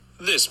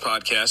This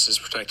podcast is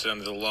protected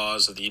under the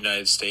laws of the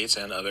United States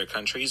and other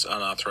countries.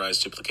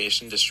 Unauthorized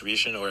duplication,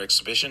 distribution, or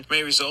exhibition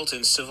may result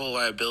in civil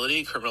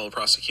liability, criminal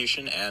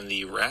prosecution, and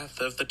the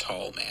wrath of the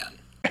tall man.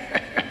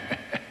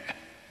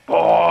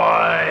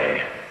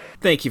 Boy!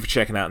 Thank you for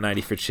checking out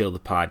 90 for Chill, the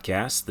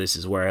podcast. This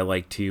is where I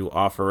like to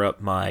offer up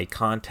my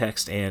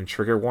context and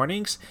trigger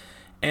warnings.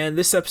 And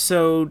this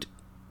episode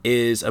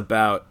is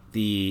about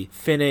the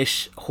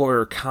Finnish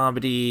horror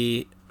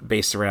comedy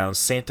based around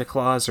Santa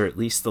Claus, or at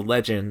least the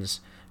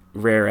legends,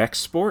 Rare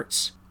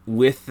Exports.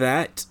 With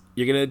that,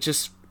 you're going to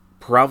just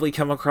probably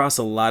come across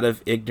a lot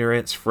of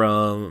ignorance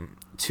from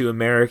two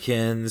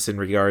Americans in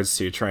regards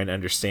to trying to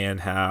understand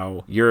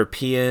how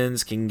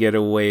Europeans can get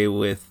away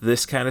with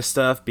this kind of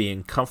stuff,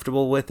 being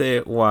comfortable with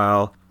it,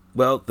 while,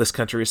 well, this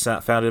country is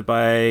not founded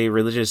by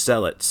religious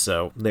zealots,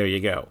 so there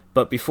you go.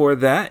 But before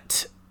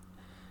that,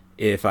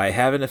 if I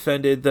haven't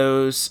offended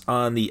those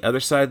on the other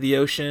side of the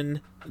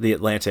ocean, the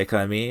Atlantic,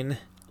 I mean,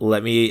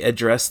 let me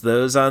address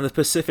those on the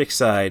Pacific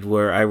side,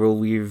 where I will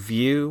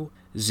review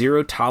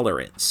Zero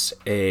Tolerance,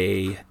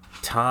 a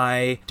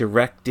Thai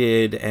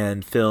directed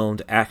and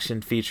filmed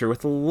action feature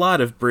with a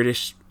lot of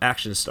British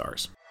action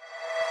stars.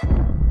 I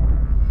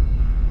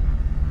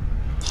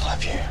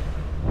love you.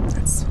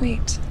 That's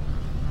sweet.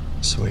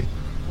 Sweet.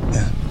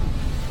 Yeah.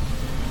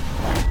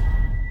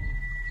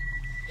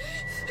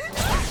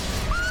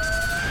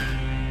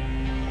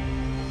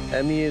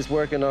 Emmy is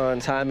working on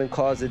Time and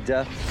Cause of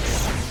Death.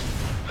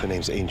 Her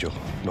name's Angel,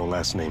 no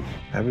last name.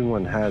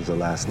 Everyone has a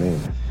last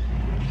name.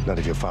 Not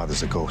if your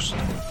father's a ghost.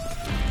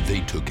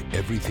 They took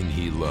everything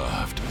he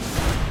loved.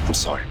 I'm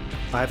sorry.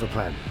 I have a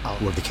plan. I'll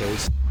work the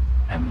case.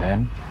 And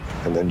then?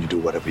 And then you do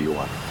whatever you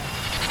want.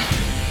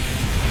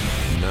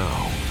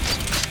 Now,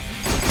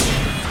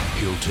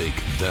 he'll take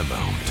them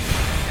out.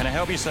 Can I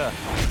help you, sir?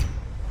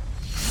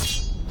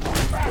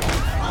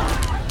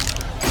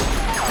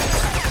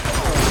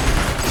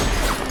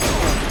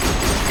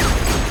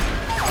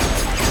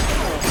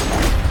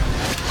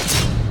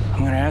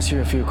 I'm gonna ask you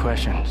a few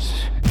questions,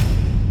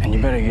 and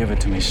you better give it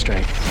to me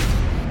straight.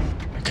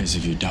 Because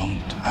if you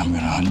don't, I'm gonna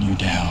hunt you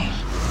down,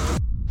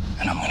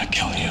 and I'm gonna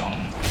kill you.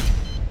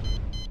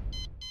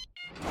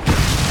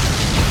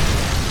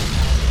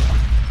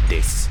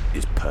 This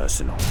is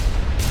personal.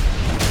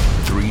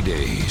 3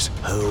 days.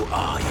 Who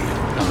are you?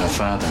 I'm a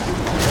father.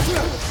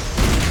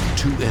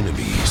 2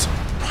 enemies.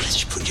 Why don't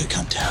you put your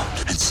gun down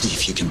and see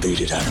if you can beat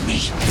it out of me?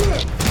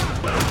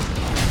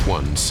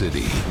 1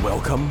 city.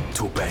 Welcome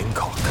to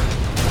Bangkok.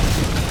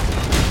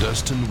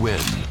 Dustin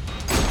Nguyen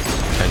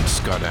and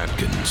Scott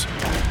Adkins.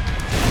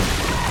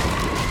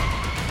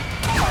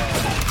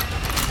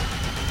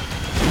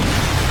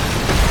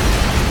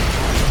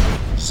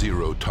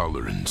 Zero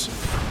Tolerance.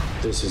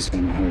 This is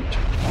gonna hurt.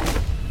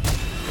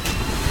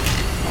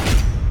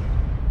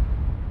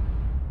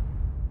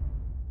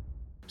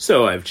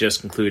 So I've just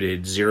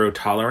concluded Zero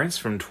Tolerance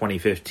from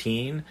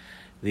 2015.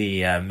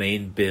 The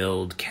main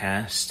build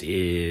cast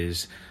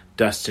is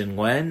Dustin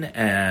Nguyen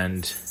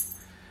and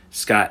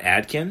Scott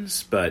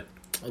Adkins, but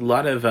a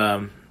lot of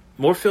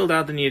more filled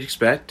out than you'd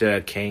expect.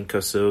 Kane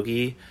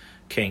Kasugi,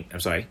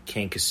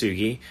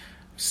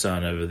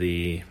 son of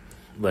the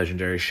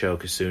legendary Sho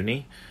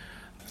Kasuni,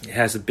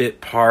 has a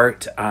bit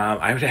part.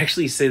 I would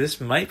actually say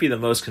this might be the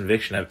most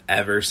conviction I've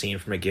ever seen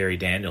from a Gary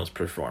Daniels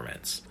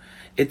performance.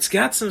 It's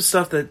got some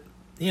stuff that,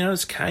 you know,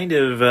 is kind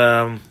of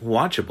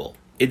watchable.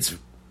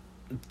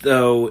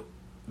 Though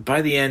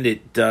by the end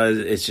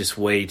it's just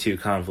way too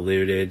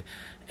convoluted.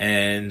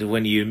 And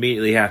when you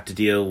immediately have to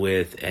deal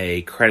with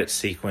a credit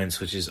sequence,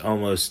 which is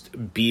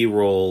almost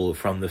B-roll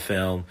from the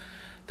film,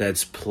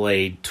 that's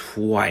played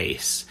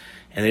twice,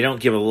 and they don't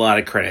give a lot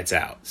of credits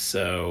out.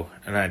 So,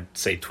 and I'd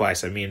say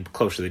twice, I mean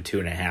closer to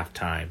 2.5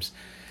 times.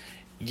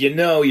 You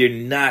know you're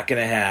not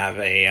going to have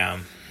a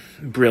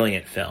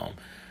brilliant film.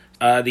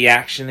 The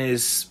action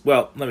is,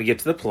 well, let me get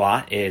to the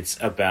plot. It's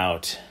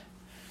about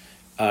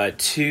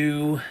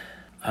 2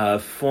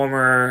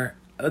 former,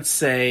 let's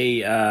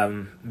say,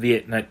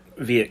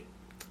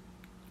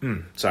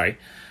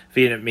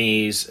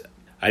 Vietnamese,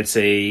 I'd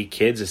say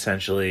kids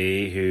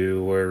essentially,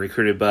 who were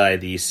recruited by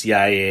the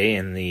CIA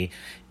in the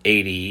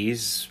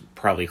 80s,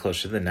 probably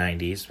closer to the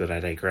 90s, but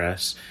I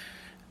digress,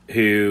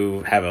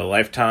 who have a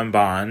lifetime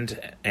bond,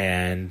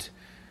 and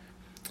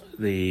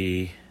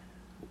the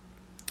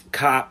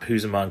cop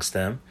who's amongst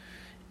them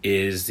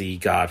is the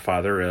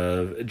godfather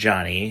of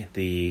Johnny,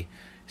 the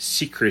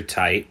secret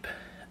type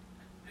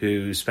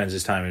who spends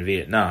his time in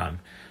Vietnam.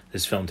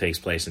 This film takes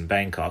place in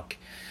Bangkok.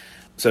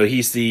 So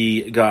he's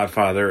the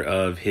godfather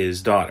of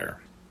his daughter.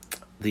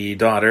 The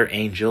daughter,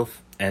 Angel,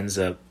 ends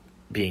up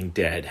being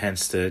dead,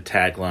 hence the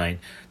tagline,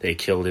 "They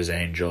killed his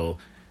angel,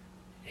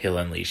 he'll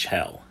unleash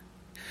hell."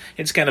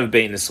 It's kind of a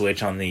bait and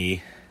switch on the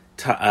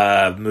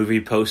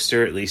movie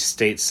poster, at least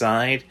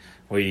stateside,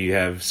 where you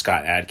have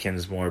Scott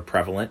Adkins more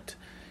prevalent,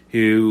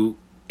 who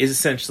is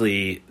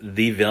essentially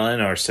the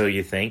villain, or so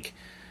you think.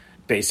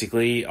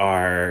 Basically,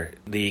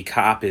 the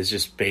cop is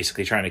just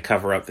basically trying to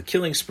cover up the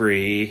killing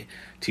spree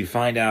to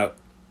find out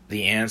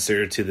the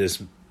answer to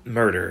this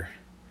murder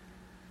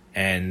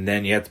and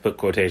then you have to put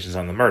quotations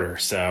on the murder.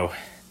 So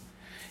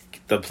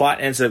the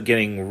plot ends up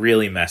getting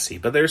really messy,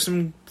 but there's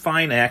some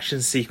fine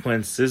action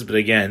sequences. But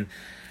again,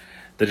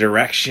 the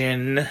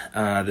direction,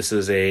 this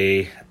is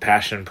a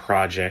passion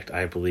project,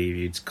 I believe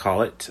you'd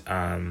call it,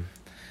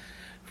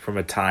 from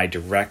a Thai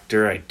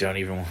director. I don't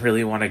even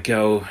really want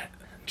to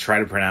try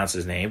to pronounce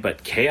his name,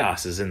 but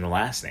Chaos is in the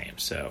last name,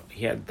 so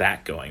he had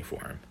that going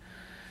for him.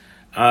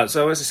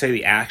 So as I say,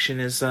 the action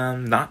is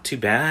not too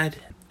bad,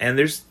 and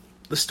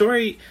the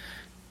story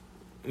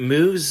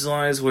moves as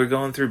long as we're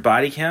going through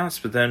body counts,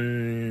 but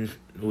then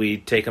we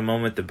take a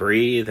moment to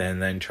breathe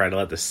and then try to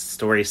let the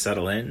story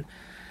settle in.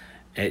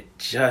 It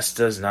just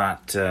does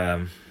not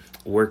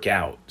work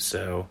out,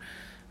 so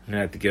I'm going to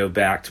have to go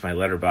back to my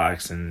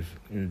Letterboxd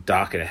and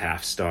dock it a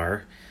 0.5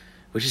 star,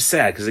 which is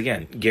sad, because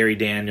again, Gary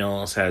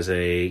Daniels has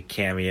a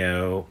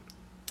cameo,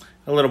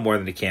 a little more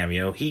than a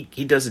cameo. He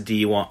does a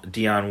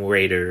Dion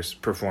Waiters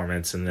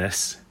performance in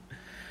this.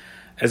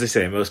 As I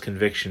say, most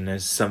conviction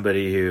is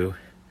somebody who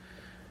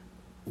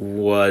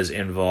was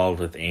involved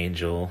with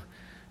Angel,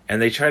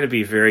 and they try to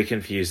be very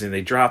confusing.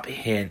 They drop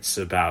hints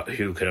about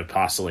who could have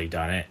possibly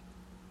done it.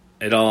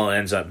 It all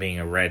ends up being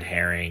a red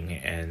herring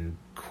and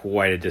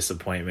quite a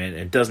disappointment.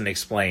 It doesn't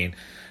explain,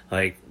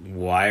 like,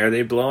 why are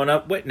they blowing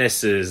up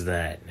witnesses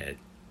then?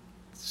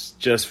 It's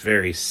just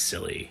very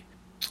silly.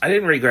 I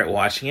didn't regret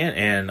watching it,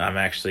 and I'm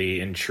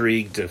actually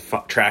intrigued to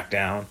track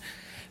down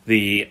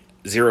the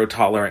Zero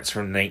Tolerance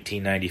from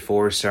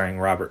 1994 starring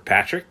Robert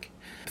Patrick.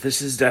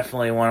 This is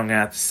definitely one I'm going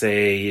to have to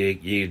say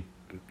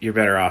you're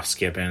better off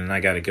skipping, and I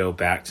got to go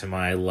back to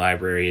my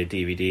library of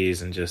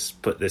DVDs and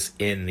just put this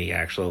in the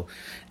actual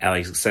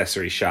Alex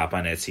Accessory Shop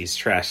on Etsy's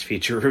Trash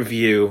Feature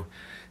Review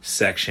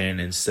section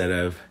instead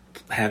of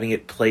having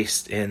it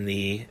placed in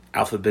the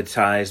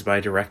Alphabetized by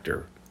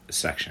Director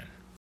section.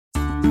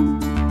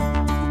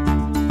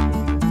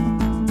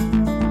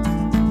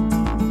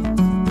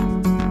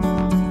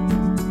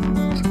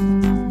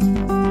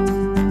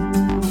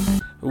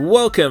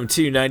 Welcome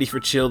to 90 for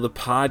Chill, the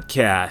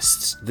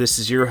podcast. This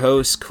is your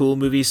host, Cool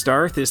Movies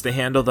Darth is the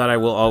handle that I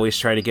will always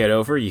try to get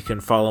over. You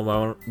can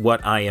follow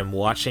what I am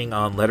watching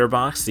on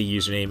Letterboxd. The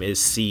username is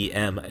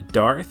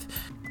CMDarth.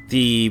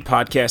 The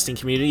podcasting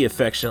community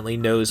affectionately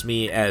knows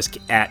me as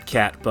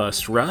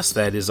 @CatBustRuss.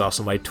 That is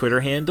also my Twitter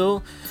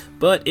handle.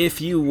 But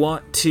if you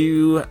want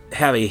to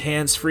have a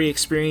hands-free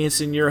experience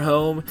in your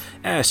home,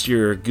 ask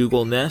your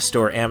Google Nest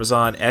or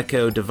Amazon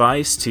Echo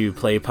device to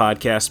play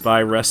podcast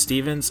by Russ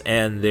Stevens,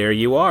 and there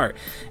you are.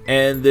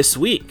 And this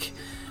week,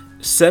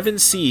 7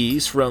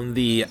 C's from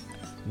the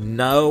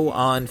No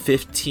on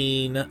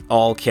 15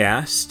 all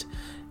cast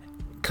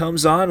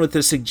comes on with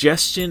a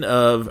suggestion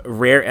of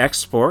Rare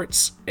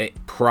Exports,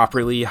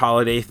 properly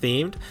holiday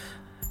themed.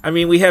 I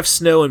mean, we have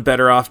Snow and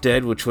Better Off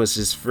Dead, which was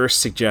his first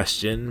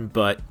suggestion,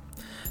 but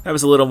that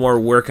was a little more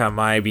work on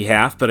my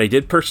behalf, but I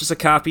did purchase a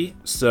copy,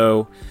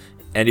 so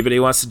anybody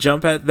who wants to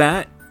jump at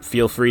that,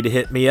 feel free to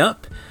hit me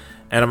up.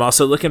 And I'm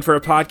also looking for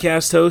a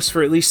podcast host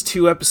for at least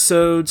 2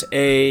 episodes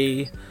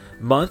a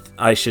month,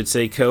 I should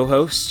say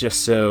co-host,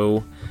 just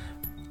so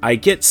I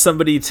get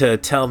somebody to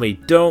tell me,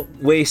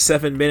 don't waste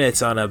 7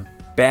 minutes on a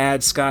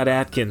bad Scott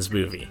Adkins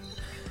movie.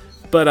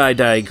 But I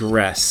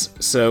digress.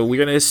 So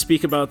we're going to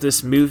speak about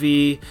this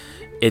movie.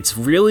 It's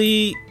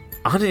really,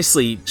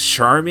 honestly,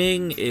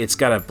 charming. It's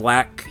got a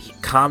black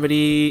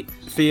comedy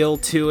feel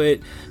to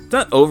it. It's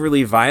not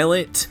overly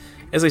violent.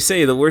 As I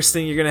say, the worst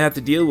thing you're going to have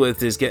to deal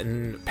with is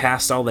getting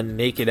past all the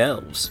naked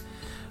elves.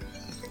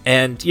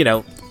 And, you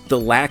know, the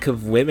lack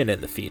of women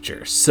in the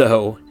feature.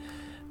 So,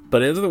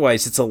 but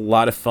otherwise, it's a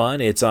lot of fun.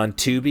 It's on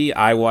Tubi.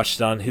 I watched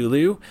it on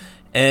Hulu.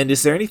 And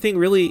is there anything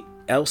really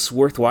else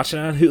worth watching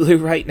on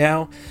Hulu right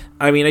now?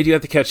 I mean, I do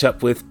have to catch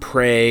up with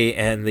Prey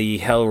and the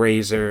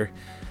Hellraiser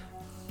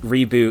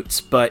reboots,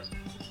 but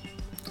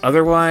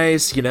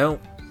otherwise, you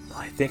know,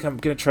 I think I'm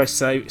going to try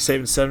saving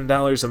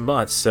 $7 a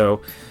month,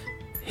 so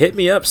hit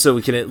me up so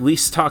we can at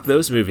least talk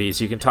those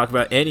movies. You can talk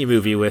about any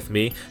movie with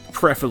me,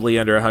 preferably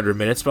under 100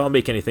 minutes, but I'll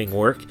make anything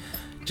work.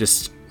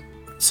 Just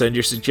send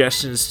your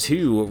suggestions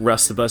to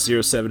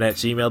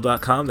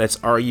russthebus07@gmail.com. That's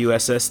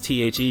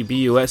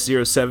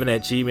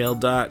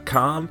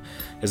RUSSTHEBUS07@gmail.com.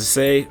 As I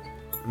say,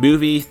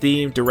 movie,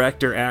 theme,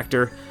 director,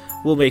 actor.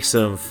 We'll make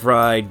some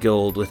fried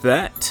gold with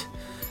that.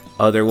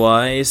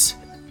 Otherwise,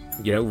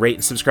 you know, rate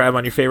and subscribe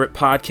on your favorite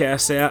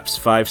podcast apps,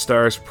 5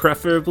 stars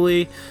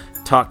preferably.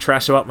 Talk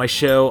trash about my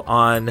show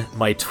on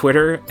my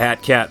Twitter,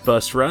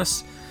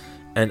 @CatBustRuss.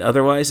 And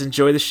otherwise,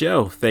 enjoy the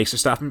show. Thanks for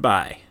stopping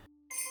by.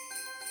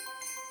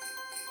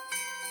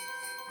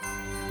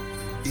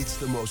 It's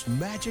the most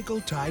magical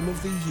time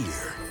of the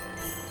year,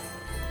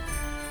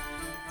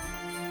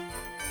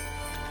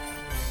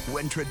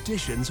 when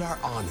traditions are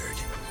honored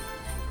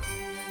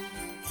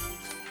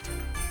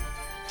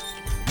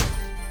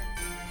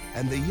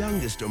and the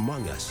youngest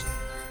among us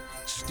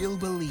still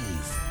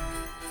believe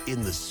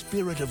in the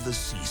spirit of the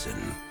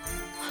season.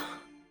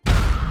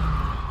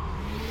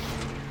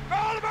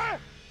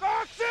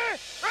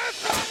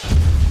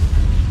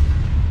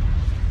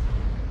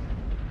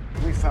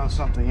 We found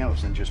want something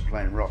else than just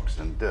plain rocks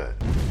and dirt.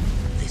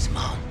 This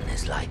mountain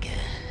is like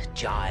a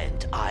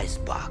giant ice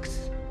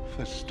box.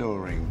 For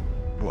storing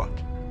what?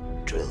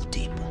 Drill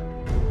deeper.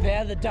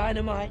 Bear the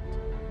dynamite.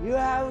 You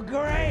have a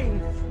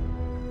grave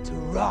to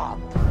rob.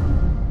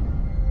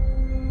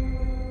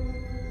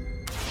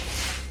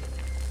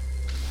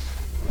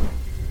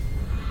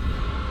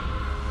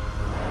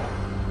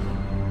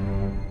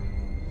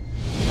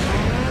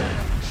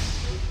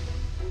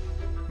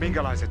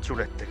 Minkälaiset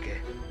sudet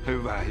tekee?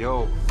 Hyvää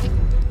joulua.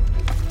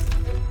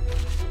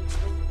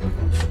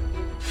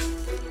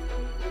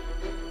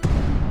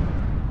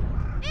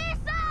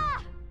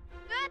 Isä!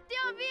 Vetti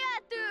on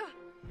viety!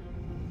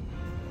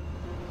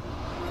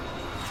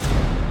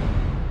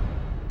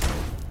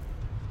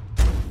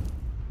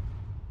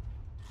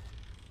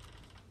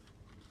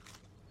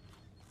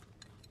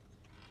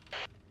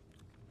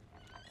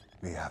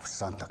 We have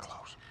Santa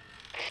Claus.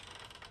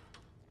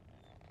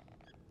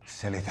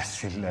 Selitä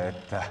sille,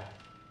 että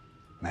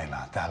meillä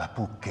on täällä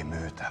pukki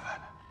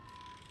myytävänä.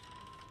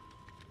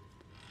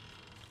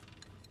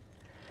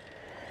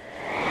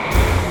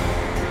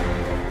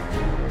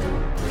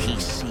 He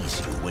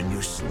sees you when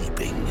you're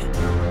sleeping.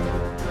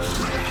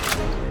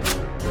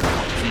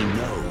 He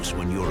knows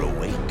when you're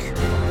awake.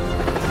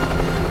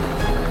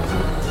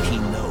 He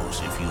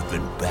knows if you've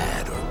been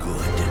bad or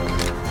good.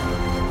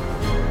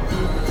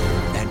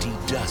 And he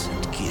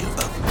doesn't give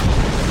up.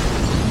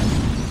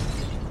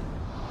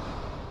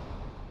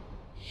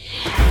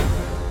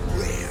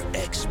 Rare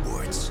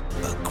Exports,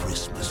 A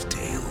Christmas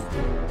Tale.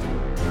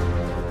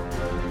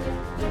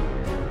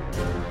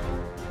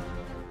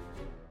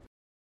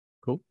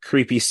 Cool.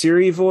 Creepy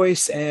Siri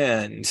voice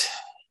and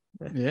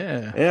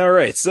yeah. All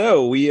right,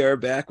 so we are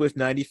back with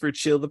 90 for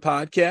Chill, the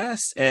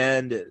podcast,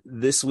 and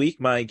this week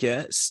my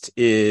guest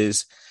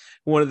is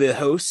one of the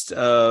hosts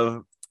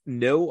of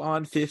No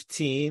on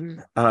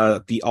 15,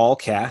 the All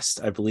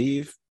Cast, I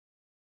believe,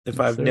 if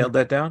I've nailed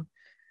that down.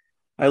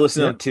 I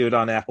listen to it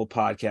on Apple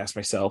Podcasts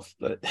myself,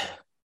 but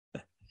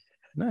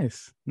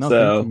nice. No,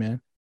 thank you,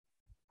 man.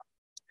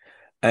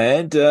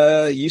 And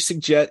you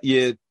suggest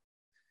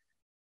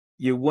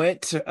you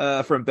went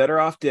from Better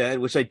Off Dead,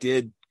 which I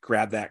did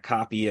grab that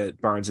copy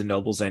at Barnes and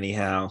Nobles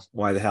anyhow.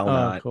 Why the hell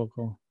not?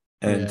 Cool.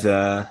 And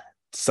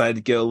decided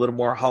to go a little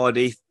more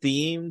holiday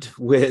themed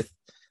with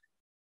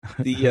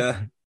the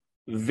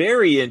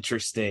very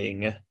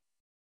interesting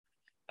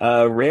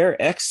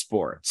Rare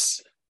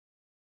Exports.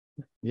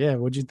 Yeah,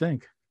 what'd you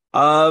think?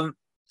 Well,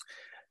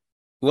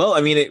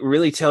 I mean, it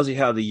really tells you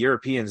how the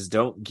Europeans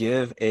don't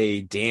give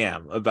a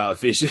damn about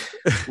vision,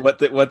 what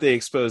they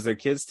expose their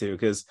kids to.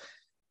 Because,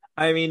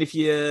 I mean, if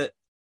you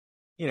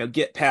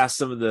get past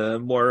some of the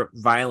more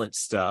violent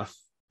stuff,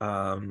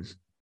 and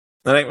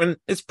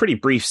it's pretty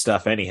brief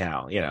stuff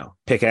anyhow.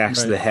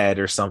 Pickaxe to the head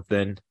or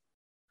something.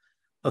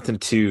 Nothing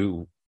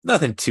too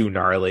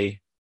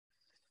gnarly.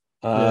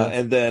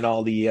 And then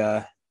all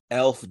the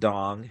elf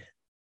dong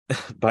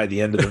by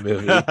the end of the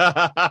movie.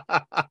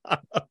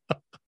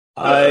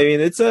 I mean,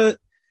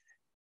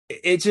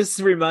 it just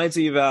reminds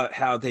me about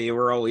how they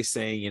were always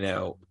saying,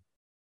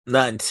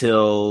 not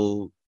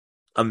until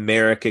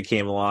America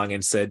came along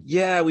and said,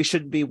 yeah, we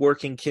shouldn't be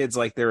working kids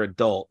like they're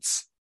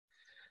adults.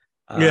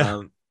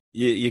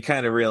 You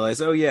kind of realize,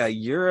 oh yeah,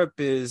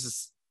 Europe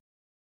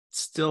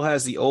still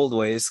has the old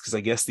ways, because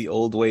I guess the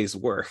old ways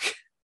work.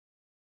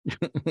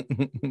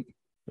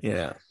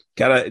 Yeah.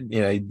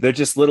 They're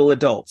just little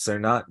adults. They're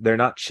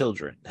not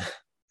children.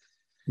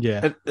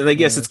 Yeah. And I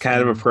guess it's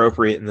kind of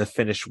appropriate in the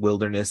Finnish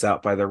wilderness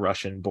out by the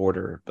Russian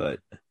border, but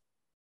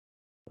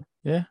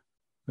yeah,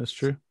 that's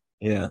true.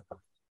 Yeah.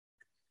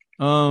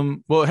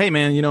 Well, hey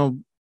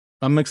man,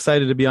 I'm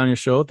excited to be on your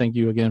show. Thank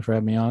you again for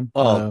having me on.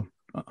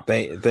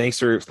 Thanks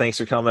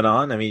for coming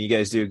on. I mean, you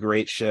guys do a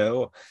great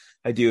show.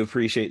 I do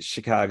appreciate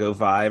Chicago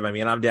vibe. I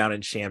mean, I'm down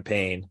in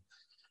Champaign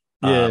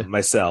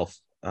myself.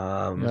 U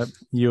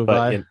of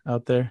I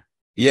out there.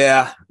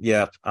 Yeah.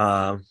 Yep.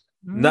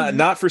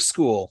 Not for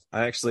school.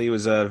 I actually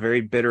was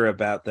very bitter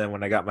about them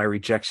when I got my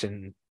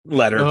rejection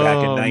letter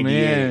back in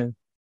 '98.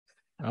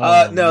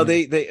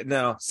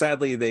 No,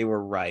 sadly they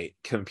were right.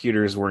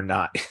 Computers were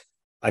not.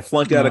 I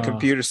flunked out of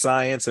computer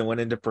science and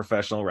went into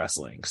professional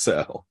wrestling.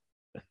 So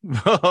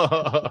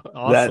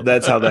awesome.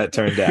 that's how that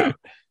turned out.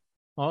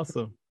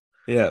 Awesome.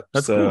 Yeah.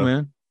 That's cool,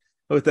 man.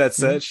 With that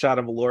said, shot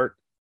him a Malort.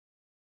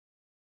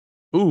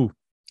 Ooh.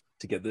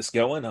 To get this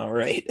going. All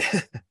right.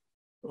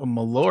 A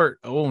Malort.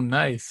 Oh,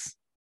 nice.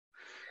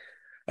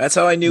 That's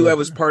how I knew I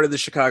was part of the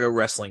Chicago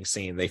wrestling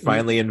scene. They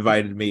finally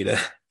invited me to.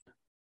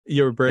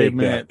 You're a brave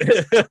man.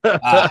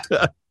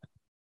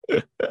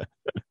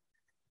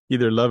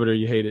 Either love it or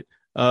you hate it.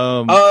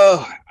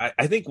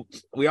 I think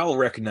we all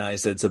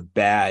recognize that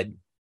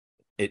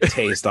it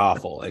tastes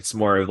awful. It's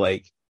more of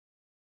like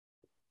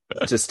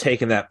just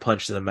taking that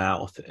punch to the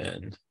mouth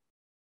and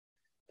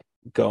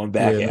going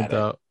back at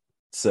it.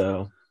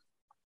 So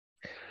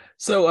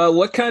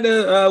what kind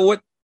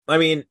of I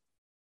mean,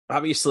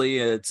 obviously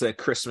it's a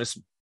Christmas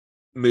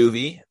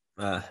movie.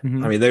 I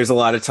mean, there's a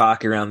lot of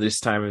talk around this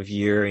time of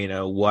year,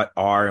 what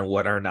are and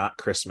what are not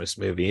Christmas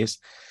movies.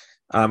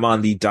 I'm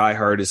on the Die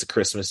Hard is a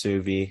Christmas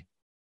movie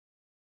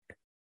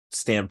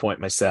standpoint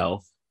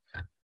myself.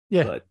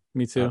 Yeah, but,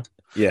 me too.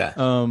 Yeah.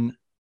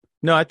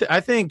 No, I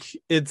think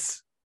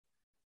it's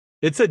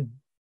a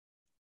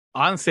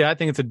honestly, I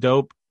think it's a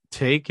dope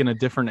take and a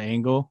different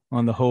angle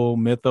on the whole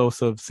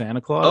mythos of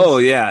Santa Claus. Oh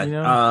yeah. You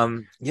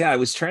know? Yeah, I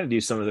was trying to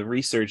do some of the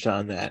research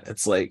on that.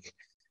 It's like,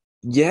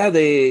 yeah,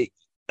 the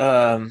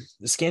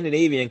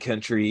Scandinavian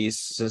countries,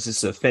 since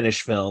it's a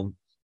Finnish film,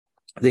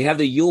 they have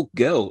the Yule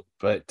goat,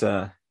 but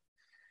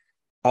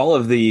all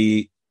of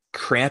the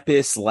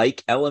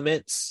Krampus-like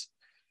elements,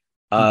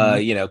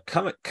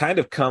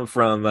 come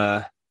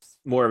from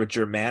more of a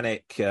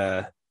Germanic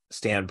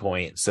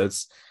standpoint. So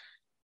it's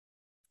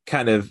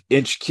kind of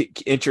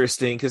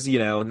interesting because,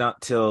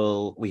 not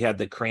till we had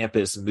the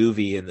Krampus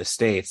movie in the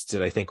States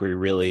did I think we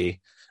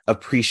really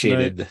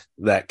appreciated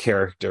that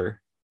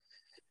character.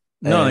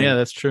 No, yeah,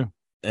 that's true.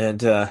 And,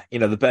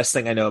 the best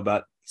thing I know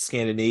about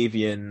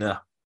Scandinavian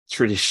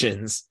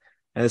traditions,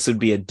 and this would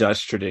be a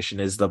Dutch tradition,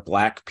 is the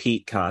Black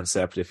Pete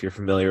concept, if you're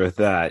familiar with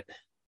that.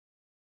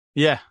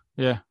 Yeah.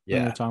 I know what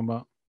you're talking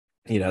about.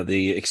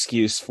 The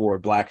excuse for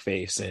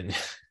blackface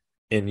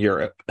in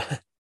Europe.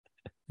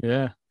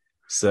 Yeah.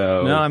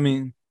 So no, I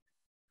mean,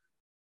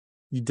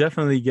 you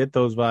definitely get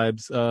those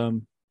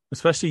vibes,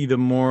 especially the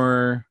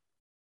more.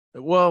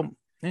 Well,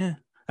 yeah,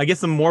 I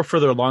guess the more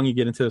further along you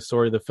get into the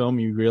story of the film,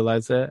 you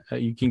realize that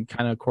you can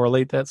kind of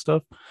correlate that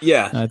stuff.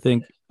 Yeah, and I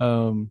think.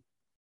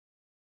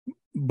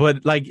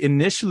 But like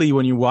initially,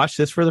 when you watch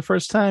this for the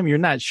first time, you're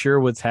not sure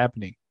what's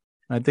happening.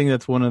 I think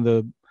that's one of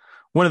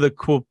the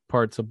cool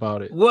parts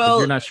about it. Well,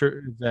 you're not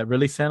sure, is that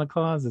really Santa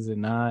Claus? Is it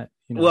not?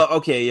 Well,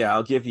 okay, yeah,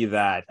 I'll give you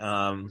that.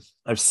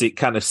 I've seen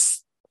kind of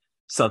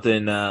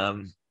something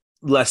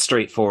less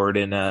straightforward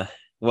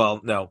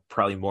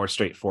probably more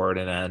straightforward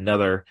in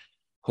another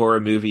horror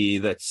movie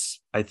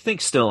that's I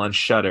think still on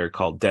Shudder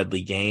called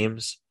Deadly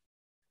Games,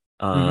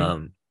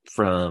 from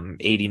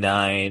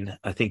 '89.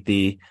 I think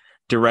the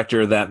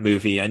director of that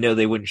movie, I know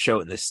they wouldn't show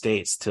it in the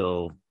States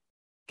till,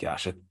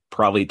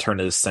 probably turn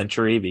of the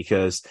century,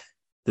 because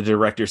the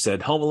director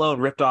said Home Alone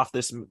ripped off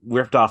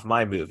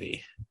my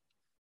movie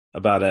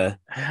about a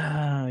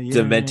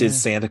demented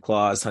Santa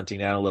Claus hunting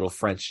down a little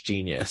French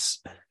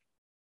genius.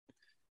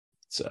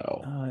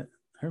 So I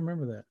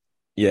remember that.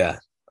 Yeah.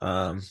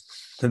 And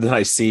then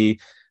I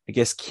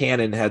guess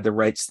Canon had the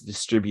rights to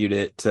distribute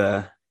it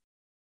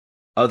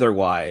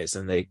otherwise,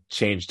 and they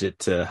changed it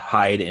to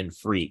Hide and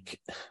Freak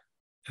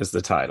as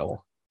the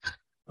title.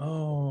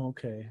 Oh,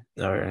 okay.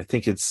 Or I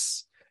think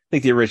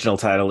the original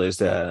title is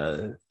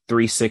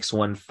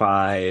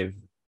 3615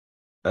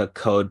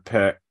 Code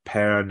Père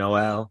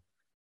Noël,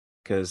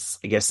 because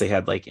I guess they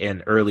had like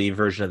an early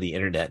version of the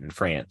internet in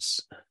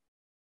France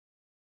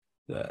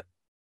that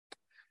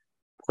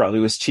probably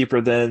was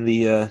cheaper than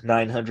the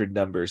 900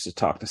 numbers to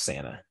talk to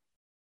Santa.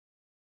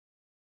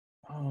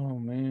 Oh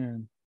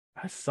man,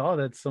 I saw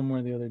that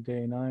somewhere the other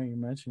day. Now you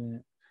mention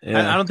it.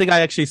 Yeah. I don't think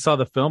I actually saw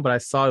the film, but I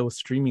saw it was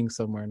streaming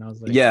somewhere, and I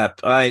was like, yeah,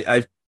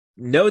 I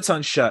know it's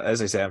on Shudder.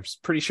 As I say, I'm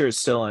pretty sure it's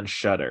still on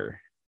Shudder.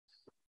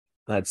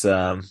 That's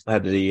I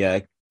had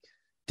to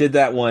did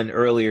that one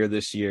earlier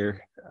this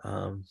year,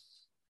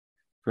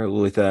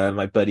 with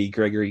my buddy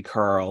Gregory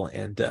Carl,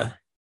 and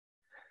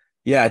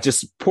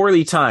just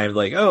poorly timed.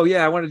 Like, oh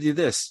yeah, I want to do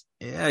this.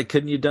 Yeah,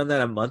 couldn't you done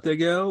that a month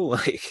ago?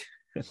 Like,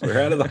 we're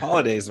out of the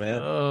holidays,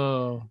 man.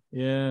 Oh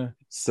yeah.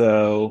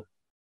 So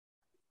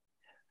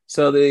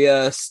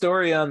the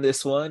story on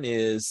this one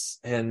is,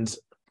 and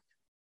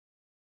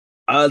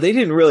they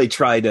didn't really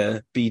try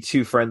to be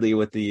too friendly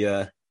with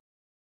the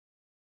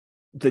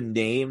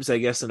names, I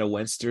guess, in a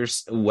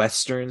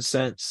Western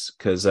sense,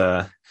 because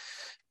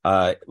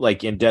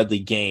like in Deadly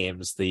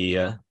Games,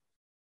 the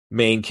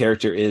main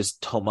character is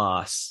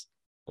Tomas,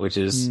 which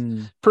is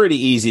pretty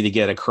easy to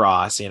get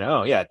across.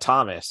 Oh yeah,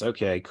 Thomas.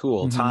 Okay,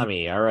 cool. Mm-hmm.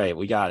 Tommy. All right,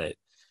 we got it.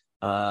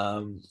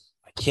 I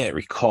can't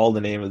recall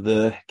the name of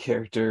the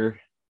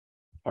character,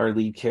 our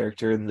lead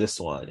character in this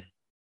one,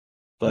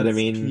 but I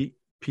mean,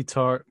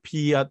 Pietari.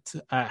 Yeah.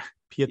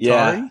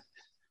 Pietari.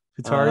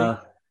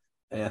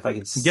 If I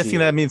can, I'm guessing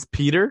that means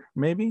Peter,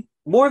 maybe.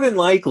 More than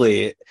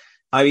likely.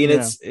 I mean,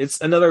 it's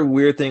another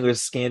weird thing with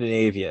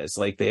Scandinavia. It's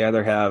like they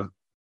either have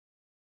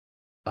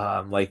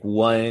like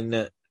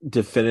one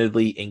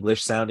definitively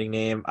English sounding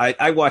name.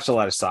 I watch a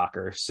lot of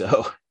soccer,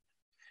 so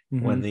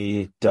when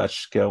the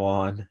Dutch go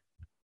on,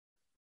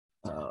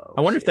 I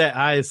wonder if that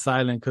I is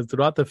silent, because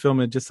throughout the film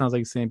it just sounds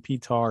like saying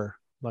Peter.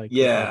 Like,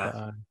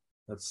 yeah,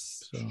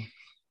 that's so.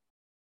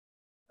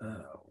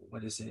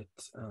 What is it?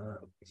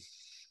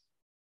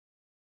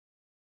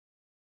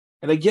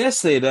 And I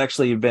guess they'd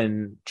actually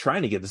been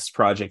trying to get this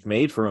project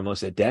made for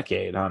almost a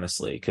decade,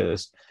 honestly,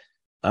 because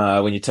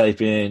when you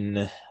type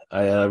in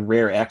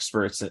rare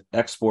exports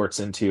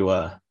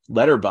into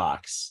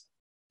Letterbox,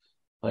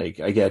 like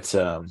I get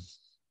 2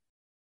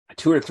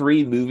 or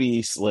 3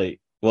 movies,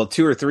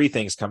 two or three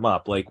things come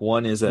up. Like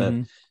one is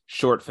a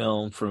short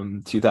film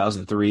from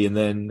 2003, and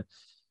then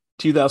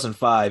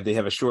 2005 they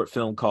have a short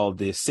film called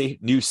the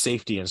New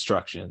Safety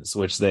Instructions,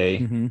 which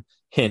they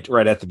hint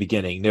right at the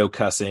beginning: no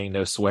cussing,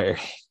 no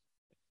swearing.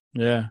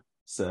 Yeah.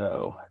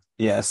 So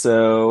yeah,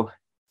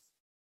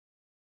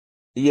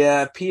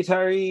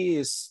 Pietari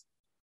is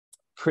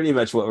pretty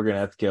much what we're gonna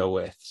have to go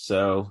with.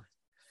 So,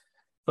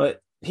 but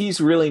he's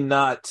really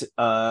not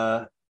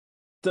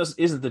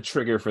isn't the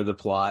trigger for the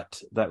plot.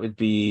 That would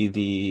be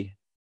the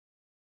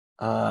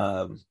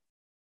an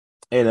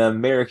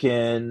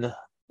American,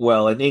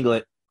 an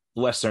England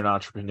Western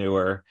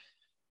entrepreneur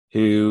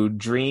who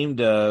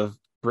dreamed of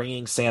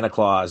bringing Santa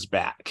Claus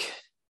back.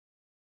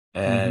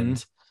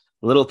 And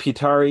little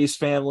Pietari's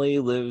family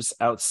lives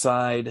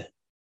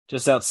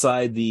just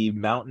outside the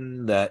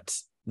mountain that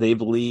they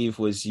believe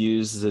was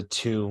used as a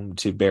tomb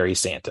to bury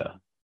Santa.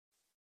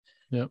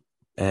 Yep.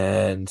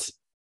 And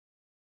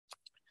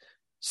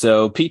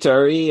so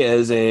Pietari,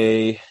 as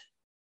a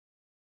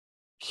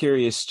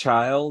curious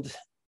child,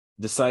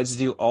 decides to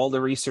do all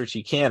the research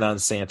he can on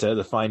Santa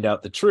to find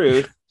out the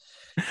truth.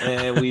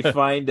 And we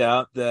find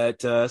out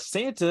that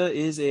Santa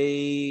is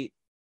a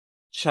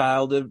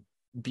child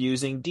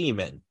abusing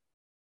demon.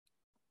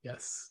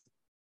 Yes.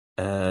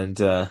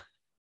 And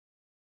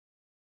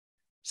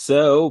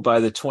so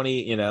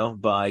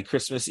by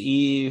Christmas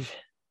Eve,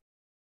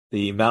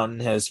 the mountain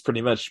has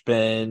pretty much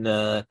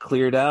been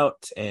cleared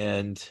out,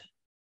 and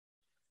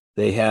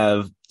they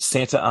have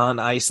Santa on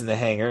ice in the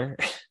hangar.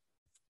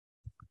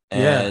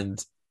 And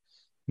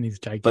he's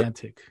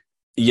gigantic.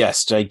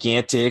 Yes,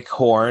 gigantic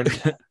horn.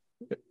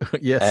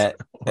 Yes.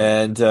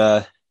 And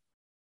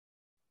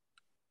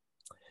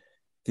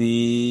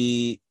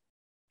there's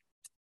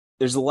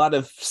a lot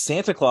of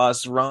Santa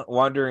Claus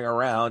wandering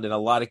around, and a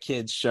lot of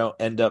kids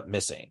end up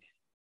missing,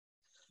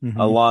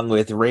 along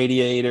with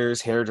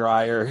radiators, hair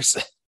dryers.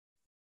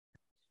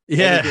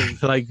 Yeah,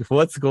 like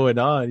what's going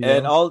on?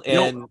 And all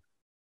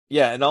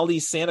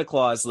these Santa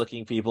Claus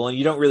looking people, and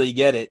you don't really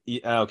get it.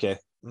 Okay,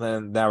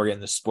 then now we're getting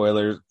the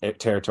spoiler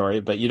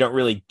territory, but you don't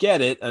really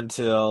get it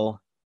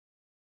until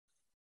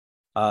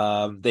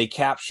they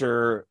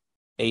capture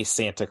a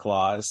Santa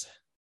Claus.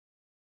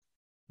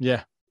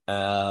 Yeah.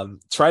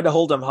 Tried to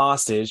hold him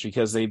hostage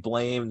because they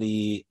blame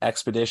the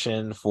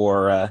expedition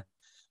for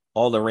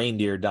all the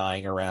reindeer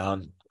dying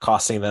around,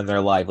 costing them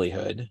their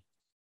livelihood.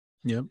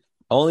 Yep.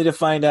 Only to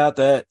find out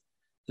that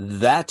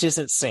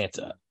isn't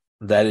Santa.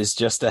 That is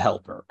just a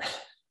helper.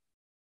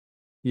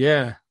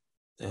 Yeah.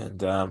 And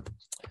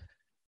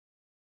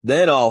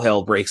then all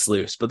hell breaks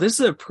loose. But this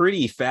is a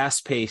pretty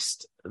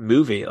fast-paced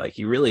movie. Like,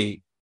 you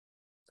really...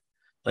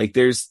 Like,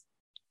 there's...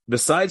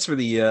 Besides for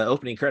the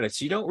opening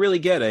credits, you don't really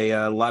get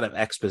a lot of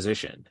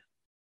exposition.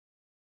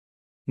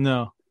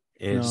 No.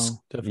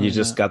 You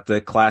just got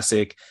the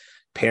classic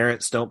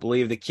parents don't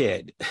believe the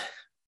kid.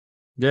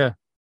 Yeah.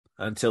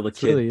 Until the That's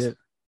kid... really it.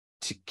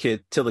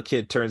 Till the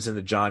kid turns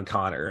into John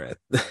Connor.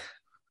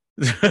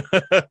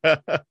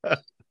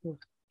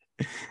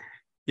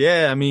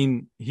 Yeah, I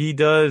mean, he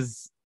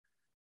does.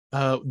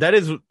 That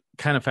is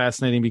kind of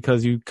fascinating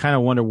because you kind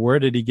of wonder, where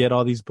did he get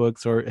all these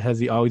books, or has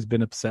he always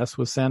been obsessed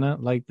with Santa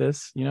like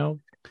this? To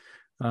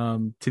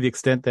the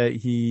extent that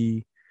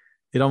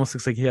it almost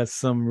looks like he has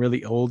some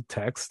really old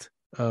text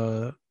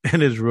in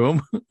his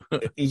room.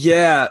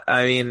 Yeah,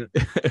 I mean,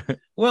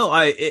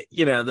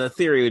 the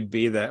theory would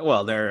be that,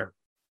 they're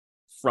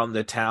from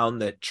the town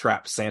that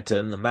trapped Santa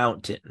in the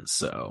mountains.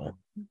 So,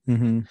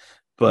 but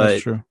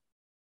that's true.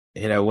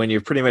 When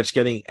you're pretty much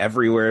getting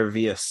everywhere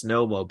via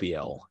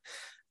snowmobile,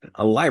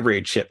 a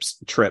library trip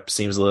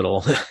seems a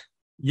little,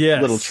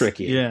 little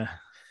tricky. Yeah,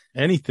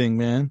 anything,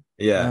 man.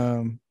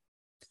 Yeah,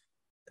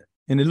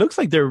 and it looks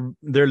like they're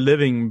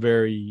living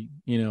very,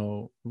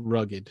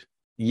 rugged.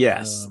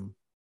 Yes,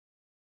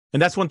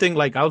 and that's one thing.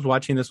 Like, I was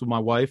watching this with my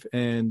wife,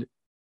 and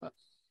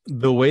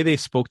the way they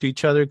spoke to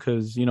each other,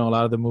 because a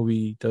lot of the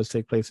movie does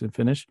take place in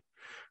Finnish.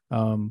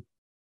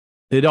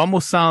 It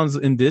almost sounds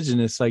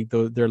indigenous, like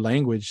their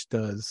language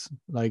does.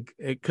 Like,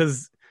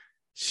 because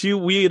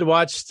we had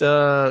watched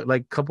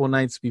like a couple of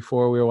nights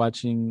before we were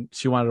watching.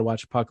 She wanted to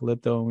watch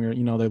Apocalypto, and we were,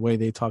 the way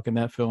they talk in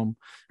that film,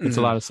 it's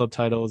a lot of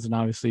subtitles, and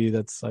obviously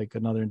that's like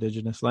another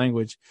indigenous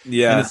language.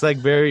 Yeah, and it's like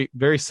very,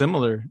 very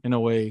similar in a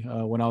way.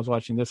 When I was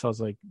watching this, I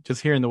was like,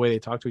 just hearing the way they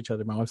talk to each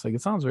other, my wife's like,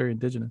 it sounds very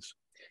indigenous.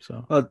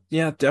 So,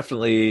 yeah,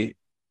 definitely.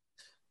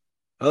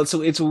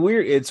 So it's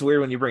weird. It's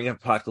weird when you bring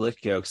up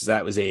Apocalyptico, because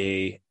that was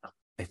I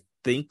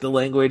think the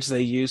language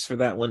they used for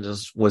that one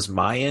was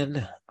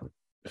Mayan,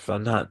 if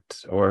I'm not,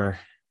 or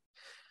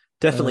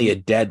definitely a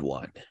dead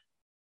one.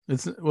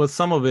 It's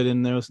some of it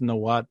in there was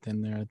Nahuatl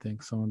in there, I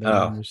think. Some of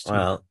that.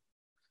 Well,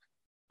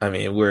 I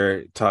mean,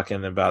 we're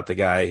talking about the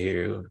guy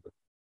who,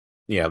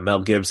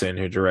 Mel Gibson,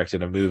 who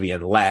directed a movie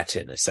in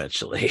Latin,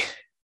 essentially,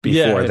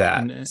 before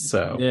that.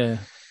 So, yeah.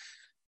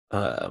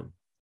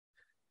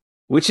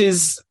 Which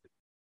is,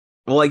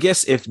 I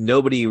guess if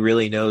nobody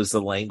really knows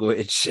the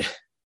language,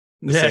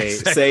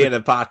 say an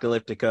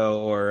Apocalyptico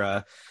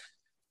or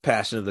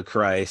Passion of the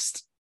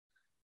Christ,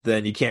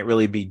 then you can't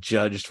really be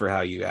judged for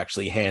how you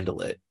actually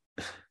handle it.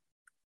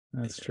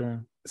 That's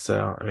true.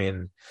 So, I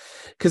mean,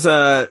 because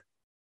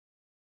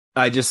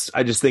I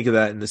just think of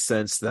that in the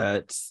sense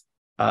that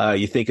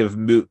You think of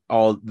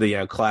all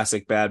the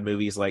classic bad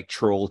movies like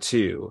Troll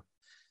 2,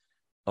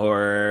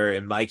 or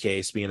in my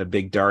case, being a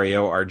big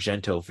Dario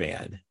Argento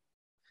fan.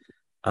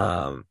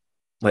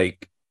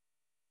 Like,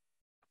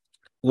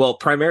 well,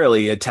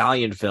 primarily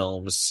Italian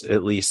films,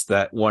 at least,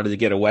 that wanted to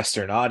get a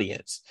Western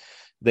audience.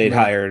 They'd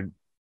hired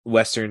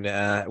Western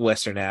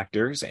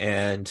actors,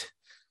 and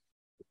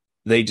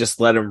they just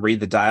let them read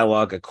the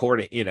dialogue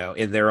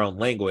in their own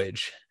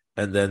language,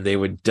 and then they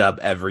would dub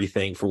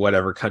everything for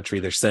whatever country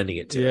they're sending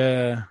it to.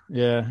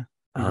 Yeah,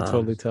 you can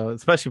totally tell,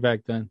 especially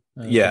back then.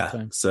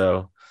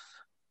 So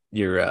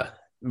your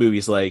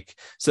movies like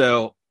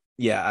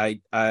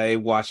I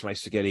watch my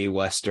spaghetti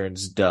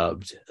westerns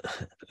dubbed.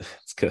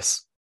 It's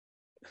because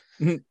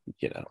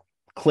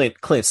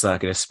Clint's not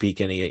going to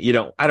speak any.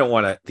 I don't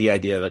want the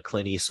idea of a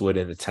Clint Eastwood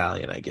in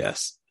Italian, I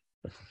guess.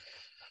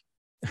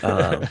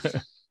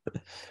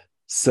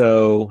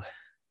 So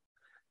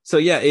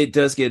yeah, it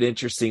does get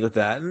interesting with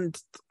that, and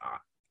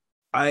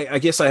I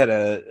guess I had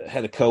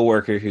a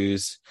coworker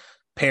whose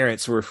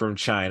parents were from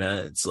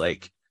China. It's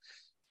like,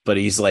 but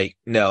he's like,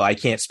 no, I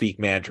can't speak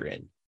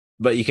Mandarin,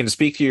 but you can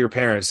speak to your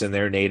parents in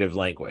their native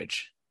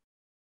language.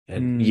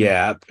 And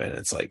and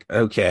it's like,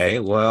 okay,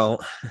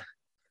 well,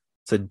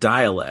 it's a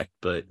dialect,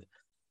 but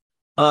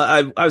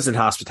I was in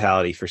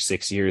hospitality for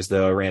 6 years,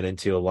 though. I ran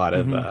into a lot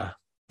of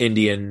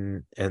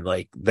Indian, and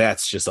like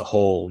that's just a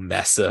whole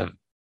mess of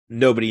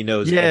nobody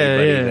knows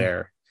anybody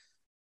there.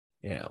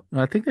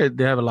 I think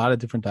they have a lot of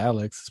different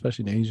dialects,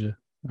 especially in Asia.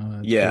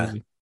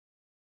 Crazy.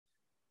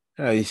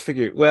 You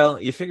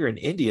figure in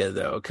India,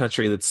 though, a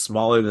country that's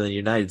smaller than the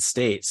United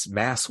States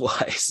mass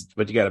wise,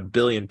 but you got 1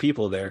 billion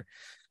people there.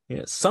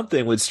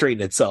 Something would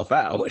straighten itself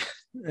out.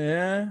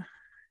 Yeah.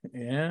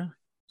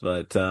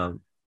 But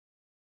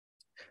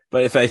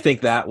if I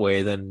think that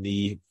way, then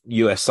the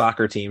U.S.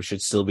 soccer team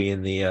should still be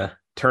in the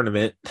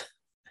tournament,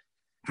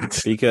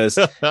 because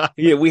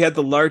we had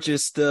the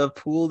largest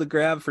pool to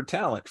grab for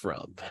talent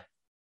from.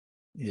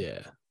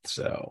 Yeah.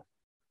 So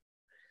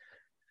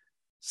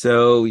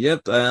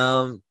yep.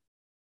 So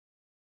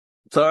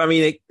I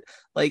mean,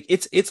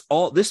 it's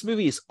all, this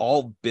movie is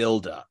all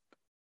build up.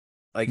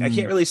 Like I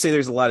can't really say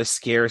there's a lot of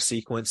scare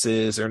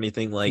sequences or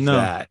anything like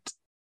that.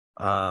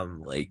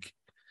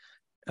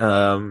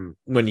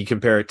 When you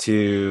compare it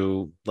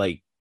to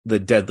like the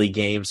Deadly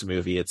Games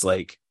movie, it's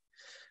like,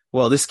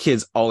 well, this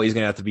kid's always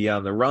gonna have to be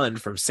on the run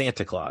from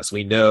Santa Claus.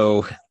 We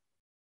know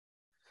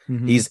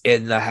he's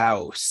in the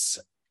house,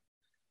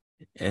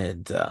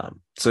 and so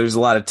there's a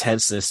lot of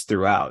tenseness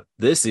throughout.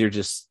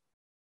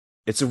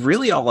 It's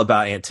really all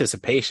about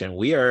anticipation.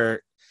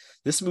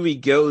 This movie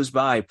goes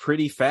by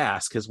pretty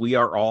fast because we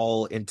are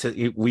all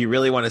we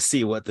really want to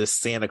see what this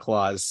Santa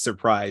Claus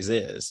surprise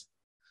is.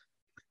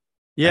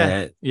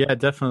 Yeah,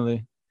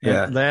 definitely.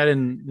 Yeah, that,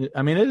 and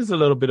I mean, it is a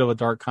little bit of a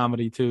dark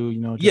comedy too.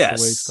 The way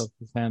stuff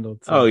is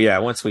handled. So. Oh yeah,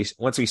 once we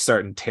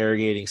start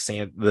interrogating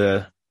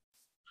the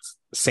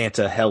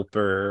Santa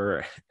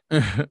helper,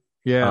 the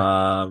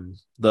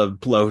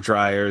blow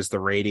dryers, the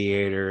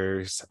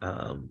radiators.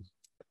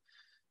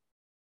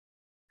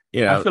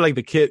 I feel like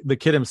the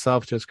kid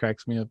himself just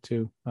cracks me up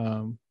too.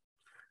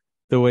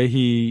 The way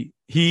he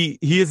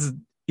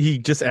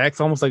just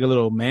acts almost like a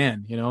little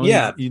man,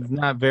 he's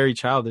not very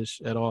childish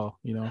at all,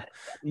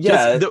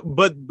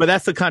 but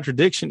that's a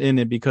contradiction in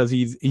it, because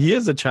he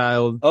is a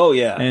child. Oh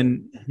yeah.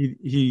 And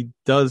he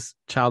does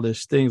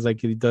childish things, like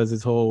he does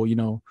his whole,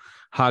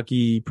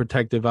 hockey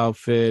protective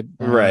outfit,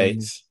 right?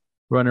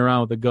 Running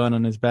around with a gun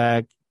on his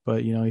back,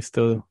 but he's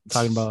still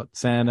talking about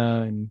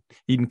Santa and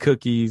eating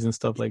cookies and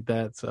stuff like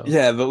that. So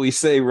yeah, but we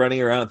say running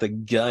around with a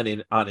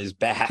gun on his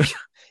back.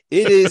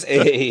 It is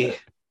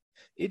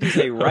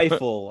a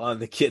rifle on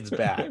the kid's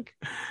back.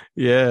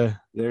 Yeah,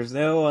 there's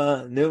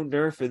no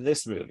Nerf in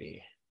this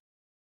movie.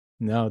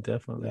 No,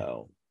 definitely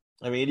no.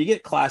 I mean, you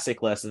get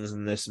classic lessons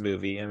in this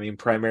movie. I mean,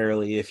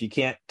 primarily, if you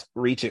can't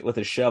reach it with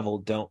a shovel,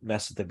 don't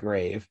mess with the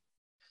grave.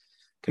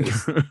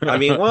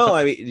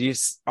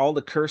 All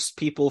the cursed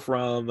people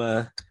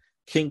from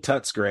King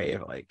Tut's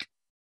grave, like,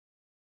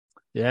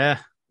 yeah,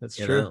 that's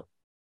true.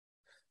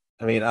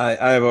 I mean,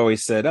 I've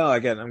always said, I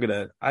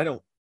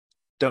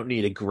don't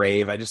need a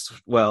grave. I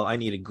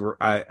need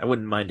I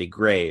wouldn't mind a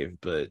grave,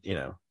 but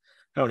I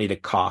don't need a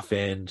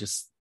coffin.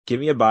 Just give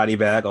me a body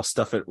bag. I'll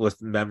stuff it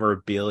with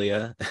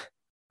memorabilia.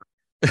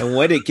 And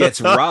when it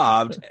gets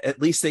robbed, at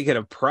least they get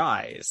a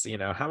prize.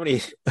 How many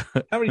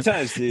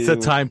times do it's a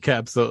time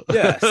capsule?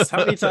 Yes. How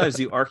many times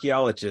do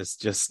archaeologists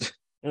just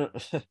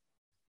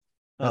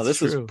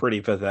this is pretty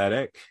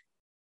pathetic.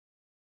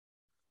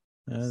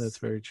 Yeah, that's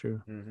very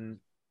true. Mm-hmm.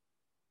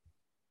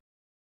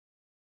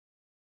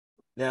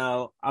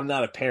 Now, I'm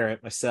not a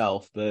parent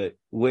myself, but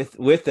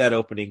with that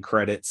opening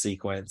credit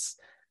sequence,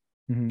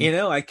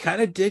 I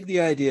kind of dig the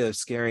idea of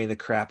scaring the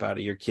crap out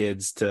of your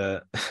kids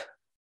to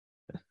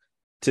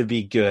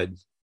be good.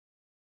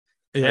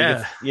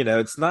 Yeah. Like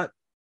it's not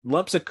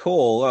lumps of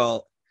coal.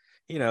 Well,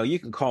 you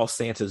can call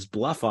Santa's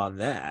bluff on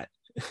that.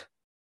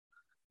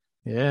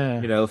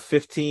 Yeah.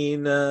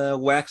 15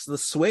 wax the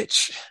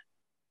switch.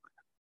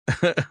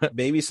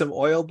 Maybe some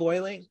oil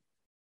boiling.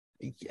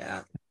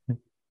 Yeah.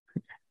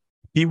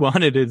 He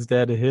wanted his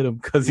dad to hit him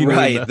because he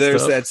Right.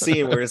 There's up. that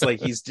scene where it's like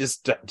he's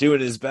just doing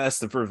his best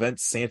to prevent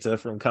Santa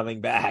from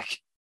coming back.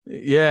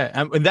 Yeah,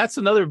 and that's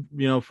another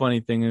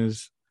funny thing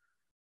is,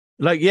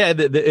 like, yeah,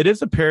 it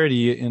is a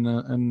parody in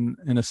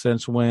a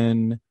sense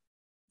when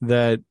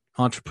that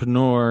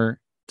entrepreneur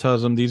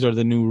tells them these are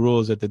the new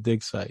rules at the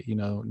dig site.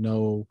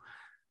 No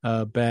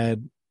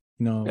bad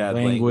Bad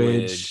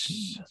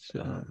language.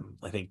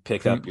 I think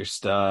pick up your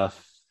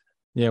stuff.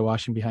 Yeah,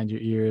 washing behind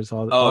your ears.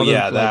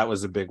 That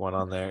was a big one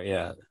on there.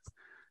 Yeah,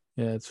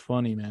 it's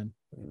funny, man.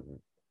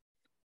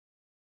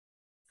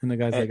 And the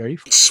guy's like, "Are you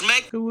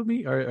fucking with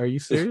me? Are you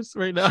serious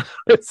right now?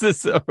 Is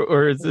this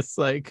or is this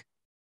like?"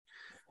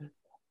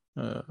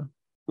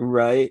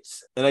 Right.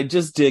 And I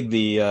just dig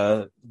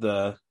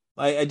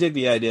I dig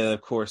the idea,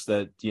 of course,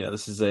 that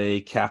this is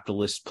a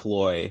capitalist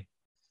ploy,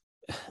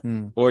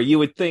 or you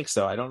would think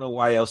so. I don't know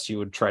why else you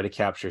would try to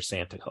capture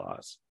Santa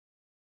Claus.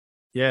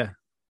 Yeah.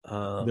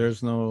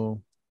 There's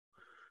no.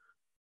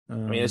 I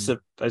mean,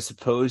 I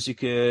suppose you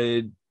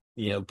could,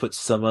 put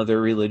some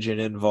other religion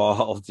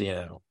involved.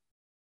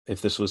 If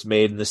this was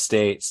made in the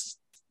States,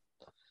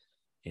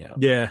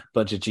 yeah,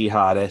 bunch of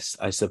jihadists,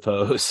 I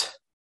suppose.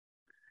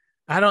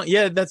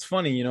 Yeah, that's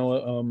funny.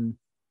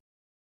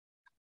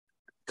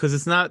 Because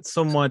it's not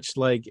so much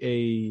like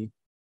a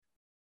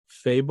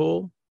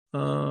fable,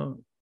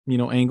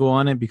 angle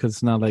on it, because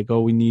it's not like,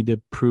 oh, we need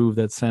to prove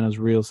that Santa's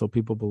real so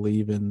people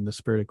believe in the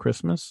spirit of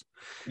Christmas.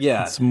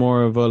 Yeah, it's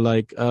more of a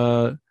like,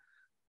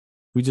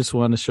 we just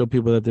want to show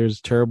people that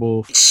there's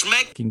terrible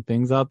fucking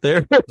things out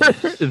there,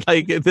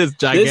 like this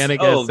gigantic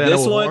Santa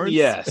this one, horns.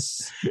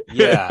 yes,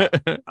 yeah.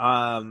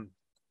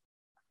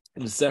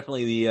 It's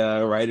definitely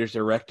the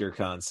writer-director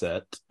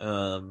concept.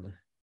 I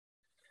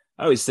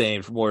was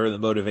saying for more of the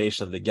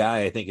motivation of the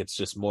guy, I think it's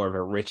just more of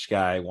a rich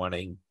guy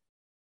wanting,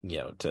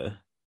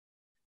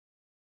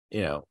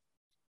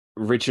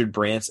 Richard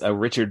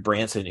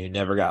Branson who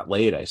never got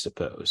laid, I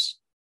suppose.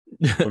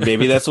 Or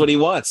maybe that's what he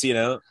wants, He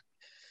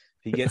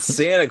gets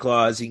Santa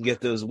Claus, he can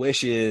get those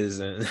wishes.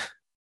 And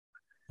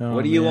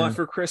what do you want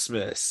for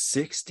Christmas?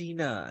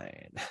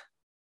 69.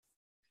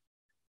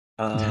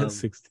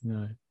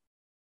 69.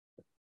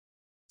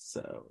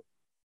 So,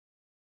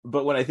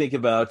 but when I think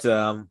about,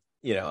 a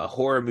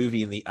horror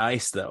movie in the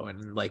ice, though,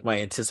 and like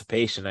my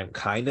anticipation, I'm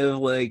kind of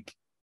like,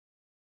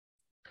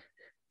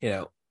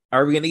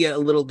 are we going to get a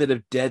little bit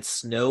of dead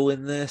snow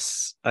in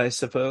this? I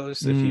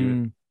suppose if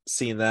you've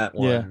seen that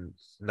one,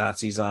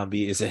 Nazi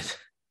zombie, is it?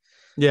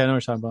 Yeah, I know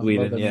what you're talking about.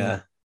 Sweden, yeah,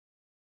 movie.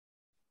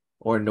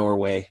 Or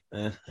Norway,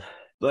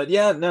 but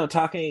yeah, no,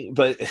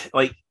 but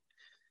like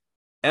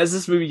as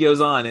this movie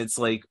goes on, it's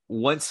like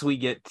once we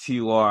get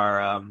to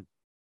our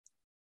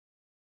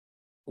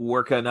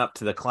working up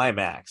to the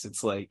climax,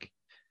 it's like,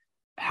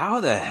 how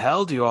the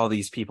hell do all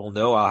these people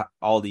know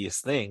all these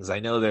things? I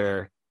know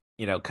they're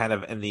kind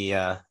of in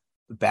the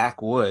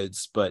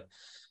backwoods, but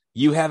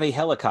you have a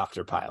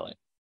helicopter pilot,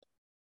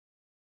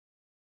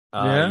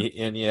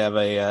 and you have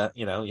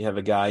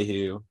a guy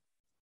who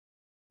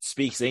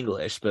speaks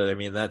English, but I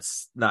mean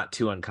that's not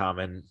too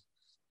uncommon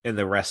in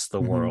the rest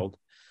of the world.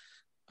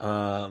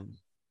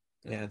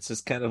 It's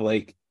just kind of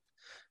like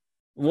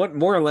what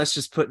more or less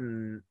just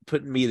putting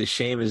me to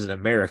shame as an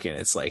American.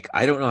 It's like,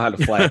 I don't know how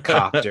to fly a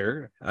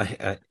copter.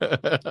 I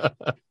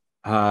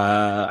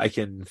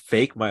can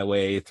fake my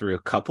way through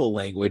a couple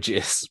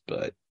languages,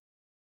 but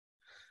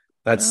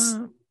that's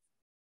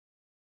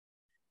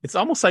it's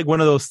almost like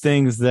one of those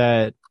things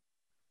that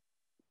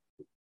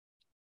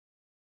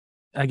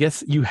I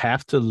guess you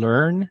have to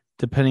learn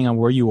depending on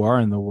where you are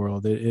in the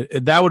world.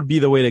 That would be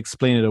the way to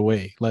explain it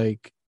away.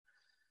 Like,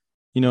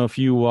 if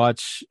you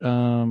watch, they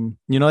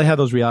have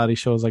those reality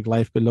shows like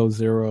Life Below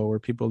Zero where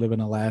people live in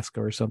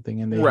Alaska or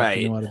something and they have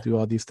to know how to do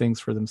all these things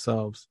for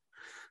themselves.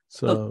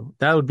 So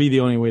that would be the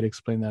only way to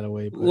explain that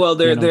away. But, well,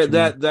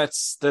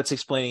 that's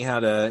explaining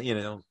how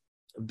to,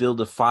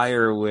 build a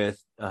fire with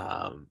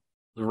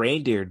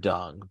reindeer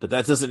dung, but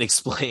that doesn't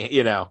explain,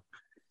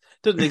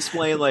 doesn't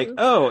explain like,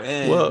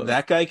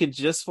 that guy could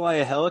just fly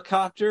a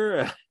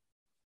helicopter.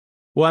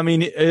 Well, I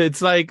mean,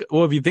 it's like,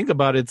 if you think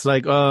about it, it's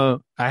like, I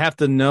have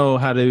to know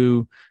how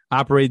to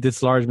operate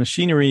this large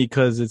machinery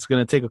because it's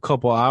going to take a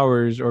couple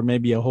hours or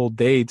maybe a whole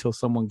day till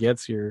someone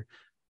gets here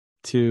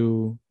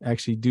to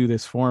actually do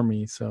this for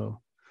me.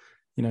 So,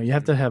 you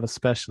have to have a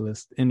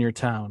specialist in your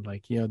town.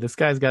 Like, this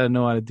guy's got to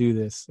know how to do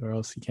this or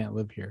else he can't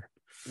live here.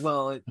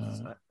 Well,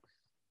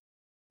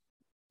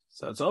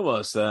 so it's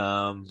almost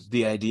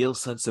the ideal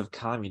sense of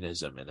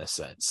communism in a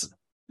sense.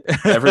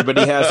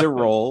 Everybody has a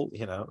role,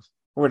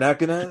 We're not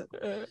gonna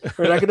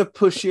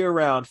push you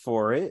around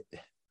for it.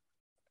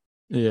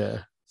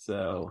 Yeah.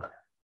 So.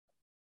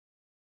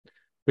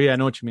 But yeah, I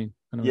know what you mean.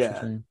 I know what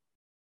you're saying.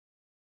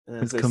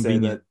 It's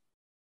convenient.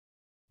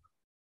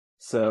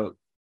 So,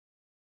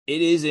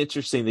 it is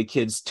interesting. The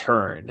kid's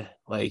turn,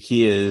 like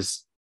he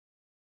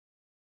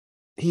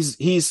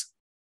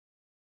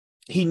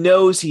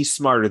knows he's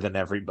smarter than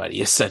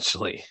everybody.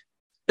 Essentially,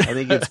 I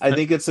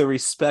think it's a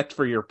respect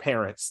for your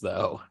parents,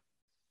 though.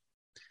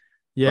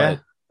 Yeah.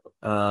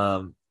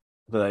 But,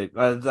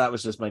 But that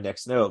was just my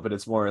next note. But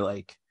it's more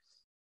like,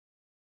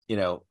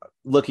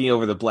 looking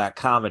over the black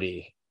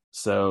comedy.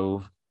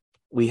 So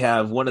we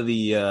have one of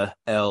the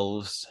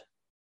elves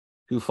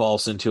who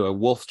falls into a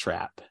wolf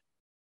trap.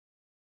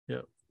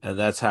 Yep. And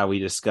that's how we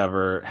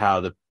discover how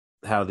the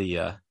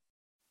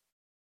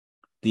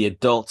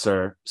adults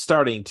are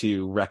starting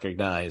to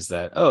recognize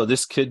that, oh,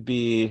 this could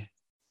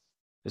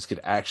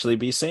actually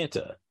be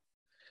Santa.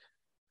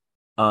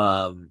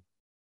 And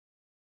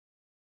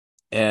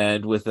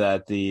with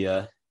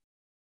that,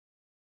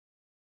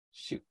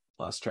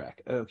 lost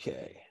track.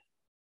 Okay.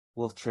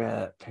 Wolf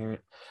trap,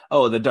 parent.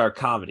 Oh, the dark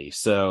comedy.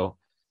 So,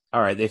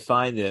 all right, they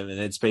find him, and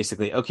it's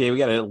basically, okay, we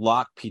got to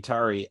lock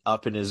Pitari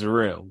up in his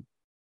room,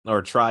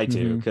 or try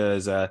to,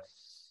 because, we're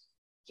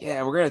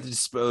going to have to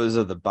dispose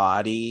of the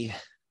body.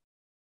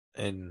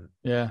 And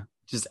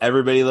just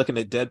everybody looking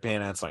at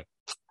Deadpan, and it's like,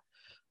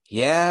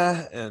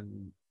 yeah,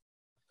 and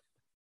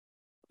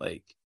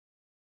like,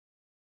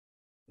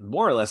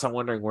 more or less, I'm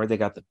wondering where they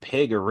got the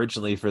pig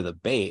originally for the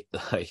bait,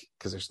 like,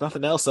 because there's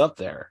nothing else up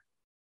there.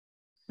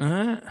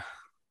 And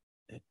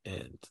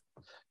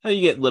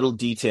you get little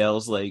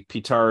details like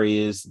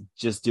Pitari is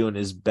just doing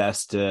his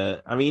best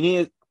to. I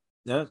mean,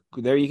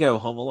 there you go,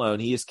 Home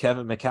Alone. He is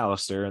Kevin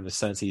McAllister in the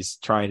sense he's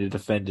trying to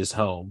defend his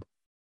home.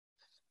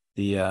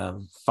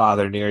 The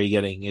father nearly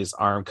getting his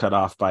arm cut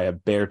off by a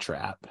bear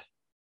trap.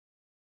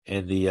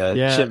 And the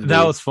chimney.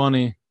 That was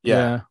funny.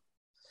 Yeah,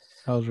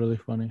 that was really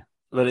funny.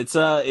 But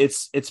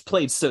it's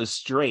played so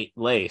straight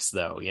lace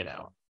though, it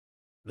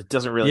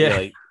doesn't really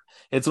like.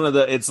 It's one of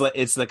the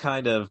it's the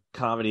kind of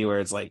comedy where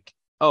it's like,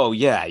 oh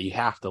yeah, you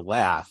have to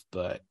laugh,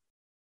 but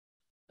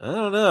I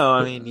don't know.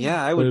 I mean,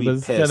 yeah, I would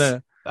be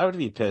pissed. I would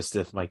be pissed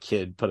if my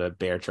kid put a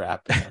bear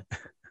trap in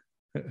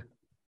it.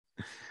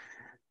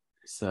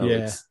 So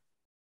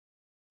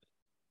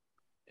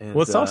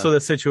it's also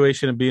the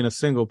situation of being a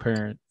single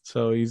parent.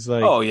 So he's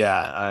like, oh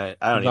yeah,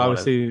 I don't even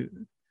obviously.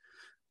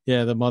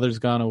 The mother's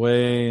gone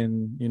away,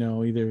 and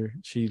either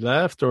she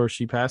left or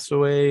she passed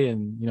away,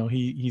 and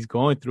he's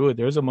going through it.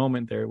 There's a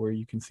moment there where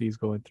you can see he's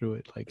going through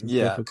it. Like, it's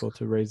difficult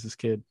to raise this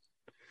kid,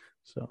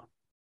 so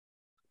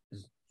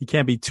you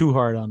can't be too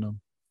hard on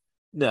them.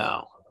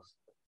 No.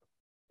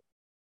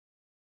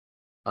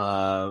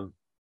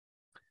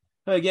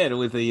 Again,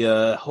 with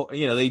the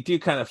they do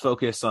kind of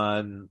focus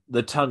on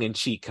the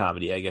tongue-in-cheek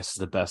comedy, I guess is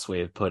the best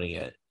way of putting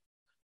it,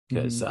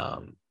 because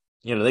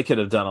they could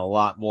have done a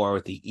lot more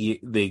with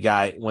the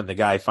guy when the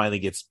guy finally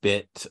gets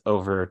bit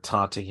over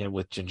taunting him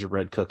with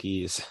gingerbread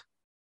cookies.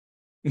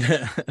 He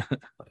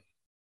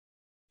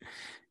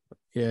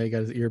got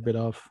his ear bit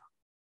off.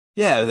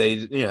 Yeah,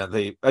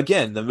 they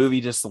again, the movie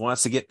just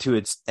wants to get to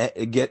its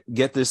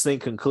get this thing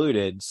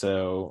concluded,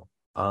 so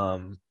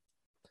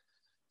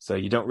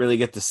you don't really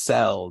get to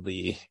sell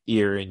the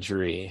ear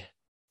injury,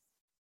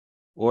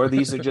 or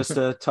these are just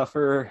a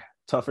tougher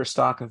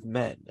stock of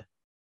men.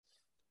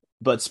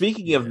 But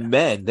speaking of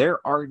men,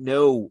 there are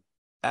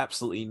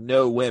absolutely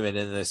no women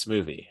in this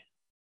movie.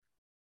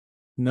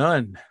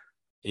 None.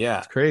 Yeah.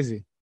 It's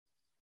crazy.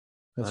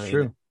 That's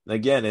true.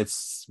 Again,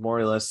 it's more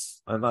or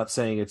less, I'm not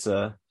saying it's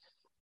there's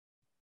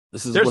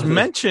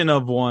mention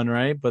of one,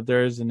 right? But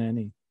there isn't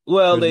any.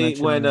 Well,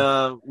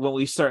 when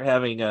we start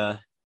having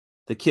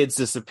the kids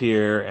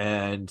disappear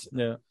and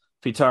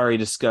Pitari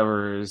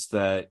discovers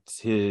that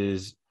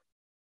his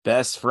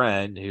best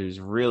friend, who's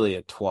really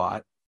a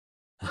twat,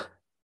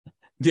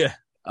 it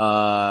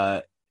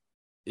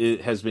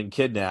has been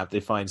kidnapped. They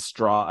find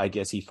straw. I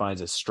guess he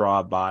finds a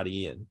straw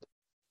body,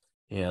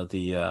 and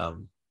the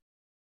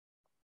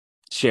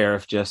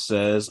sheriff just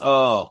says,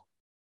 "Oh,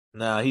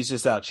 no, he's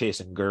just out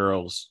chasing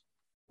girls.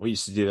 We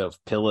used to do that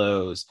with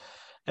pillows."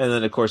 And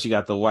then, of course, you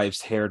got the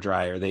wife's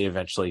hairdryer. They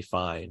eventually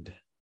find.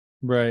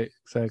 Right.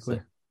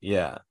 Exactly.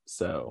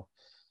 So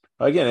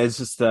again, it's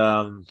just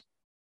I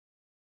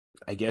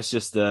guess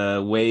just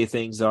the way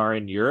things are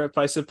in Europe.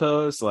 I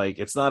suppose like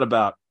it's not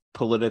about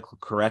political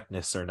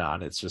correctness or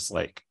not. It's just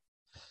like,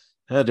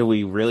 do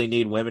we really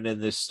need women in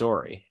this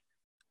story?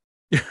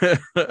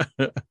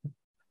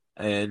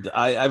 And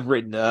I've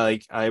written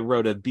I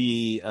wrote a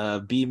B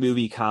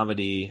movie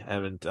comedy.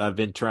 I've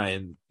been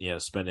trying,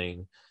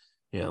 spending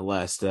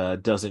last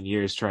dozen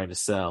years trying to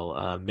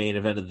sell Main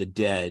Event of the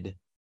Dead.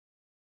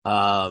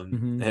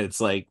 And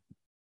it's like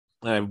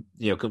I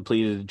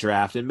completed a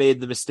draft and made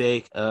the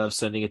mistake of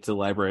sending it to the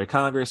Library of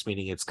Congress,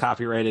 meaning it's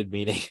copyrighted,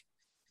 meaning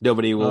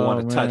nobody will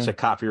want to touch a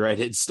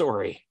copyrighted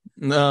story.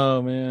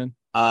 No, man.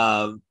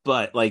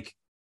 But like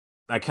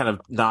I kind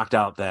of knocked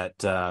out that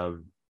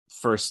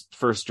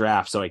first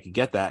draft so I could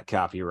get that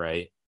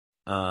copyright.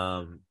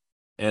 And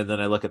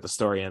then I look at the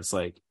story and it's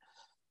like,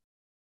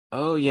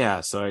 oh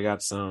yeah, so I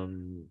got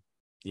some,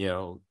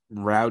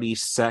 rowdy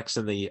sex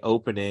in the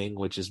opening,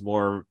 which is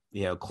more,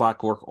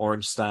 Clockwork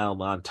Orange style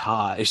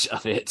montage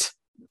of it.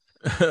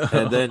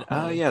 And then,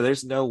 oh yeah,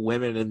 there's no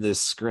women in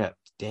this script.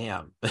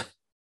 Damn.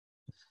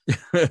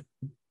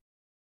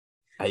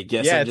 I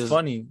guess it's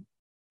funny.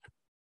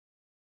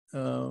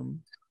 Well,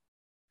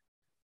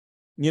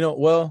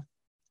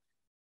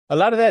 a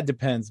lot of that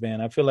depends,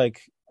 man. I feel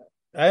like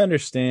I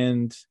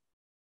understand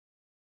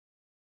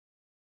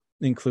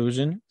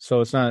inclusion,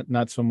 so it's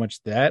not so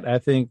much that. I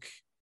think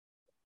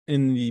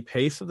in the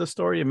pace of the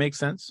story, it makes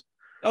sense.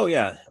 Oh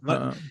yeah,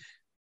 no,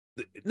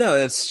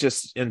 that's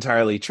just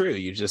entirely true.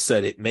 You just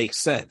said it makes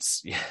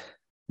sense.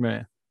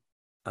 Right.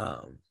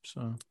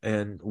 So,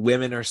 and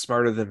women are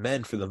smarter than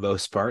men for the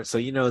most part, so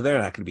they're not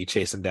going to be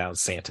chasing down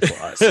Santa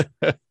Claus.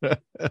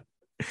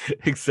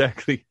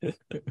 Exactly.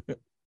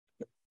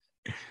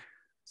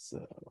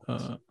 So,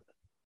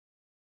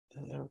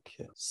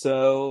 okay.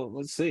 So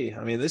let's see.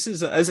 I mean, this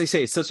is, as I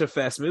say, it's such a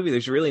fast movie.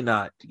 There's really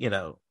not,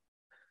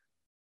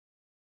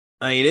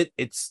 I mean,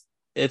 it's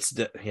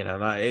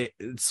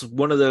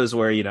one of those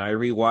where I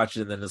rewatch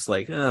it and then it's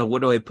like,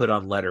 what do I put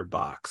on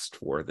Letterboxd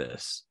for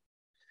this?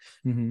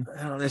 Mm-hmm.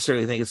 I don't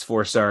necessarily think it's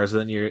 4 stars.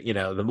 Then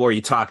the more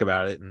you talk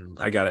about it, and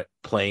I got it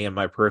playing in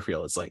my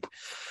peripheral, it's like,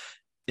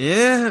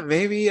 yeah,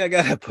 maybe I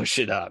gotta push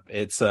it up.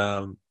 It's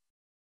I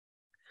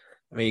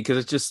mean, because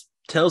it just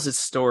tells its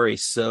story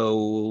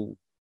so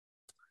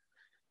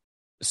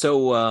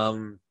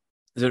so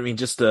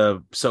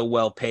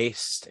well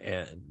paced,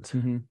 and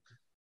mm-hmm.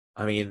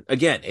 I mean,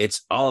 again,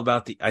 it's all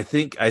about I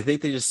think they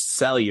just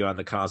sell you on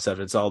the concept.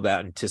 It's all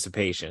about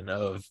anticipation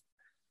of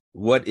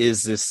what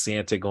is this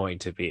Santa going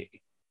to be.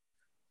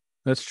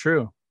 That's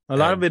true. A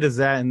lot of it is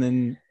that, and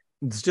then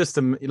it's just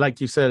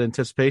like you said,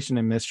 anticipation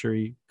and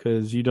mystery,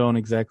 because you don't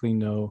exactly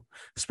know,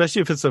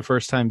 especially if it's the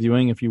first time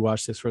viewing. If you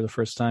watch this for the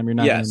first time, you're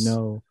not going to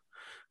know.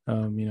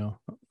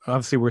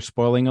 Obviously we're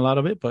spoiling a lot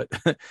of it, but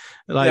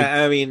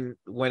I mean,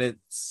 when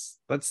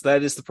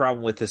that is the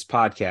problem with this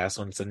podcast.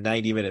 When it's a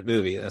 90-minute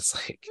movie, that's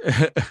like,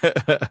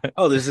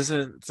 oh, this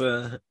isn't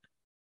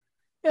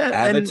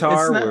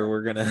Avatar where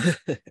we're gonna.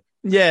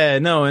 Yeah,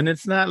 no, and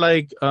it's not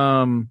like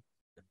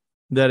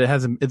that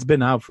it's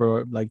been out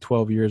for like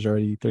 12 years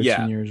already,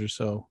 13 years or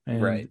so.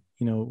 And, right.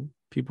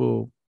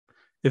 People,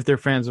 if they're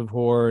fans of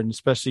horror, and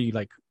especially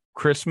like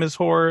Christmas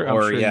horror, I'm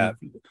sure you've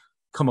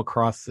come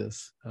across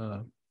this.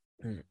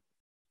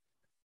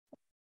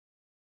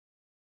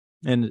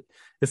 And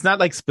it's not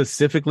like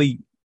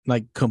specifically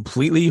like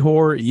completely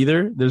horror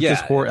either. There's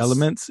just horror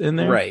elements in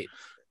there. Right.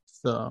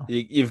 So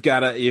you've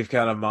got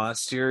a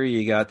monster,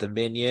 you got the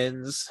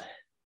minions.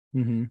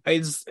 Mm-hmm.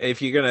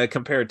 If you're gonna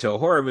compare it to a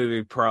horror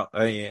movie,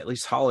 at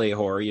least holiday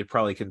horror, you'd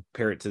probably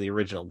compare it to the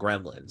original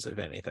Gremlins, if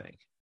anything.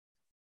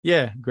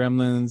 Yeah,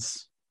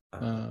 Gremlins,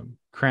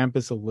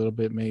 Krampus a little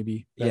bit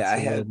maybe. That's I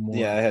had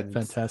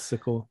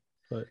fantastical,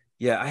 but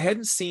I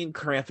hadn't seen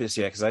Krampus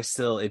yet because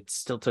it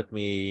still took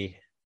me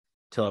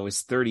till I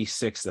was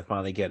 36 to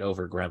finally get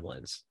over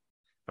Gremlins.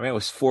 I mean, I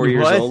was 4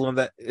 years old when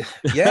that.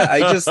 Yeah, I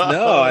just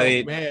know. I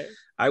mean, man.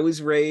 I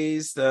was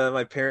raised,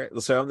 my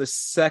parents, so I'm the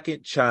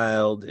second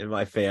child in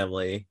my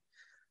family.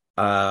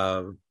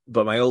 But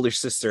my older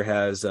sister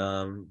has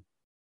high-end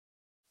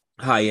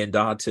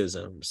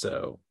autism,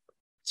 so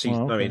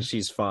I mean,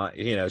 she's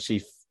fine.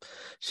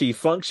 She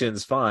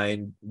functions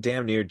fine,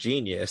 damn near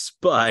genius,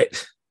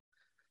 but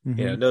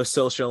no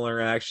social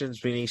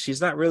interactions, meaning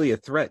she's not really a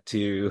threat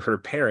to her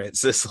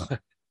parents.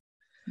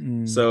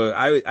 So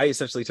I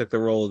essentially took the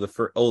role of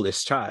the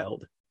oldest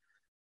child,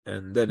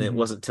 and then it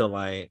wasn't till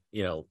my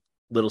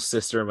little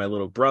sister and my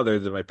little brother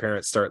that my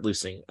parents start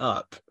loosening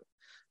up.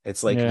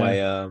 It's like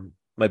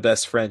my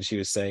best friend, she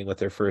was saying with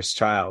their first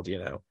child,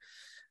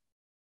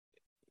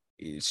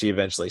 she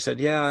eventually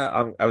said,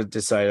 I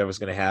decided I was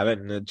going to have it,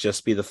 and it'd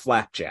just be the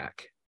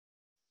flapjack.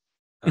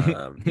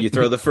 You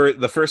throw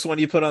the first one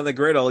you put on the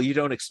griddle, you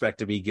don't expect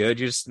to be good.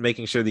 You're just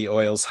making sure the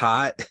oil's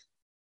hot.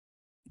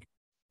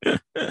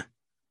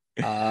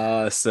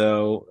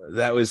 So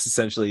that was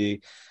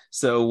essentially.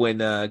 So when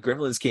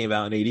Gremlins came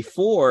out in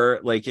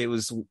 '84, like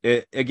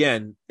it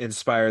again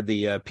inspired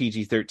the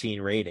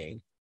PG-13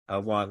 rating,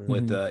 along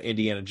with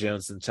Indiana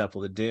Jones and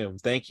Temple of Doom.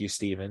 Thank you,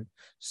 Steven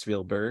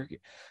Spielberg.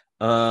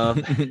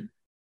 It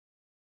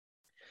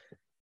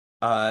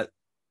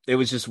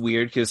was just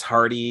weird because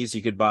Hardee's,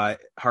 you could buy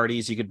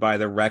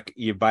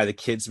the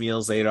kids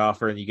meals they'd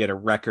offer, and you get a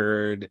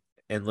record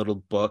and little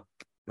book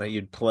that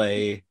you'd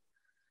play.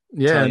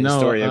 Telling the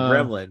story of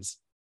Gremlins.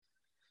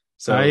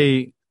 So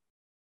I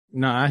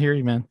hear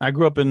you, man. I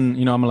grew up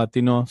in, I'm a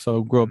Latino,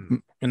 so grew up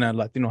in a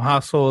Latino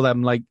household.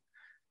 I'm like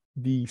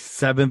the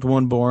 7th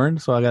one born,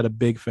 so I got a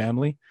big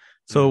family.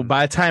 So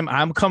by the time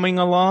I'm coming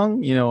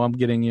along, I'm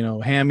getting,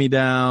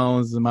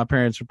 hand-me-downs, and my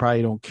parents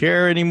probably don't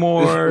care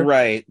anymore.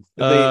 Right.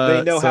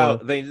 They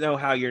know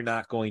how you're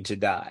not going to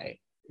die.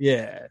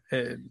 Yeah.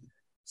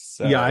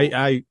 So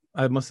I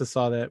must have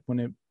saw that when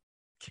it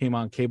came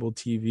on cable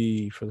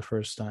TV for the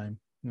first time.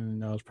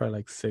 And I was probably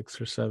like 6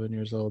 or 7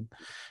 years old.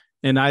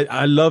 And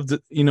I loved,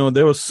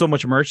 there was so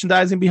much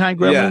merchandising behind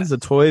Gremlins. Yeah. The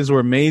toys were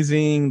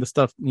amazing. The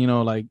stuff,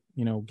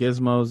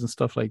 gizmos and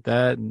stuff like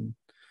that. And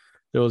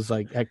there was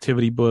like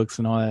activity books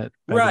and all that.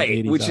 Right.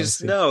 80s, which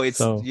obviously.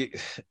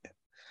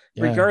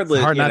 Regardless.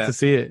 It's hard not to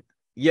see it.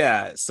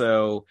 Yeah.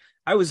 So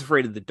I was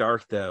afraid of the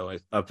dark, though,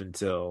 up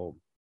until,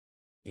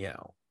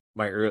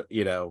 my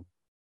early,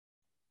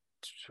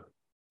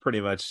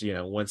 pretty much,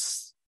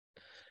 once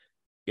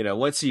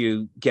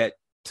you get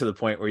to the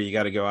point where you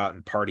got to go out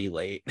and party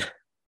late.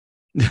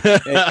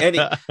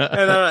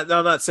 I'm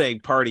not saying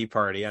party.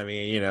 I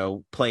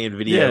mean, playing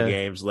video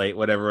games late,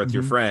 whatever, with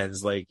your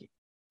friends. Like,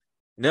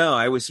 no,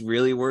 I was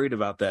really worried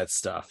about that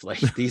stuff. Like,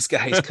 these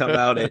guys come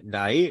out at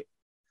night,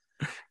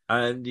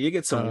 and you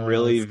get some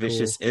really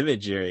vicious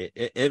imagery.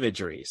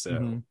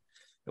 So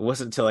it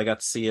wasn't until I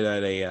got to see it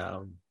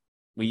at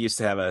we used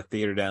to have a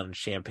theater down in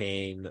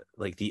Champaign,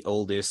 like the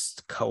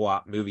oldest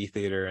co-op movie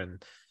theater,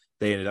 and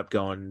they ended up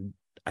going.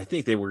 I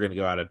think they were going to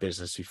go out of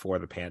business before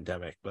the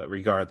pandemic, but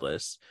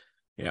regardless,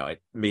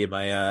 me and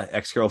my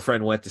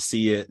ex-girlfriend went to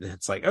see it, and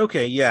it's like,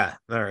 okay, yeah,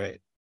 all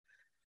right.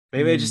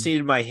 Maybe I just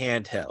needed my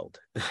handheld.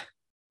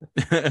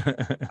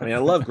 I mean, I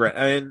love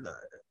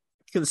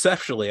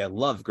conceptually, I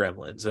love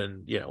Gremlins,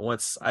 and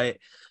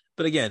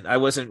but again, I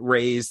wasn't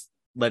raised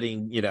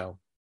letting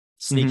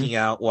sneaking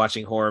out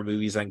watching horror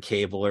movies on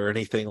cable or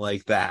anything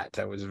like that.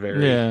 I was very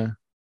No,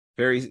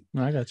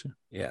 I got you.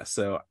 Yeah,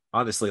 so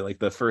honestly, like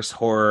the first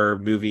horror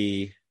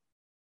movie,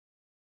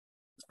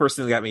 first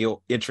thing that got me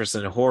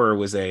interested in horror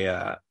was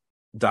a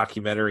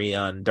documentary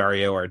on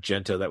Dario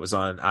Argento that was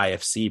on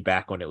IFC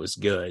back when it was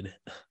good,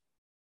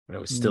 when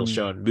it was still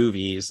showing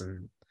movies,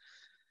 and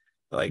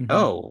like,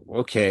 oh,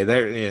 okay,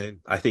 there.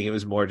 I think it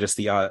was more just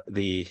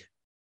the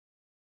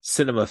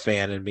cinema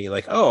fan in me,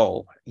 like,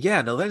 oh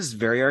yeah, no, that is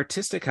very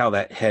artistic how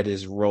that head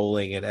is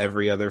rolling in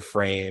every other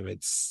frame.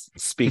 It's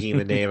speaking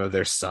the name of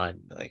their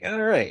son. Like,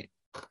 all right,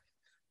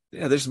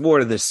 yeah, there's more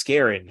to this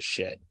scaring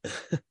shit.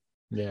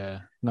 Yeah,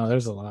 no,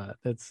 there's a lot.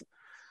 It's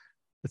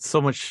so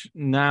much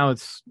now.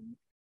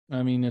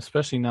 I mean,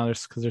 especially now,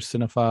 because there's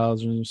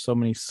cinephiles and there's so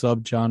many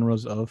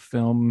subgenres of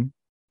film.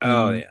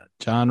 Oh yeah,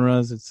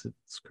 genres. It's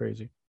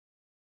crazy.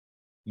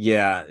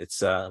 Yeah,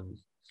 it's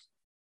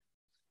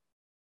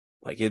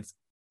like it's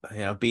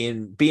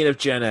being of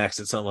Gen X,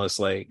 it's almost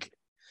like,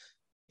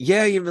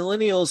 yeah, you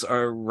millennials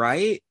are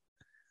right,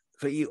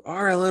 but you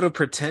are a little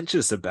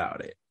pretentious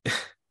about it.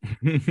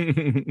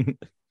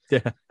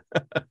 Yeah.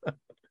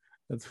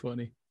 That's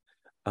funny.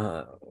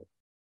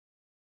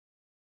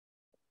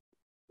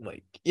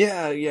 Like,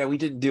 yeah, we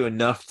didn't do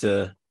enough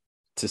to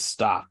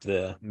stop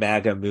the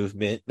MAGA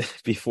movement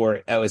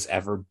before I was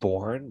ever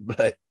born,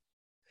 but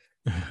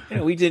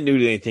we didn't do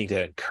anything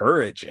to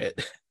encourage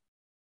it.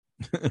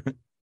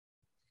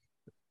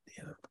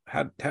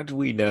 How do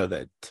we know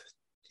that?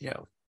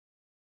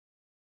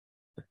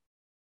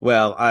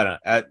 Well, I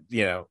don't.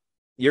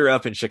 You're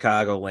up in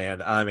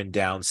Chicagoland. I'm in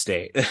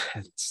downstate.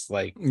 It's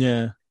like,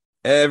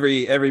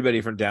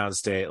 everybody from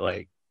downstate,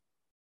 like,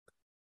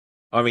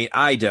 I mean,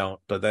 I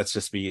don't, but that's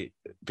just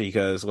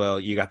because, well,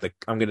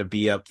 I'm going to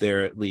be up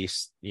there at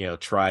least,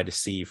 try to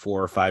see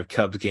 4 or 5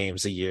 Cubs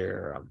games a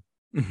year.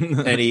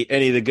 Any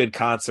of the good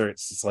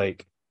concerts. It's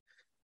like,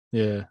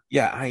 yeah,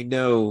 I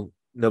know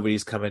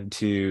nobody's coming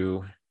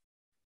to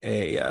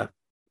a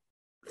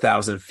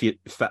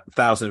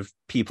 1,000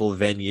 people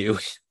venue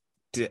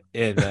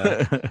in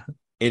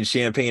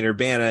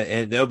Champaign-Urbana,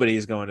 and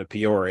nobody's going to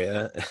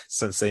Peoria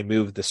since they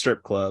moved the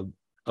strip club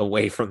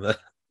away from the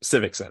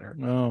Civic Center.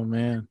 Oh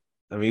man.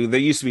 I mean,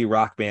 there used to be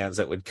rock bands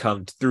that would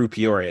come through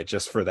Peoria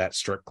just for that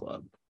strip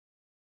club.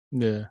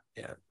 Yeah.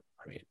 I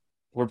mean,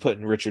 we're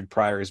putting Richard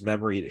Pryor's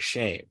memory to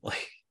shame.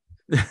 Like,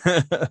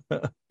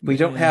 we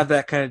don't have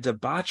that kind of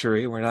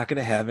debauchery. We're not going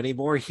to have any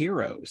more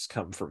heroes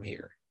come from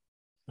here.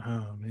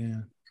 Oh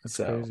man, that's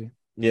crazy.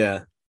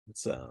 Yeah.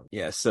 So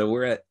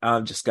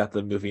I've just got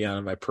the movie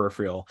on my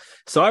peripheral.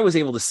 So I was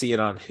able to see it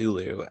on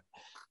Hulu,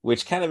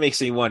 which kind of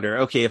makes me wonder,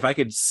 okay, if I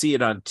could see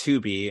it on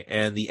Tubi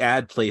and the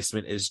ad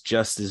placement is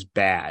just as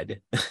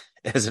bad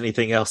as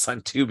anything else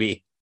on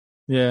Tubi.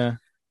 Yeah.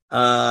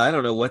 I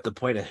don't know what the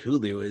point of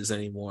Hulu is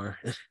anymore.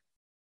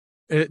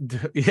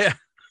 Yeah.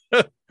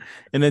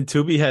 And then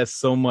Tubi has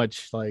so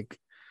much, like,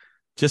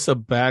 just a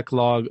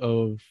backlog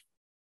of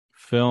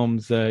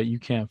films that you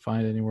can't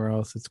find anywhere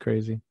else. It's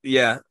crazy.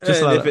 Yeah.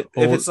 Just if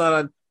it's not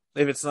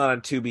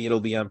on Tubi, it'll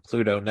be on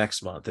Pluto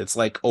next month. It's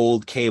like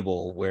old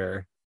cable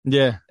where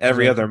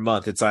every other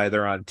month it's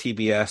either on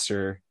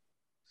TBS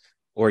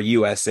or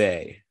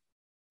USA,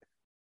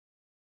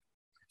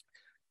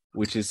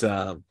 which is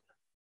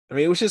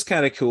which is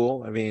kind of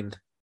cool. I mean,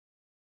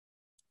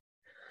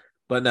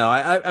 but no,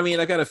 I mean,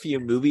 I got a few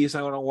movies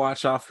I want to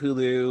watch off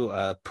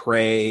Hulu.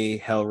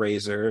 Prey,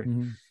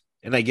 Hellraiser,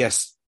 and I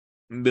guess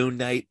Moon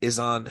Knight is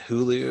on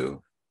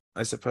Hulu,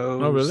 I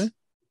suppose. Oh, really?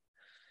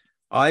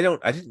 I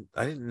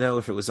didn't know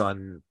if it was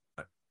on.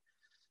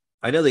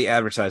 I know they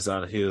advertised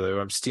on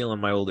Hulu. I'm stealing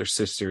my older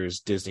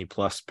sister's Disney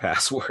Plus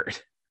password.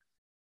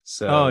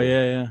 So. Oh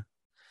yeah.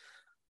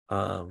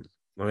 I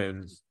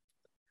mean,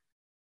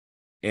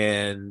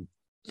 and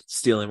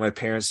stealing my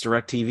parents'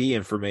 DirecTV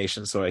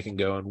information so I can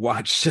go and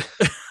watch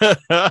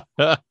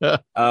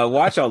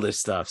all this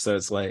stuff. So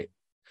it's like,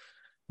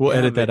 we'll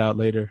edit that out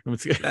later.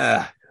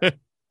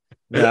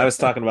 No, I was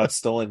talking about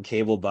stolen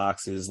cable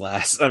boxes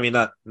last. I mean,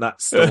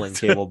 not stolen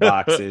cable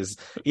boxes.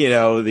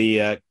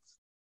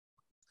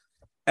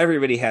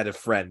 Everybody had a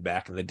friend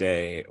back in the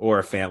day or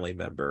a family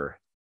member,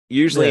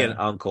 usually an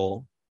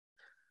uncle,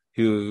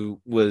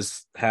 who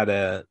had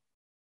a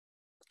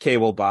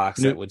cable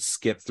box that would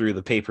skip through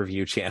the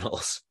pay-per-view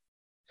channels.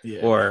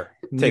 Yeah. Or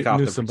take off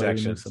the somebody,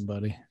 protections.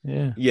 Somebody.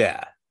 Yeah.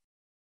 Yeah.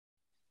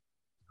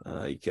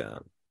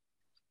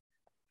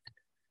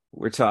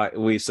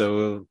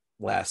 So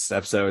last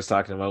episode I was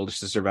talking to my older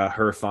sister about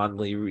her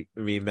fondly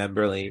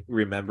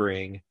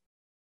remembering,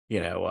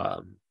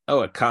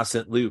 a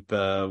constant loop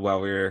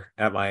while we were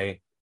at my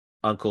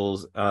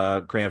uncle's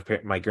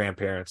my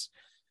grandparents.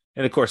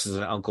 And of course, there's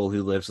an uncle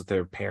who lives with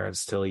their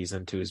parents till he's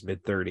into his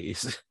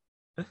mid-30s,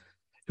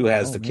 who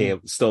has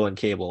stolen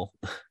cable.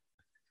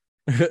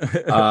 We're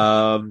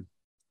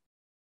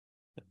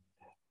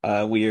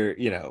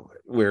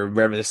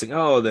reminiscing.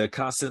 The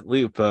constant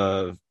loop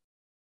of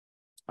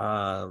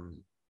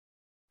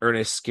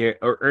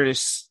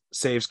Ernest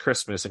Saves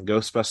Christmas and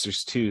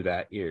Ghostbusters 2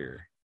 that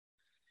year.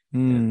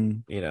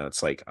 And,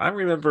 it's like I'm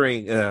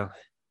remembering.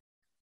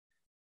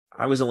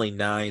 I was only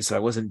 9, so I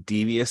wasn't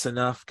devious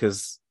enough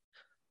because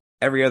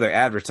every other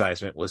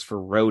advertisement was for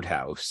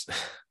Roadhouse,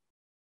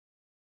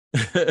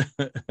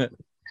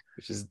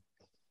 which is.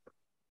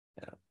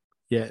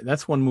 Yeah,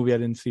 that's one movie I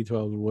didn't see till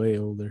I was way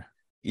older.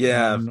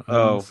 Yeah. When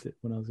I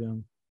was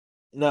young.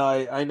 No,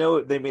 I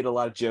know they made a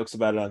lot of jokes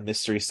about it on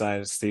Mystery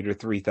Science Theater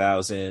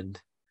 3000.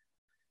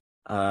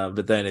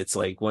 But then it's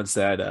like once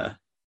I got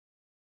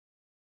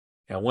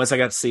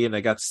to see it, and I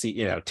got to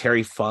see,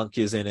 Terry Funk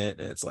is in it,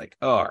 and it's like,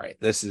 oh, all right,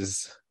 this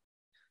is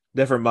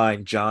never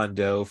mind John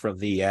Doe from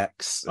The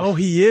X. Oh,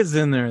 he is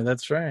in there.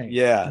 That's right.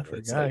 Yeah. I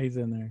forgot he's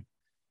in there.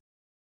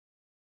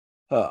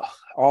 Oh,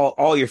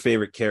 all your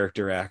favorite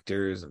character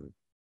actors, and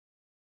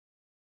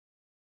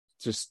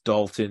just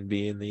Dalton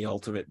being the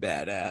ultimate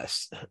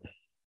badass.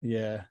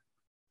 Yeah.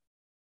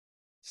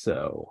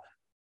 So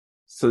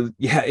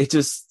yeah,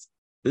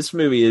 this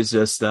movie is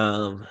just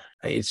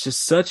it's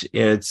just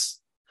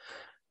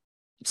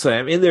so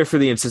I'm in there for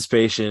the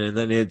anticipation, and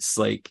then it's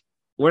like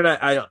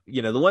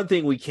the one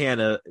thing we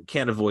can't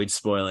avoid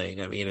spoiling,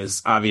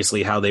 is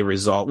obviously how they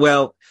resolve.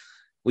 Well,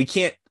 we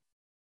can't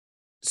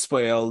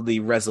spoil the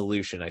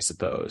resolution, I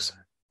suppose.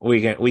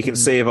 We can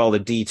save all the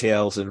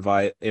details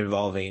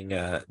involving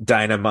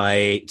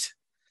dynamite,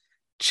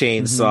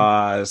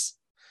 chainsaws,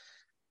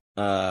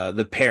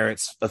 the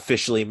parents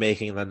officially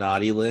making the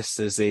naughty list,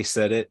 as they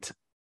said it,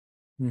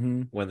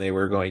 when they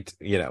were going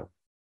to,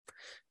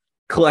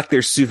 collect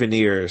their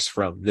souvenirs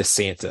from the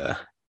Santa.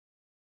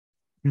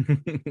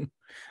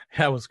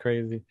 That was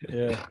crazy.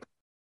 Yeah.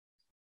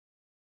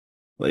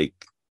 Like,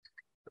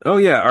 oh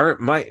yeah,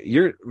 my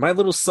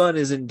little son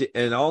is and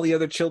all the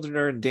other children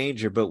are in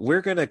danger, but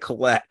we're gonna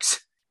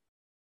collect.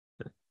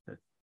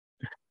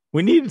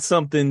 We needed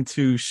something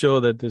to show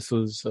that this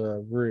was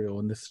real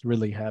and this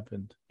really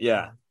happened.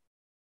 Yeah.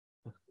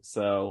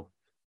 So,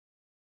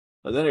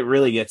 but then it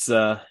really gets.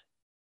 Do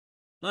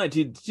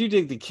you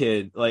dig the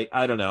kid? Like,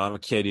 I don't know. I'm a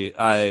kid.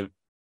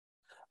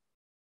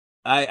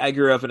 I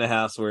grew up in a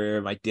house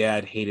where my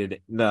dad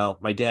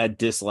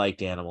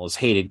disliked animals,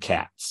 hated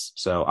cats.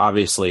 So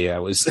obviously I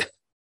was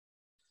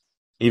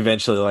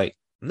eventually like,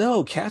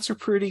 no, cats are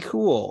pretty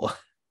cool.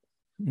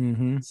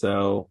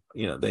 So,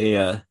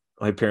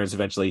 my parents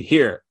eventually,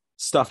 here,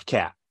 stuffed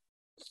cat.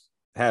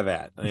 Have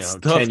that.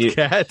 Stuffed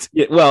cat?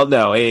 Yeah, well,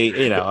 no,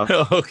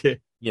 okay.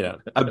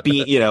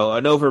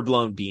 An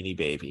overblown Beanie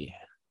Baby.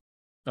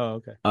 Oh,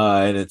 okay.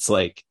 And it's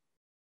like,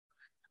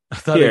 I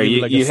thought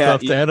it was like a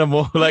stuffed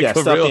animal, like a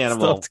real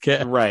stuffed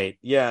cat. Right.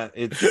 Yeah.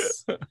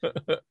 It's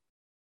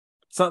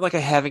not like I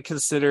haven't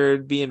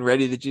considered being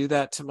ready to do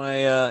that to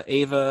my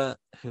Ava,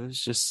 who's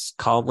just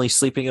calmly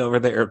sleeping over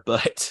there.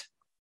 But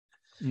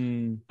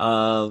it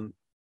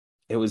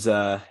was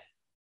so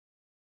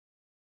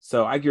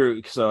I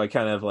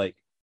kind of like,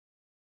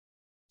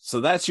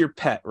 so that's your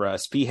pet,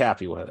 Russ. Be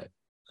happy with it.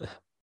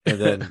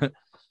 And then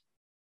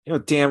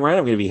damn right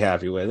I'm gonna be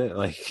happy with it.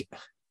 Like,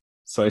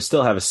 so I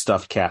still have a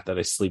stuffed cat that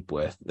I sleep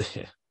with.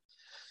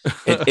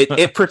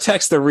 It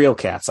protects the real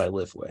cats I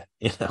live with,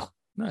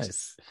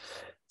 Nice.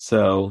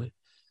 So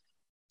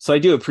I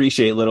do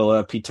appreciate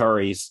little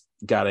Pitari's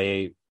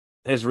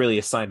has really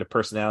assigned a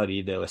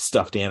personality to a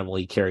stuffed animal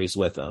he carries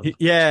with him.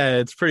 Yeah,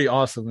 it's pretty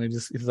awesome.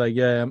 He's like,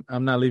 yeah,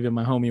 I'm not leaving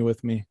my homie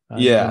with me.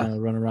 I'm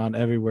gonna run around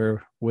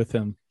everywhere with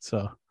him.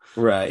 So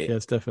right, yeah,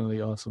 it's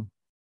definitely awesome.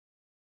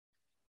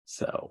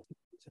 So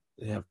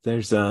yeah,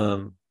 there's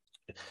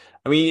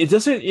it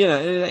doesn't,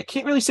 I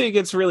can't really say it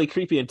gets really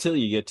creepy until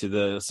you get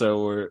to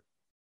we're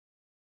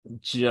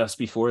just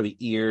before the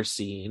ear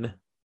scene.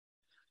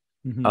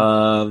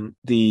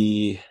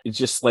 It's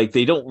just like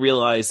they don't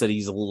realize that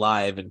he's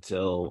alive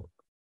until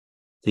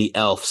the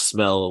elf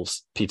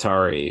smells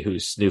Pitari,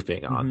 who's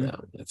snooping on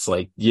them. It's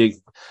like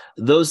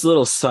those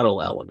little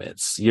subtle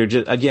elements, you're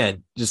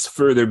just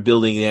further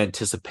building the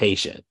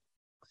anticipation.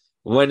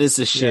 When is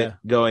the shit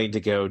going to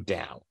go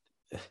down?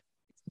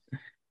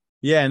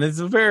 Yeah, and it's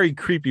a very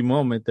creepy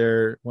moment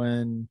there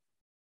when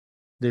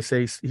they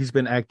say he's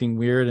been acting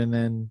weird, and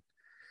then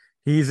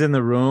he's in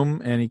the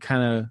room and he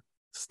kind of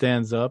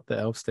stands up. The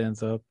elf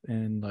stands up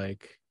and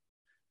like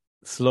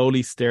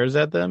slowly stares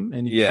at them,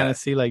 and you kind of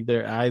see like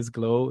his eyes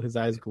glow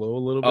a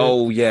little bit.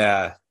 Oh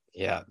yeah,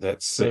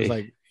 that's so it's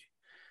like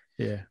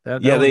Yeah,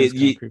 that Yeah, one is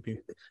kind of creepy.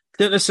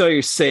 Can't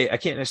necessarily say I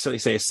can't necessarily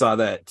say I saw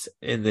that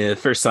in the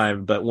first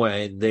time, but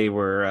when they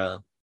were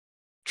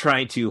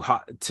trying to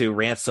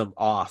ransom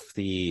off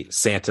the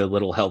Santa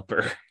Little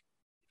Helper,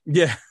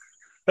 yeah,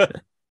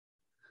 and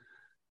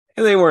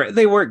they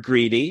weren't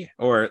greedy,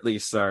 or at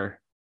least our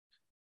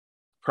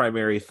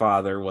primary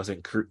father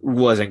wasn't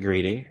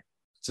greedy.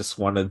 Just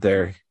wanted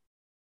their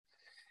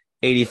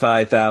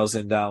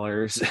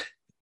 $85,000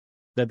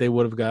 that they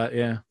would have got.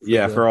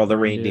 For all the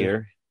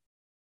reindeer.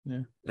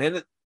 Yeah,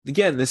 and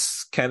again,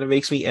 this kind of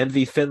makes me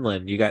envy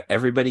Finland. You got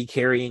everybody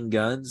carrying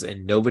guns,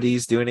 and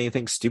nobody's doing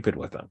anything stupid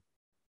with them.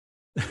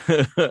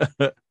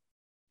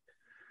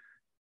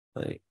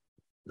 Like,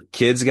 the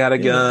kid's got a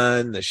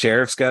gun, the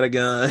sheriff's got a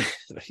gun.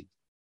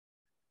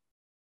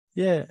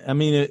 Yeah, I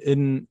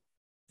mean,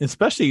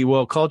 especially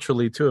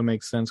culturally too, it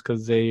makes sense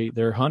because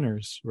they're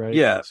hunters, right?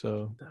 Yeah.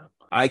 So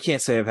I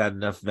can't say I've had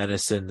enough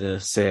venison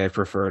to say I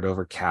prefer it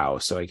over cow,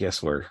 so I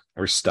guess we're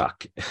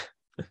stuck.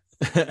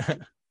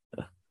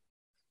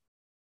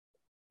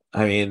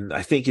 I mean,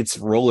 I think it's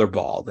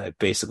Rollerball that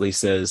basically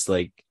says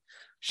like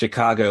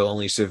Chicago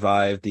only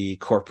survived the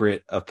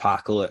corporate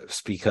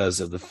apocalypse because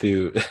of the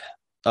food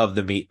of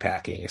the meat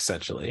packing,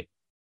 essentially.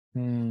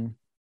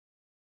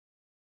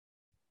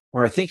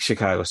 Or I think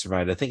Chicago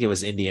survived. I think it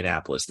was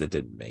Indianapolis that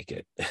didn't make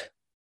it.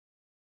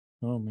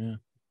 Oh man.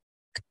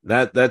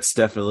 That's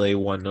definitely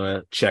one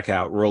to check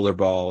out.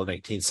 Rollerball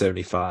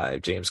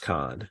 1975, James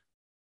Caan.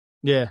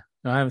 Yeah,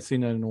 I haven't seen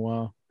that in a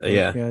while.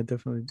 Yeah,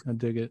 definitely, I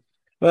dig it.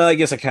 Well, I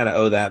guess I kind of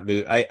owe that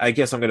movie. I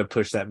guess I'm going to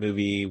push that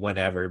movie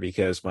whenever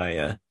because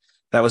my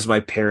that was my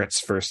parents'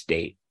 first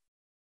date.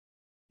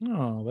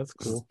 Oh, that's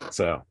cool.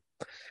 So,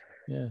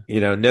 yeah,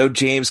 no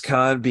James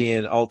Caan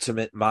being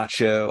ultimate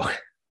macho.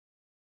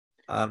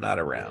 I'm not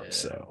around.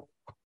 So,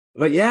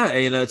 but yeah,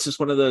 it's just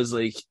one of those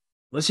like.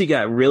 Unless you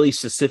got really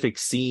specific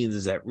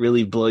scenes that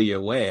really blow you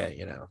away,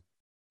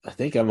 I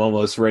think I'm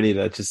almost ready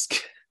to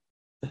just.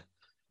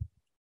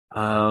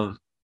 No,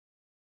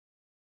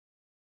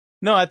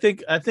 I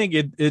think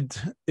it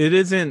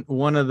isn't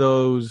one of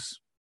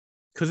those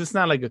because it's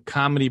not like a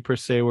comedy per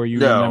se where you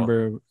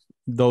remember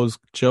those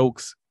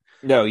jokes.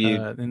 No, you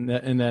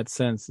in that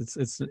sense,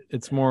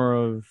 it's more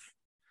of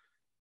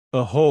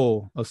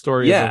a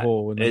story as a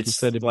whole. And like you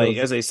said, like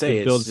as I say,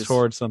 it builds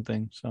towards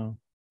something. So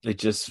it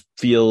just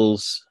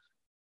feels.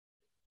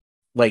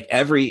 Like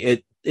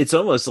it's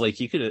almost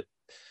like you could,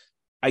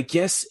 I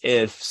guess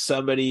if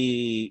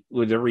somebody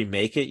would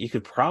remake it, you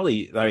could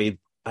probably,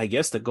 I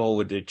guess the goal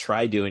would to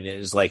try doing it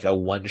is like a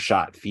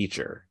one-shot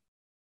feature,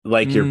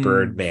 like your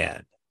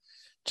Birdman,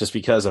 just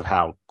because of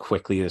how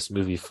quickly this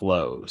movie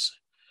flows.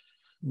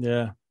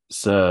 Yeah.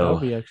 So that'll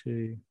be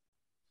actually,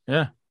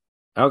 yeah.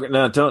 Okay,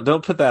 no,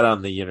 don't put that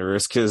on the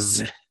universe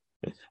because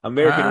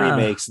American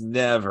remakes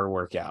never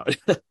work out.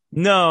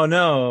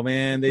 No,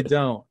 man, they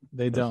don't.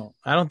 They don't.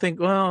 I don't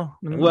think. Well,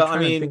 I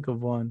mean, think of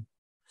one.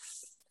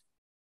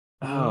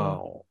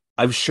 Oh,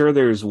 I'm sure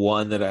there's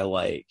one that I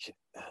like.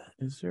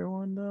 Is there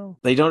one though?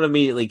 They don't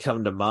immediately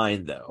come to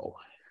mind though.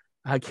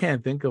 I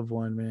can't think of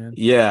one, man.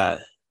 Yeah.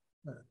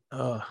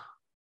 I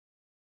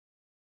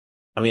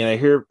mean, I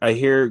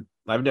hear.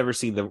 I've never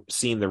seen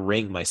the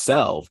Ring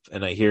myself,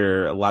 and I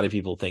hear a lot of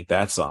people think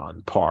that's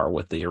on par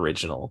with the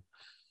original.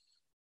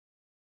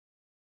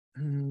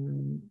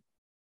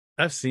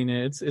 I've seen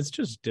it. It's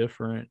just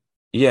different.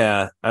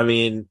 Yeah, I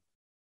mean,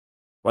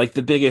 like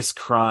the biggest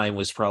crime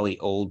was probably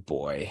Old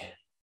Boy.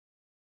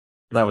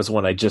 That was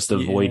one I just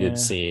avoided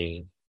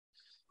seeing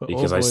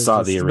because I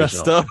saw the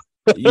original.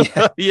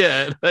 Yeah,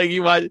 yeah. Like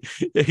you watch,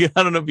 I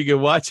don't know if you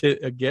can watch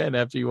it again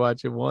after you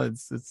watch it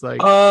once. It's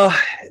like,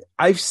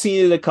 I've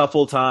seen it a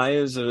couple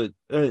times. I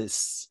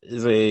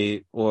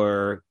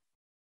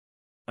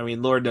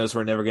mean, Lord knows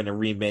we're never going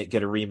to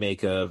get a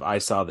remake of I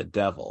Saw the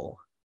Devil.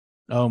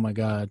 Oh my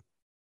God,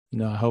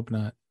 no, I hope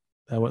not.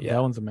 That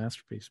one's a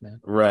masterpiece,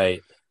 man.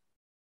 Right.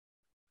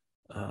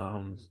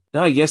 No,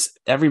 I guess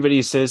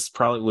everybody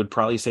would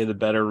probably say the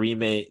better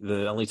remake.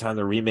 The only time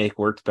the remake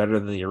worked better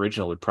than the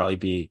original would probably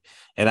be,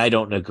 and I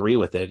don't agree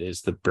with it,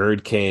 is the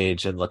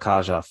Birdcage and La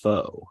Cage aux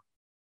Folles.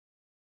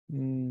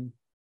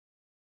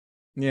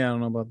 Yeah, I don't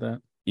know about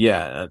that.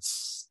 Yeah,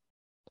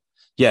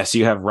 yes,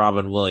 you have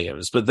Robin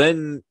Williams, but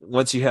then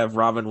once you have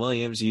Robin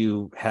Williams,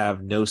 you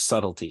have no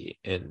subtlety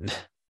in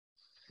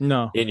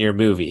your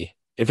movie.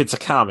 If it's a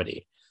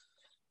comedy,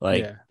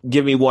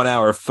 give me 1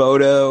 hour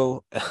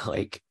photo,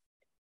 like.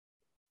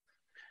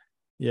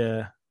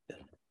 Yeah.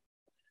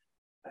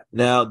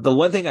 Now, the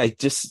one thing I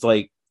just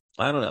like,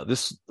 I don't know,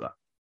 this,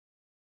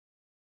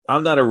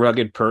 I'm not a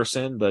rugged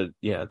person, but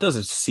yeah, it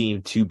doesn't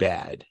seem too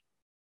bad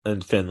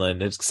in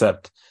Finland,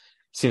 except it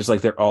seems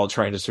like they're all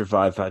trying to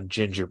survive on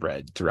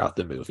gingerbread throughout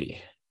the movie.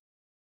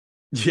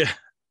 Yeah.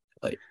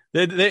 Like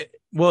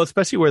well,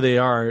 especially where they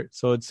are.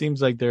 So it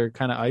seems like they're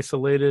kind of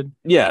isolated.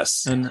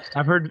 Yes. And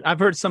I've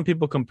heard some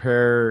people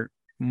compare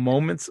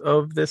moments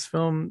of this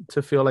film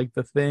to feel like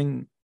The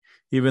Thing.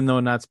 Even though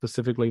not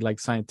specifically like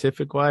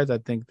scientific wise, I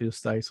think this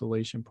the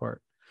isolation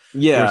part.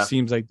 Yeah. Where it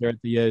seems like they're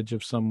at the edge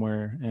of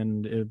somewhere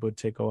and it would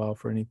take a while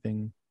for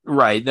anything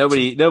Right.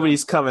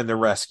 Nobody's coming to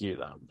rescue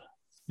them.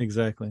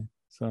 Exactly.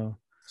 So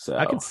So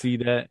I could see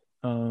that.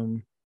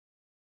 And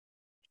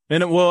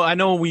well, I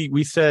know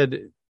we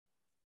said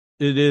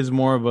it is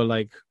more of a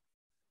like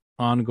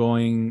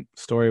ongoing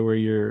story where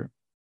you're,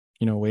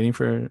 waiting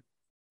for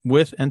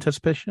with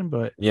anticipation,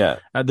 but yeah.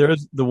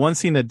 There's the one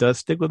scene that does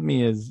stick with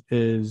me is,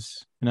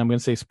 and I'm going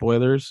to say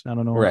spoilers. I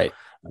don't know. Right.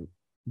 You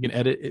can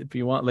edit it if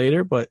you want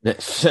later, but the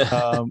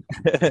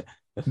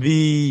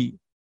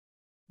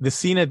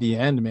scene at the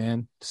end,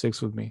 man,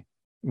 sticks with me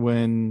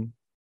when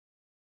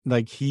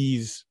like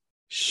he's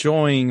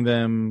showing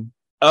them.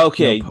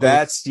 Okay,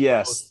 that's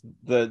yes.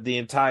 The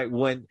entire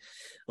when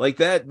like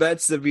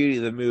that's the beauty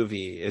of the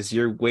movie is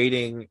you're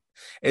waiting.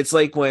 It's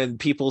like when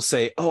people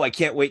say, "Oh, I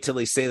can't wait till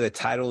they say the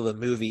title of the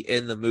movie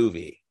in the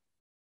movie."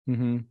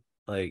 Mm-hmm.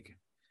 Like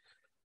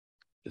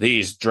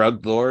these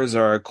drug lords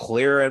are a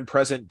clear and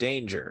present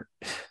danger.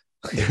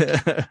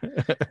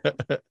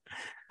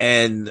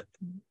 And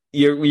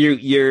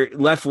you're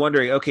left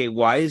wondering, okay,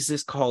 why is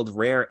this called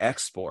rare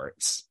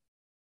exports?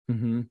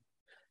 Mm-hmm.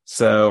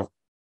 So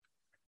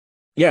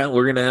yeah,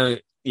 we're gonna,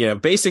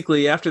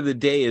 basically after the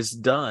day is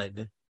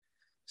done,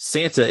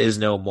 Santa is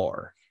no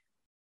more.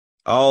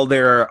 All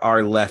there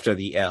are left are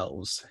the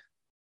elves,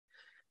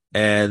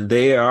 and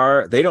they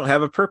don't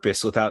have a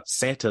purpose without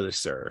Santa to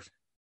serve.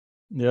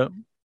 Yep.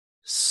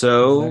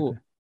 So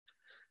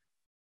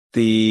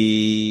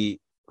the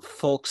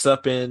folks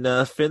up in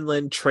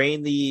Finland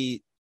train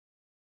the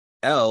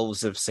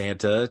elves of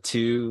Santa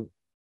to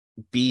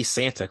be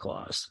Santa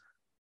Claus.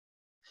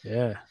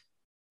 Yeah.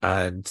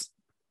 And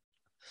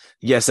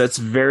yes, that's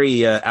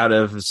very out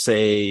of,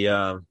 say,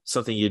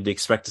 something you'd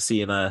expect to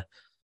see in a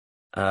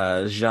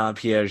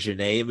Jean-Pierre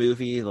Jeunet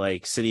movie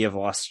like City of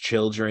Lost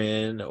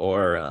Children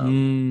or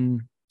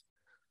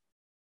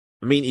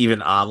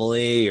even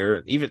Amelie,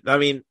 or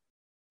even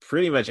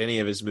pretty much any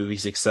of his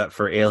movies except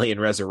for Alien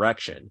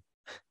Resurrection,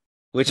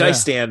 which I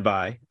stand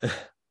by.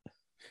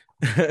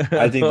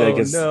 I think that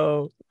gets...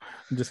 no,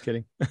 I'm just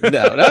kidding. no,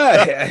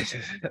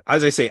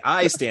 as I say,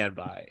 I stand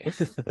by.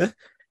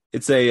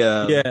 It's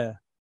a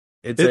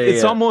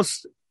it's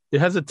almost, it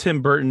has a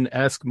Tim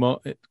Burton-esque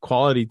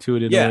quality to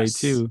it in a way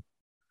too,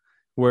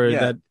 where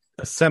that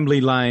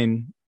assembly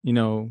line,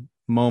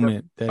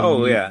 moment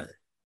that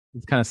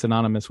it's kind of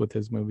synonymous with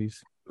his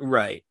movies.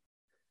 Right.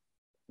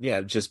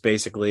 Yeah, just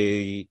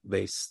basically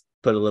they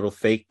put a little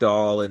fake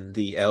doll in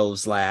the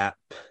elf's lap,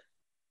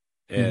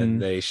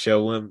 and they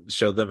show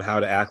them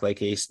how to act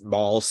like a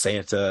small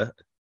Santa.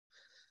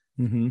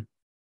 Mm-hmm.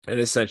 And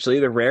essentially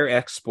the rare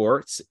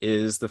exports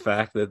is the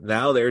fact that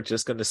now they're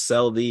just going to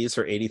sell these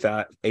for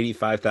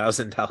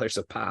 $85,000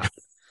 a pop.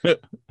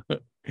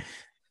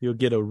 You'll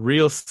get a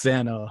real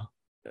Santa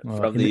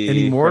from an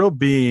immortal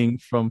being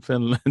from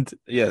Finland.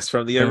 Yes,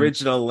 from the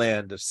original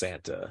land of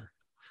Santa.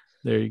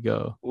 There you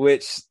go.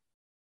 Which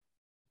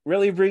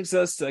really brings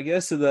us, I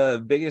guess, to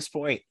the biggest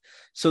point.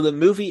 So the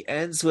movie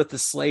ends with the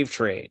slave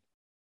trade.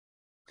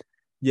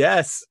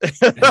 Yes.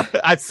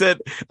 I said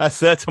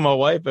to my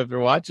wife after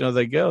watching, I was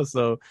like, yo,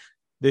 so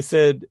they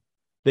said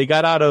they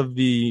got out of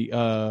the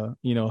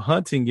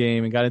hunting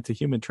game and got into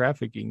human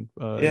trafficking,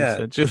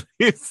 essentially.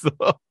 So,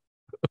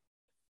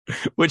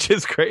 which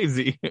is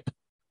crazy.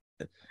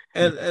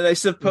 And I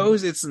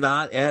suppose it's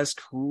not as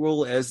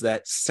cruel as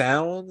that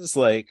sounds.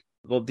 Like,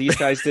 well, these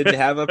guys didn't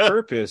have a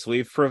purpose.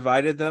 We've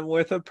provided them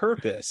with a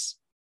purpose.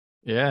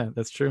 Yeah,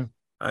 that's true.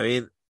 I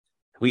mean,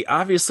 we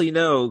obviously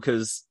know,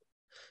 because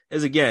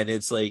as again,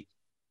 it's like,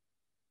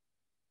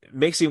 it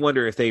makes you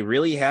wonder if they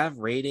really have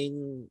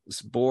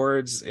ratings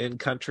boards in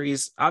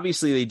countries.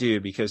 Obviously they do,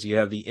 because you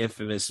have the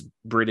infamous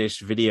British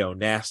video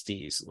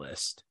nasties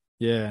list.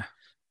 Yeah.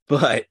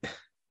 But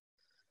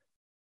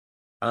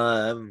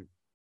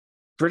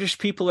British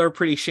people are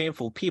pretty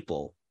shameful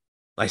people.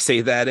 I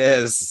say that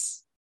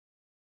as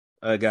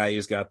a guy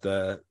who's got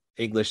the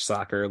English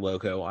soccer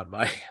logo on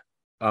my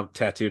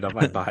tattooed on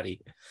my body.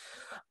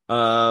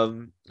 I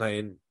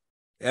mean,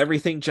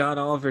 everything John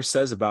Oliver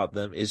says about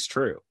them is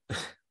true.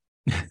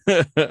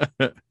 I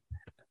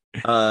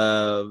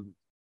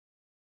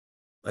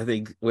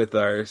think with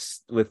their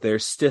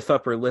stiff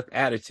upper lip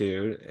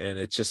attitude, and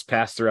it just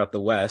passed throughout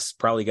the West,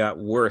 probably got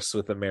worse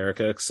with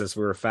America since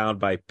we were found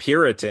by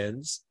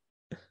Puritans.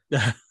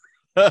 So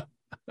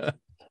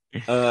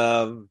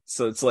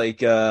it's like,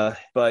 but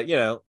I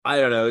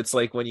don't know. It's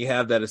like when you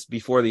have that, it's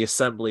before the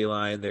assembly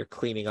line, they're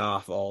cleaning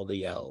off all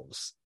the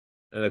elves.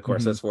 And of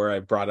course, that's where I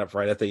brought up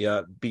right at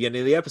the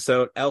beginning of the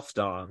episode, Elf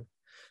Dong.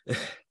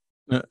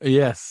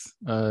 Yes,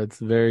 it's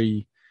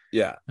very.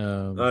 Yeah,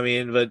 I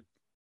mean, but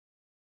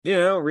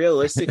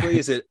realistically,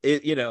 is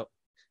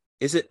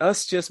it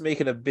us just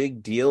making a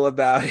big deal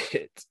about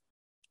it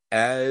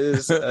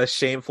as a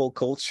shameful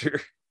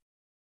culture?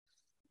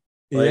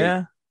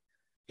 Like,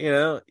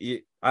 yeah,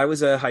 I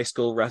was a high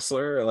school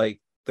wrestler. Like,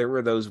 there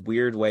were those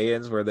weird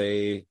weigh-ins where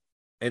and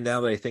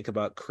now that I think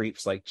about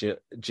creeps like Jim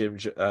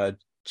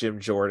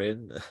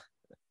Jordan.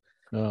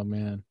 Oh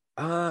man.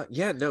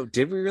 Yeah, no,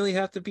 did we really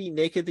have to be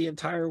naked the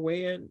entire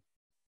way in?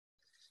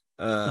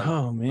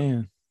 Oh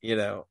man.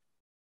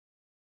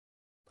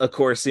 of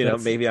course,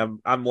 maybe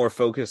I'm more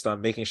focused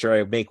on making sure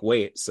I make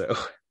weight. So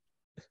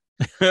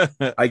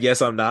I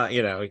guess I'm not,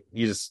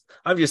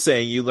 I'm just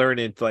saying you learn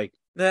it like,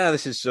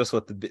 this is just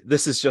what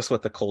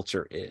the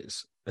culture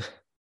is.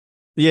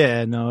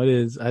 Yeah, no, it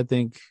is. I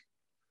think,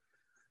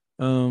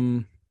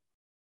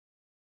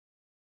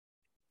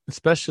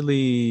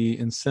 especially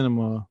in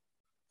cinema,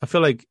 I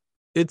feel like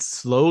it's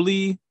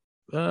slowly,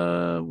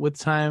 with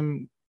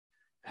time,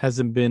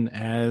 hasn't been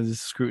as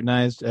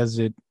scrutinized as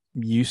it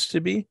used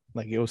to be.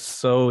 Like it was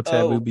so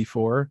taboo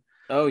before.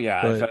 Oh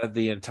yeah, I've had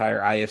the entire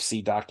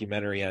IFC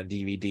documentary on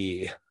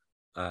DVD,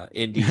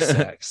 Indie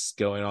Sex,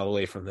 going all the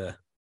way from the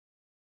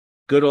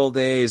good old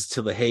days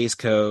to the Hays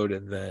Code,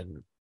 and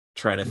then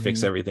trying to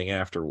fix everything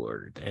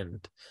afterward.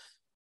 And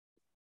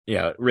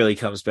it really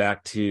comes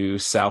back to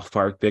South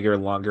Park, bigger,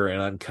 longer,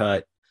 and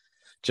uncut.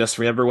 Just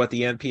remember what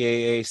the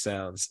MPAA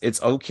sounds.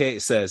 It's okay.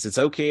 It says it's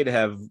okay to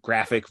have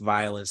graphic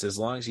violence as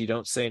long as you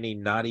don't say any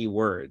naughty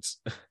words.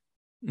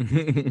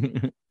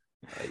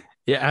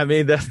 Yeah, I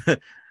mean that.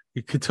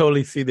 You could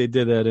totally see they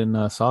did that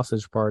in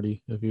Sausage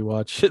Party if you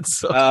watch it.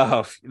 So.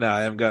 Oh no,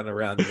 I haven't gotten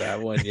around to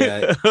that one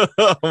yet.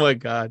 Oh my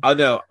god! Oh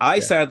no, I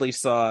sadly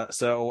saw.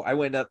 So I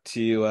went up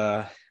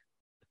to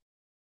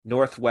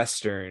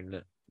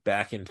Northwestern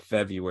back in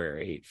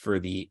February for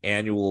the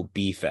annual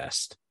Bee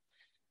Fest.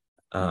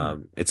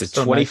 It's a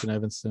so 20 nice in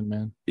Evanston,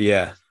 man.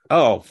 Yeah.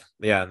 Oh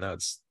yeah, no,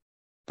 it's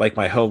like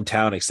my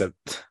hometown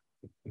except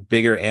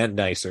bigger and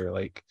nicer.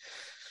 Like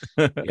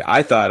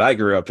I thought I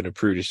grew up in a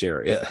prudish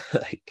area.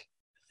 Like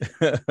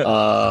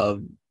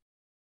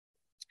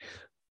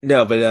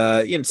no, but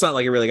it's not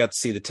like I really got to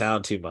see the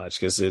town too much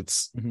because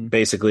it's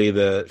basically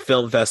the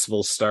film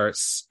festival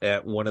starts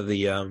at one of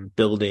the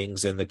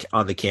buildings on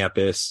the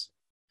campus.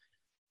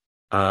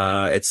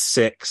 At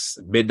 6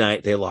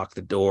 midnight, they lock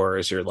the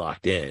doors. You're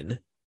locked in,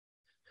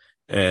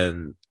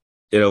 and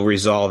it'll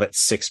resolve at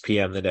 6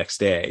 p.m. the next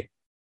day.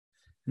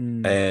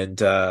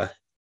 And I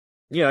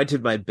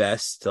did my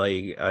best.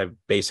 Like I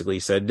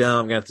basically said, no,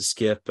 I'm gonna have to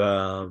skip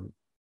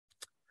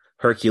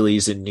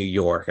Hercules in New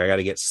York. I got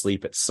to get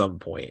sleep at some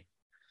point.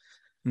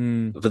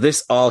 But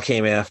this all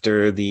came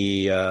after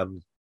the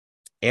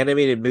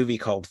animated movie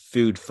called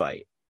Food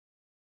Fight,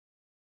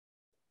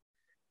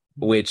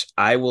 which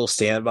I will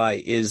stand by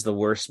is the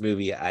worst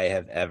movie I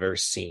have ever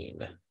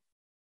seen.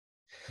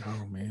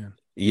 Oh man.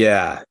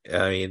 Yeah.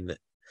 I mean,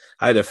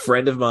 I had a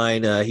friend of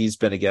mine, he's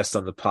been a guest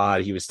on the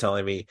pod. He was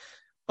telling me,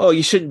 oh,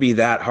 you shouldn't be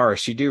that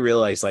harsh. You do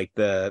realize like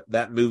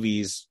that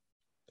movie's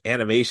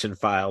animation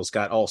files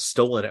got all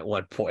stolen at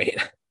one point.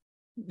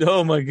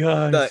 Oh my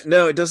god!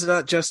 No, it does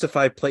not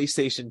justify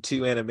PlayStation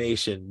 2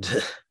 animation.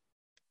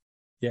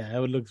 Yeah,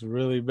 it looks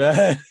really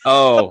bad.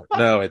 Oh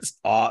no, it's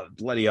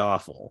bloody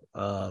awful.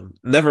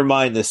 Never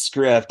mind the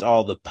script,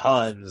 all the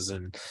puns,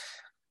 and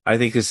I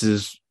think this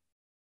is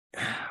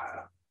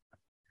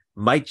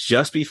might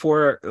just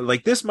before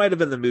like this might have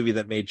been the movie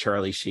that made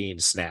Charlie Sheen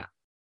snap.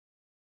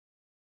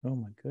 Oh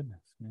my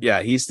goodness! Man.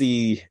 Yeah, he's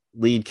the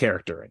lead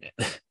character in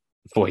it.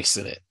 Voice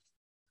in it.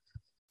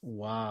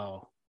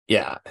 Wow.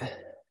 Yeah.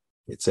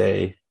 It's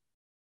a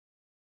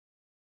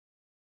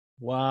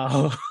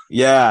wow.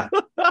 Yeah.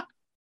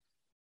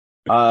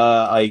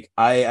 Like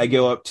I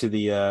go up to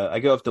the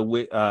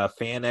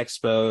Fan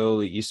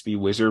Expo. It used to be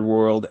Wizard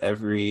World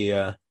every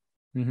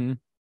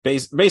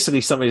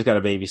basically somebody's got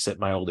to babysit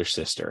my older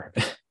sister.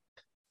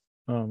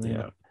 Oh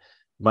man.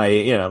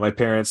 My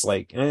parents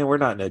like, we're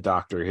not into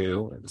Doctor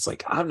Who. And it's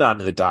like, I'm not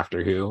into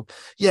Doctor Who.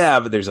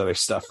 Yeah, but there's other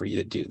stuff for you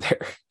to do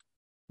there.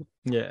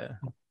 Yeah.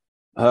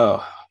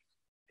 Oh,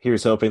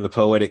 here's hoping the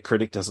poetic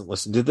critic doesn't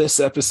listen to this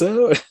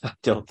episode. I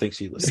don't think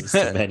she listens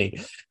to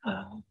many.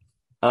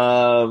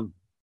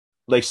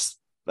 Like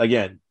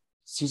again,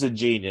 she's a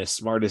genius,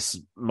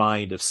 smartest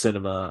mind of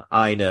cinema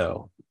I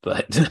know.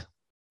 But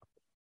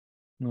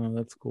oh,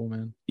 that's cool,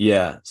 man.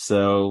 Yeah.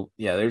 So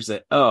yeah,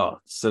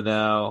 so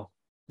now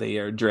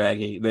they're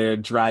driving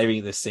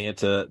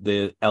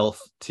the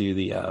elf to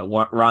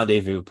the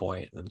rendezvous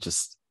point, and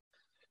just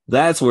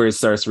that's where it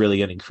starts really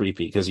getting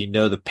creepy because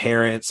the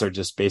parents are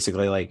just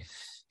basically like,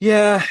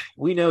 yeah,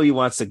 we know he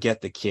wants to get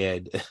the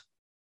kid.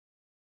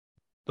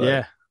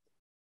 But,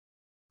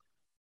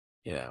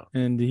 yeah.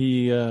 And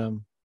he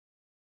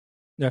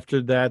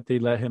after that they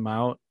let him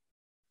out,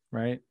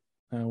 right?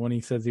 When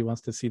he says he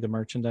wants to see the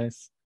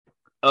merchandise.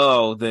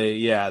 Oh, they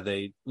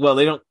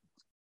don't.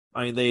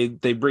 I mean,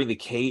 they bring the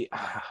cage.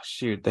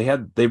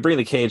 They bring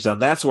the cage down.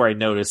 That's where I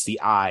noticed the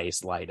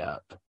eyes light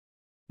up.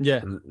 Yeah,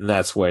 and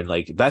that's when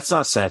that's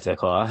not Santa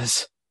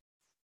Claus.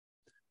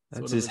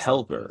 That's his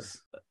helper.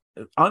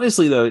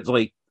 Honestly, though,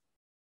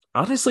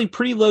 it's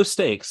pretty low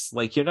stakes.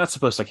 Like you're not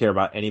supposed to care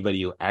about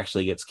anybody who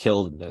actually gets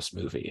killed in this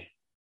movie.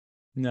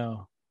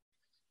 No,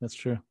 that's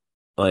true.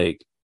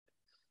 Like,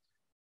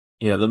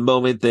 the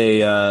moment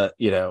they, no,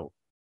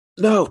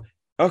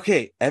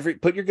 okay,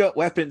 put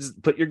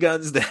your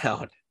guns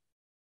down.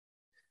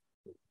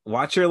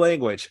 Watch your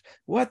language.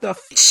 What the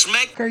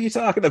smack are you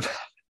talking about?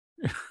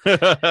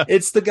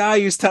 It's the guy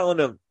who's telling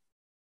him,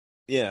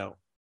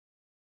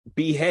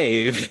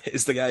 behave,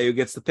 is the guy who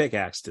gets the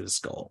pickaxe to the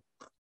skull.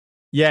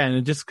 Yeah, and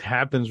it just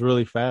happens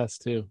really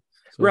fast too.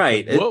 So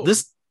Right. Like, whoa.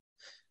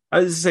 I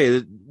was to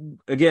say,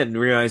 again,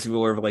 reminds me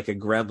more of like a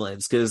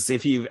Gremlins, because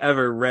if you've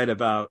ever read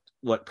about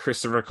what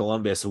Christopher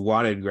Columbus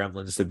wanted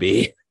Gremlins to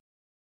be,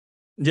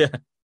 yeah,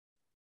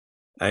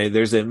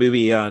 there's a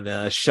movie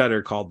on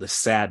Shudder called The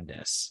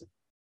Sadness.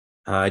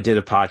 I did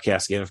a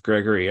podcast again with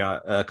Gregory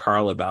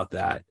Carl about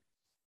that,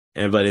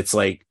 but it's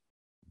like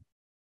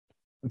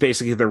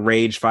basically the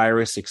rage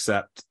virus,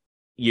 except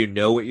you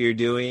know what you're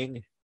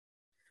doing.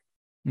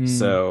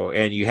 So,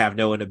 and you have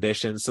no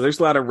inhibitions. So there's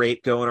a lot of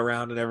rape going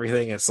around and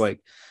everything. It's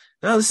like,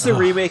 no, this is a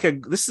remake of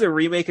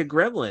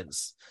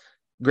Gremlins.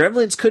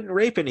 Gremlins couldn't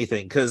rape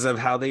anything because of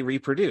how they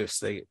reproduce.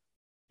 They'd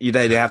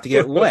have to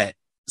get wet.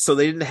 So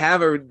they didn't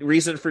have a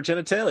reason for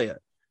genitalia.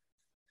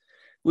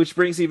 Which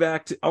brings you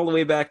all the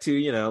way back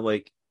to,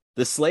 like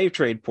the slave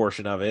trade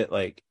portion of it.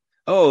 Like,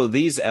 oh,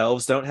 these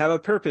elves don't have a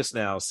purpose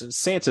now since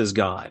Santa's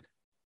gone.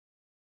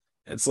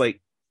 It's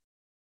like,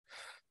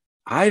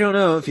 I don't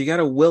know. If you got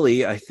a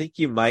willy, I think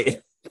you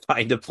might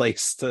find a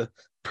place to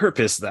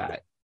purpose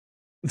that.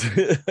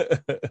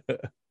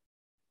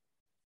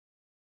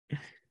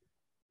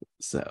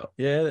 So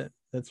yeah,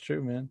 that's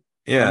true, man.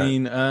 Yeah, I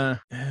mean,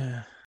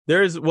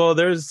 there's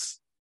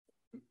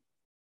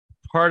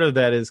part of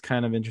that is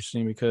kind of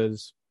interesting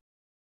because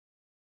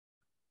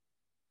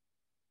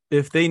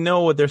if they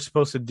know what they're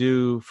supposed to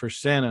do for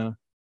Santa,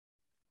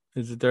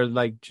 is that they're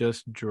like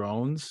just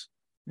drones.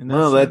 In that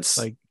sense? That's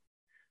like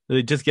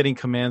they're just getting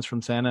commands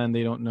from Santa and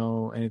they don't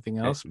know anything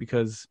else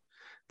because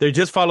they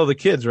just follow the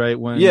kids, right?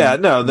 When the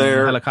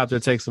helicopter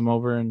takes them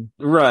over and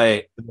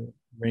right. The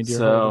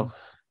reindeer.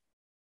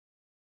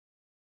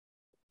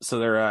 So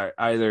they're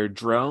either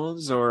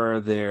drones or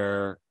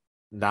they're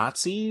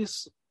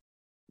Nazis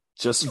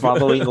just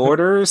following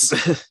orders.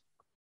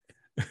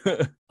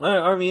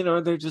 I mean,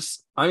 or they're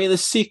just, the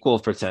sequel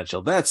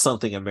potential. That's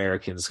something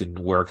Americans can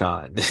work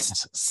on.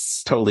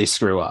 Totally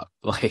screw up.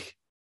 Like,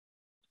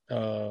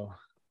 oh,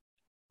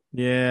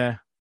 yeah.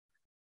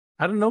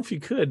 I don't know if you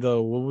could,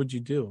 though. What would you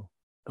do?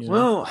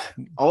 Well,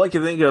 all I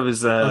can think of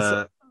is,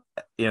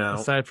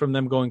 aside from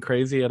them going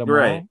crazy at a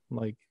mall,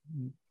 like,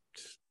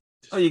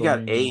 you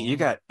got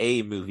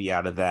a movie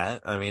out of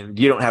that. I mean,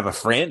 you don't have a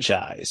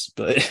franchise,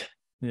 but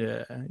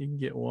yeah, you can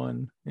get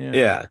one.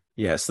 Yeah.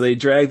 So they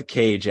drag the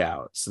cage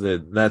out. So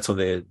that's when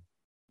the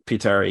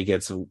Pitari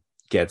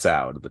gets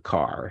out of the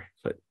car.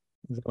 But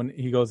when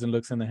he goes and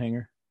looks in the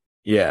hangar.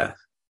 Yeah.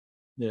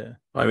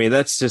 I mean,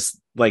 that's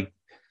just like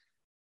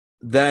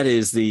that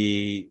is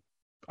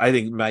I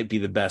think might be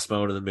the best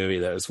moment of the movie.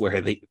 Though, is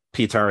where the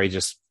Pitari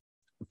just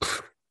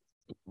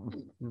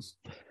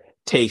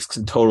takes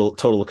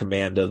total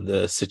command of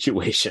the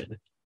situation.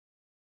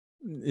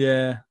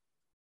 Yeah.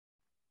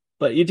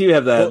 But you do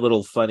have that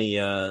little funny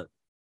what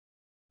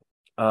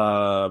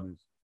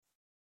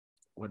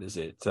is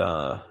it?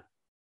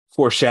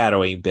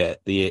 Foreshadowing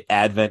bit, the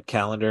advent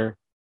calendar,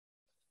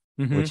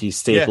 which he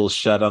staples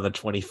shut on the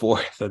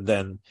 24th, and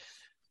then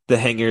the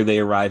hangar they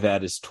arrive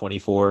at is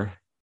 24.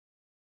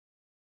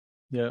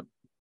 Yep.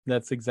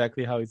 That's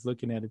exactly how he's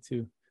looking at it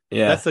too.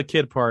 Yeah. That's the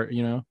kid part,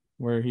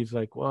 where he's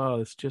like, wow,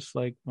 it's just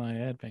like my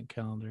advent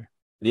calendar.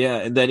 Yeah,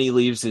 and then he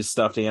leaves his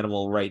stuffed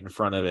animal right in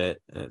front of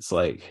it. And it's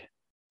like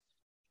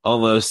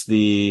almost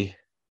the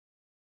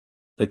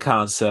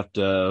concept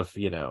of,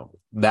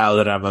 now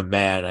that I'm a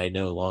man, I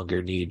no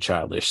longer need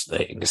childish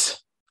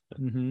things.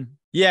 Mm-hmm.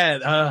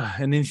 Yeah,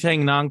 and then he's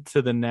hanging on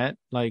to the net,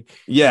 like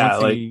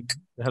the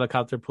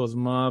helicopter pulls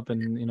him up,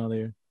 and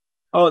they're.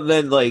 Oh, and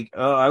then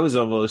I was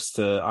almost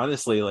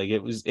honestly like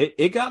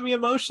it got me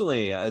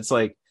emotionally. It's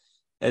like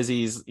as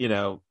he's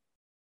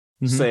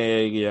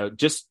saying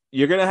just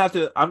I'm gonna have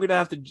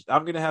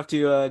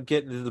to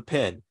get into the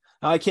pin.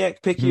 I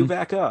can't pick you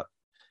back up.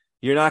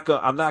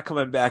 I'm not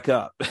coming back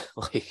up.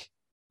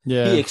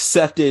 He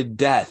accepted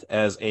death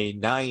as a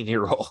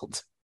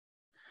 9-year-old.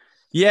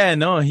 Yeah,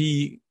 no,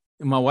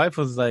 my wife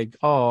was like,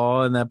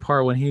 oh, and that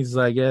part when he's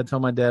like, yeah,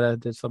 tell my dad I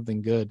did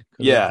something good.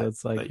 Yeah.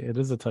 It's like it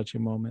is a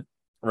touching moment.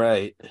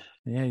 Right.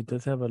 Yeah, he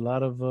does have a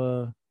lot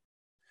of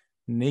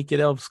naked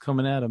elves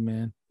coming at him,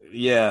 man.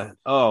 Yeah.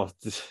 Oh,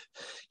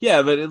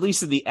 yeah, but at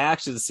least in the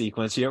action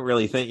sequence, you don't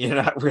really think you're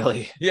not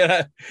really.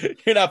 Yeah,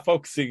 you're not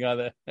focusing on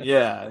that.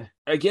 Yeah.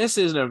 I guess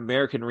as an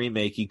American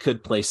remake, you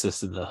could place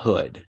this in the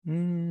hood.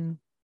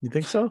 You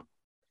think so?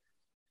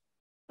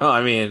 Oh,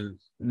 I mean,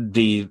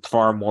 the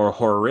far more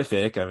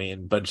horrific. I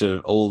mean, bunch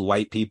of old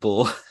white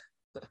people.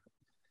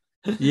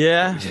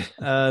 Yeah.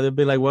 They'll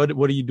be like, what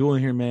are you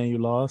doing here, man? You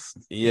lost?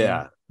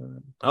 Yeah.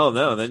 Oh,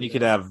 no. Then you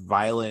could have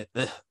violent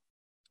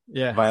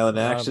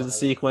action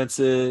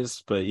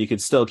sequences, but you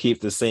could still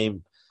keep the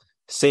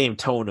same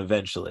tone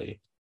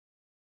eventually.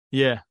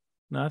 Yeah.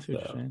 No, that's what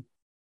you're saying.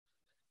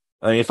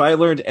 I mean, if I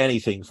learned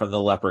anything from the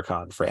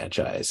Leprechaun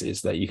franchise,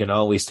 is that you can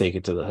always take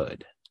it to the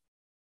hood.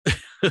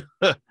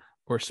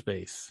 Or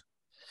space.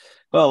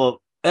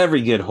 Well,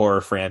 every good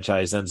horror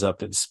franchise ends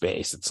up in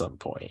space at some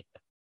point.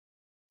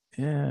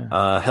 Yeah.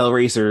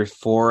 Hellraiser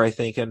 4, I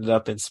think, ended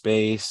up in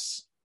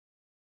space.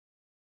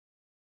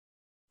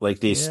 Like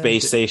the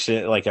space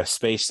station, like a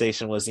space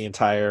station was the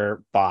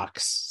entire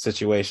box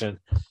situation.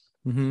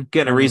 Mm-hmm.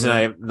 Again, a reason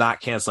I'm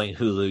not canceling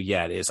Hulu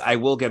yet is I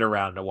will get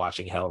around to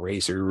watching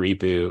Hellraiser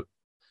reboot.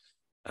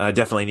 I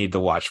definitely need to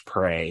watch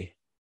Prey.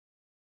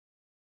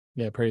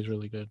 Yeah, Prey's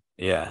really good.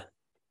 Yeah.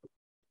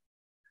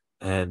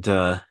 And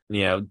of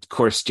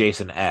course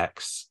Jason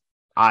X.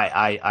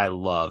 I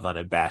love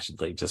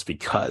unabashedly just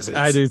because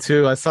I do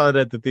too. I saw it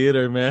at the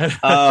theater, man.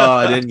 Oh,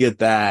 I didn't get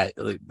that.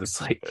 It's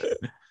like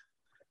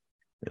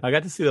I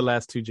got to see the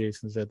last two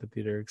Jasons at the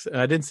theater.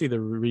 I didn't see the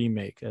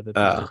remake at the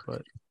theater,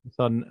 but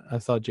I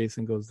saw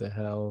Jason Goes to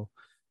Hell,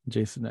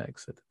 Jason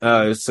X. At the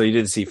theater. So you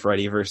didn't see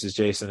Freddy versus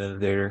Jason in the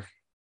theater?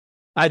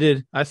 I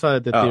did. I saw it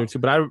at the theater too,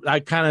 but I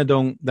kind of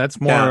don't.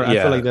 That's more. I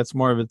feel like that's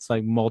more of its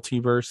like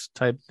multiverse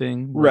type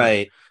thing,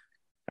 right?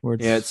 Where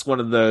it's one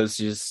of those.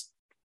 You just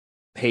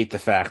hate the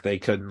fact they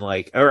couldn't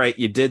all right,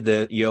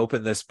 you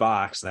open this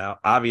box now.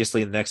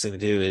 Obviously, the next thing to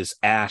do is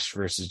Ash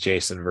versus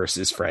Jason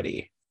versus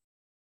Freddy.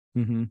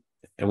 Mm-hmm.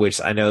 In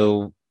which I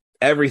know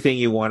everything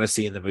you want to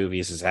see in the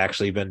movies has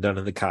actually been done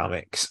in the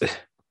comics.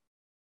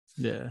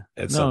 Yeah.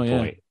 At some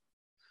point.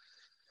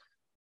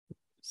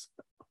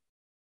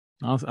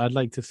 I'd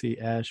like to see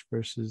Ash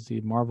versus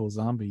the Marvel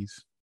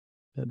Zombies.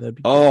 That'd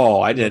be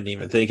I didn't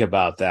even think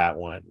about that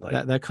one.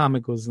 That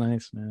comic was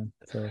nice, man.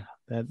 So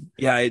that'd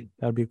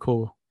be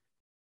cool.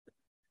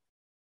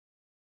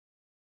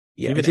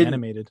 Yeah, even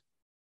animated.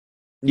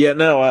 Yeah,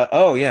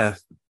 no. Yeah.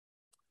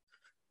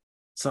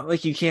 It's not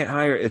like you can't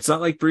hire. It's not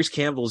like Bruce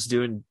Campbell's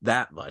doing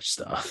that much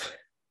stuff.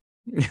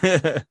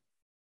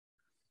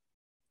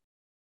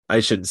 I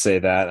shouldn't say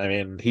that. I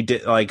mean, he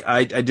did.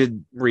 I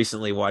did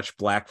recently watch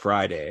Black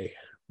Friday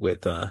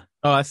with.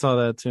 I saw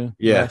that too.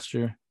 Yeah, last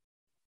year,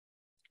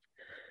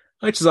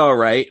 which is all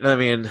right. I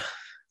mean,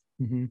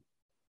 mm-hmm.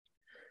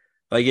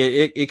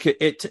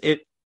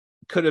 It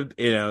could have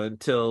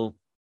until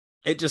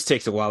it just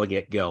takes a while to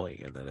get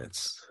going, and then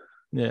it's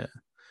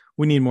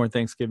we need more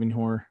Thanksgiving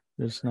horror.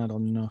 There's not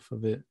enough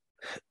of it.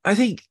 I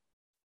think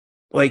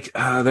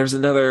there's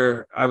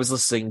another I was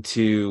listening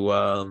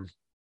to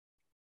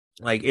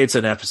it's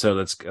an episode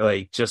that's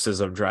just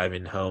as I'm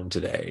driving home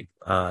today.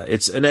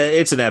 It's an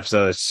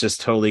episode that's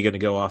just totally going to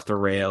go off the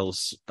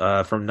rails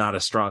from Not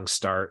a Strong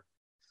Start.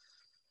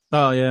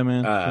 Oh yeah,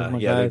 man.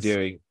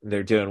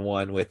 They're doing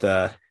one with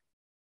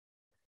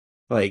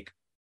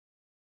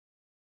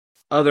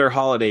other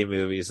holiday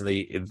movies, and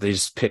they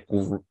just pick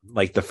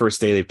the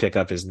first day they pick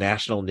up is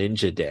National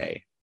Ninja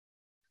Day.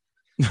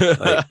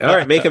 All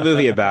right, make a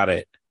movie about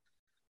it.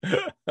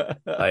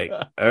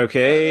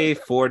 Okay,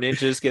 4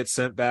 ninjas get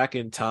sent back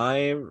in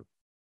time.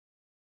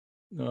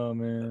 Oh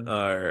man.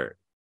 Or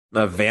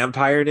a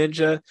vampire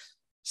ninja.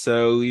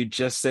 So you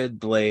just said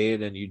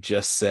Blade and you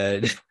just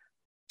said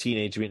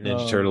Teenage Mutant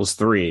Ninja Turtles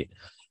 3.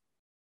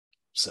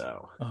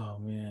 So oh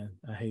man,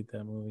 I hate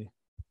that movie.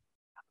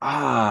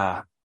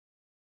 I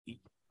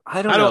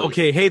don't know.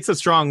 Okay, hate's a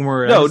strong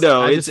word.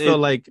 I just feel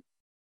like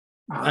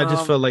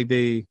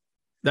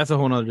that's a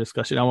whole nother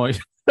discussion. I want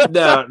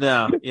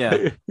no,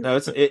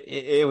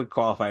 it would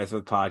qualify as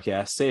a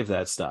podcast. Save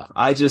that stuff.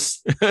 I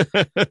just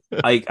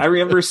I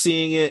remember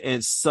seeing it,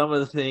 and some of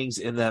the things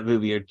in that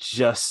movie are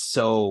just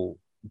so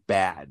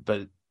bad,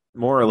 but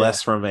more or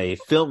less from a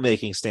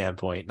filmmaking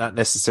standpoint, not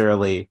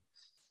necessarily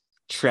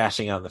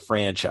trashing on the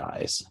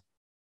franchise.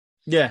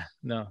 Yeah,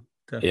 no,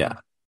 definitely. Yeah,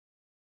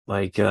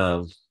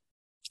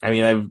 I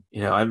mean,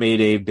 I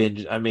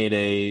made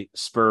a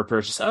spur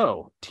purchase.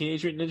 Oh,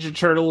 Teenage Mutant Ninja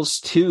Turtles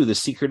 2: The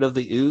Secret of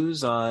the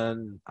Ooze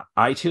on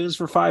iTunes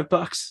for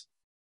 $5.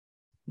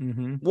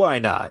 Mm-hmm. Why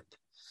not?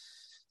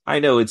 I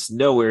know it's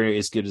nowhere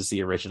as good as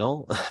the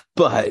original,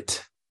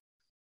 but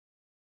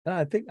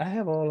I think I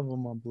have all of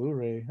them on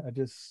Blu-ray. I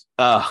just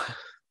I'm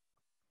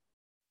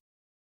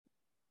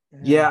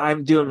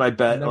doing my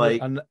best.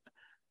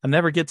 I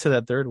never get to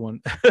that third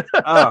one.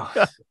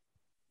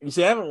 You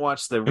see, I haven't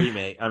watched the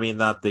remake. I mean,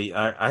 not the.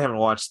 I haven't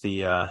watched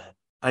the.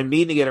 I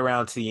mean to get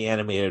around to the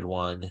animated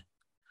one.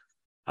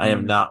 I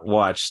have not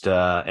watched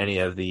any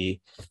of the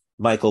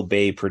Michael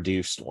Bay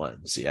produced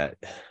ones yet.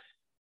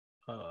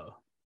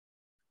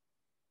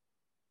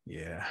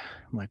 Yeah,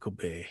 Michael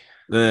Bay.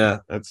 Yeah,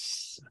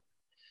 it's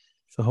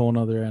a whole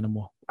nother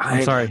animal.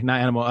 I'm sorry,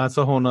 not animal. That's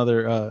a whole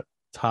nother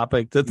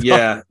topic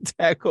to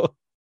tackle.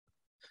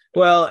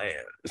 Well,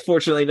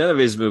 fortunately, none of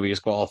his movies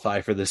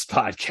qualify for this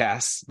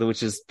podcast,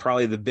 which is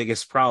probably the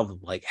biggest problem.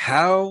 Like,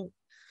 how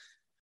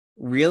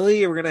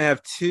really we're gonna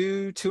have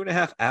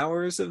 2.5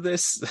 hours of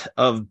this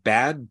of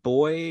Bad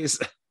Boys?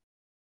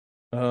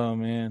 Oh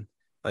man,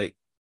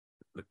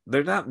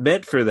 they're not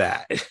meant for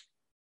that.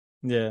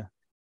 Yeah,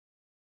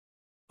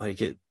 I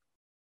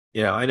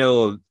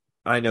know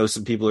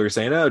some people are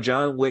saying, "Oh,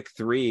 John Wick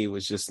 3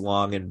 was just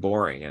long and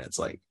boring," and it's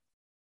like,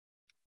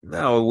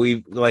 no,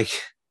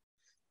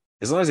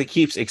 as long as it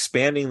keeps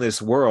expanding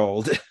this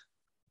world,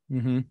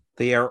 mm-hmm.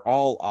 They are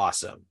all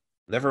awesome.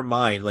 Never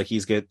mind, he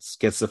gets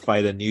to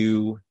fight a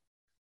new,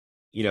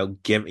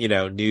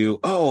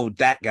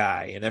 that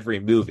guy in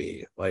every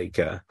movie, Mike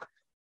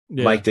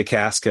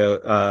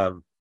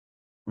DeCasco.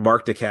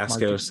 Mark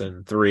Dacascos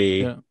in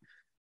 3,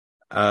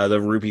 Yeah.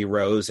 The Ruby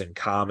Rose and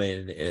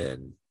Common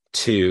in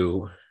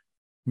 2,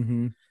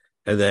 Mm-hmm.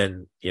 and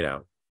then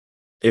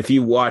if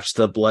you watch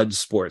the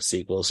Bloodsport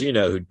sequels, you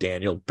know who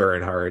Daniel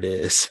Bernhardt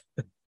is.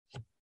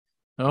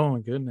 Oh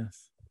my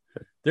goodness.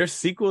 There's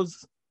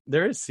sequels.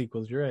 There is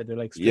sequels. You're right. They're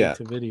like straight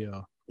to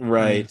video.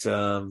 Right.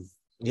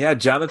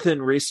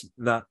 Jonathan Rhys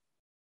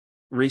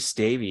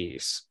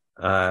Davies,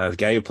 the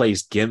guy who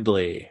plays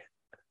Gimli.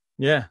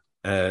 Yeah.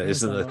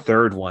 Is in the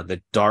third one,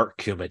 the Dark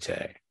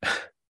Kumite.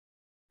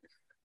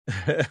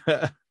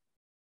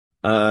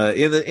 And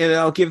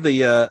I'll give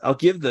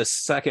the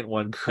second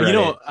one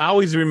credit. I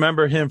always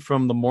remember him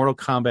from the Mortal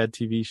Kombat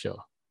TV show.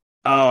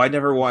 Oh, I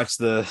never watched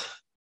the.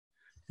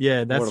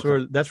 Yeah, that's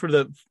where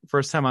the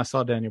first time I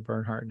saw Daniel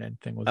Bernhardt and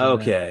anything was.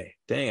 Okay,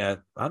 dang,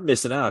 I'm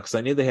missing out because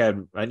I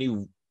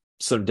knew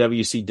some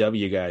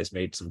WCW guys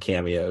made some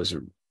cameos.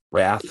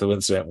 Wrath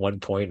was at one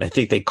point. I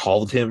think they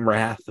called him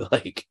Wrath,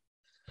 like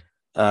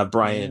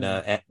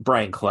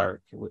Brian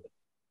Clark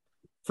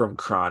from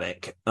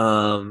Chronic.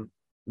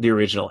 The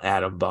original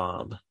Atom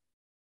Bomb.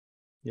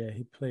 Yeah,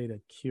 he played a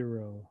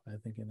Kiro, I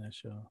think, in that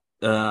show.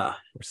 Or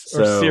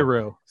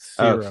Zero.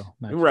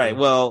 Right.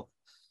 Well,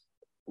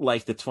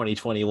 like the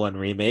 2021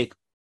 remake,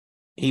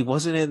 he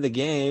wasn't in the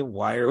game.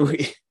 Why are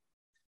we?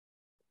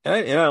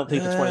 I don't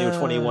think the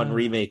 2021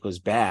 remake was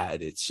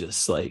bad. It's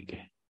just like.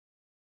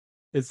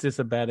 It's just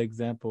a bad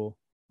example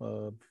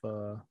of.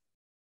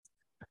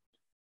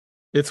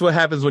 It's what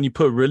happens when you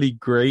put really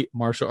great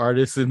martial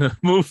artists in a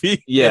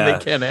movie. Yeah.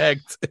 And they can't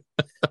act.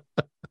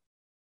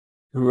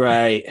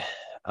 Right.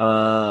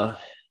 But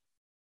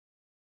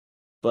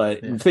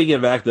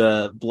thinking back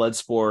to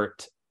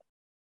Bloodsport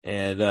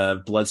and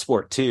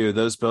Bloodsport 2,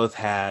 those both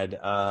had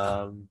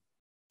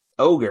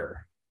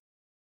Ogre.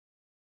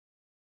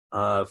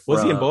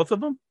 Was he in both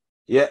of them?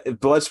 Yeah,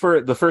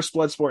 Bloodsport, the first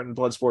Bloodsport and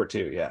Bloodsport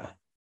 2, yeah.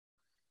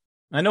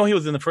 I know he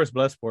was in the first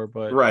Bloodsport,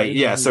 but right,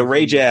 yeah. So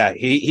Ray Jack,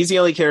 he's the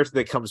only character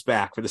that comes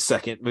back for the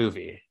second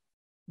movie.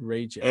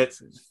 Ray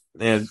Jackson.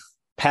 And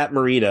Pat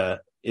Morita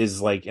is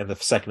like in the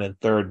second and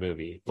third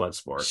movie,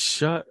 Bloodsport.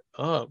 Shut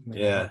up, man.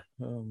 Yeah.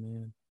 Oh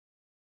man.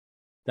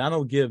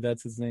 Donald Gibb,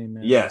 that's his name,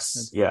 man.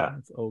 Yes,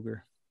 that's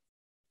Ogre.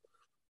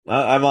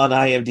 I'm on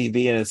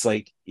IMDb and it's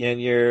like, and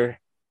your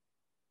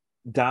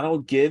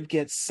Donald Gibb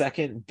gets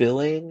second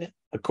billing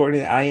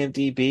according to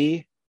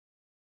IMDb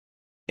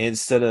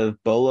instead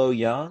of Bolo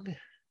Young.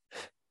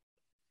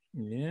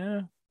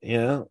 Yeah.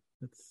 Yeah.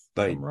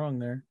 I'm wrong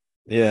there.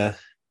 Yeah.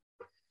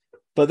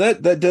 But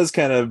that does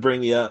kind of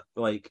bring me up.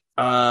 Like,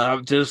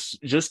 I'm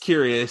just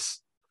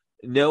curious.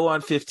 No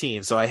on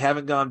 15. So I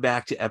haven't gone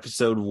back to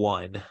episode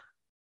 1.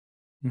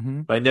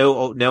 Mm-hmm. But I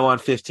know no on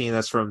 15.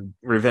 That's from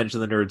Revenge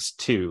of the Nerds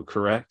 2,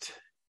 correct?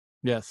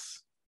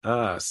 Yes.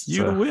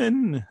 You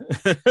win.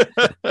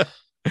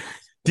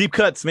 Deep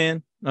cuts,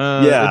 man.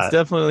 Yeah, it's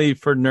definitely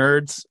for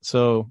nerds.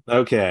 So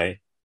okay,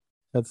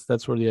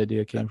 that's where the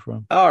idea came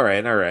from. All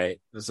right.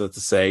 That's what to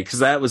say, because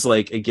that was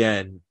like,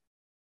 again,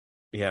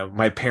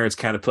 my parents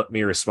kind of put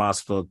me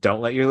responsible.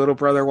 Don't let your little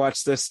brother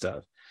watch this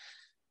stuff.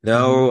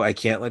 No, I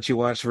can't let you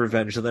watch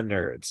Revenge of the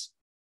Nerds.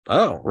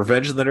 Oh,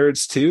 Revenge of the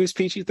Nerds 2 is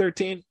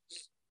PG-13?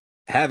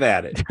 Have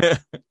at it.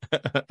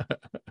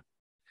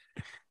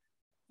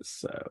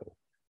 So,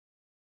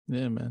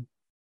 yeah, man.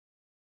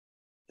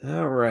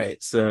 All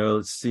right, so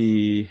let's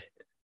see.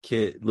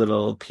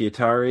 Little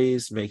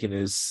Pietari's making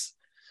his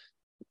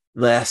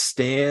last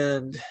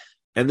stand,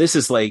 and this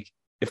is like,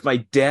 if my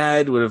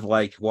dad would have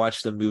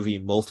watched the movie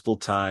multiple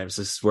times,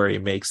 this is where he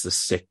makes the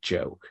sick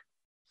joke,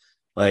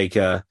 and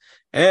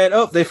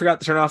they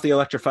forgot to turn off the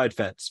electrified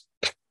fence.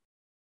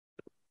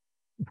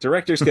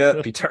 Director's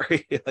cut.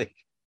 Pietari,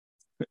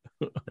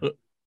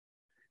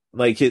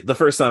 the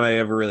first time I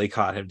ever really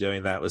caught him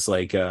doing that was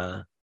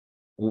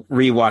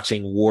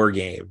rewatching War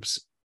Games.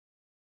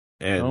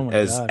 And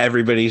as God.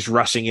 Everybody's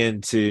rushing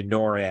into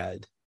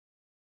NORAD,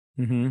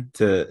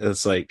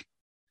 it's like,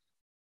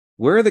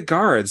 where are the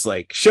guards?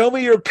 Show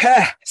me your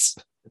pass.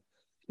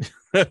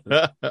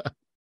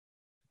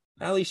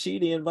 Ali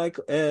Sheedy and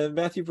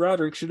Matthew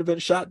Broderick should have been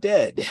shot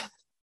dead.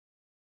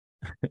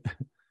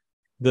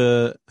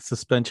 The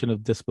suspension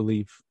of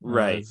disbelief,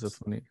 right? Is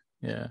funny.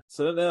 Yeah.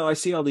 So now I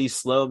see all these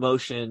slow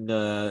motion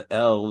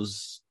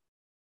elves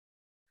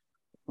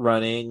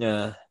running.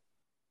 I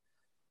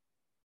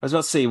was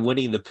about to say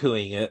Winnie the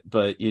Poohing it,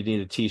 but you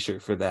need a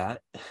T-shirt for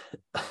that.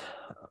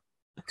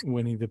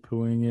 Winnie the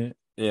Poohing it.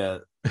 Yeah,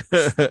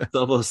 it's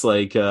almost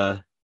like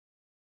some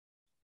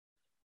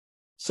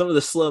of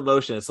the slow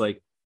motion. It's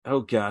like,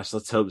 oh gosh,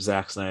 let's hope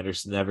Zack Snyder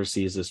never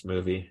sees this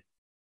movie.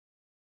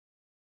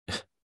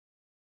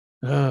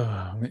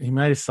 Oh, he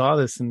might have saw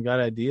this and got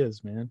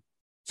ideas, man.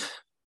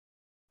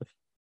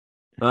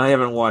 I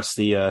haven't watched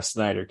the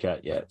Snyder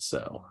cut yet,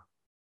 so.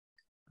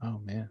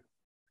 Oh man,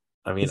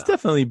 I mean, it's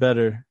definitely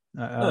better.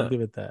 I'll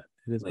give it that.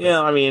 It is better.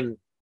 Yeah, I mean,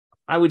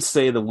 I would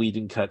say the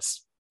Whedon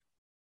cuts,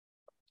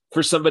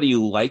 for somebody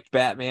who liked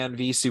Batman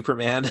v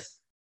Superman,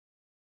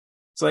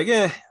 it's like,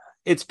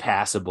 it's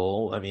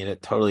passable. I mean,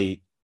 it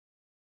totally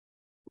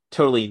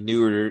totally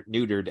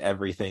neutered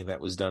everything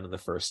that was done in the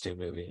first two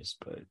movies.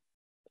 But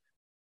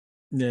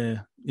yeah,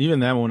 even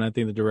that one, I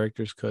think the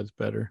director's cut's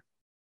better.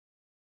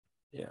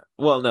 Yeah.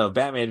 Well, no,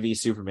 Batman v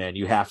Superman,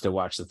 you have to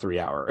watch the 3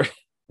 hour.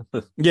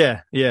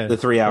 Yeah. The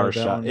 3 hour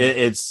shot. One,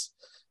 it's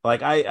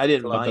like I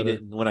didn't mind better.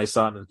 it when I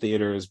saw it in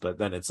theaters, but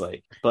then it's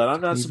like, but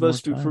I'm not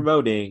supposed to be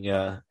promoting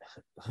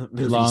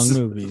long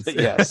movies.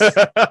 Yes.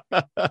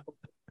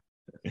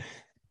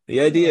 The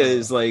idea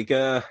is like,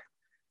 come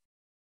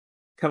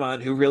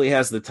on, who really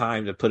has the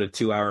time to put a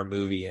 2 hour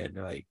movie in?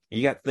 Like,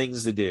 you got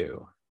things to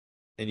do.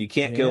 And you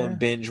can't go and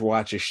binge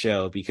watch a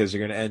show because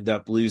you're going to end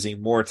up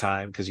losing more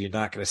time because you're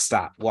not going to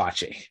stop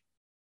watching.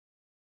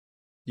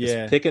 Yeah.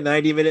 Just pick a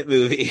 90-minute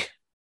movie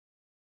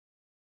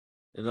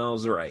and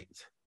all's right.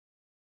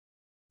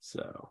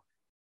 So,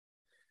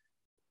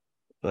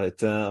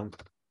 but yeah,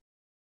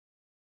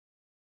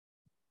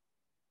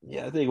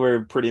 I think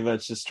we're pretty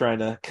much just trying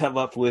to come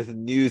up with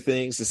new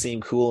things to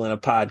seem cool in a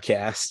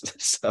podcast.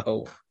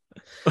 So,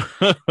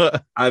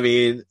 I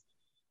mean,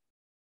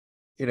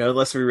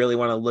 unless we really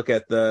want to look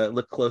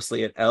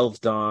closely at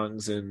elf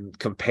dongs and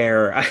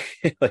compare,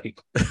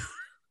 like,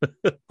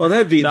 well,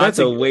 that's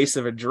a waste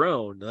of a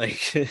drone.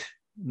 Like,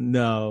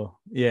 no,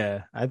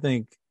 yeah, I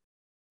think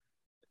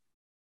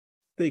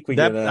we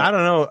that I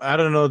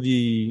don't know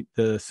the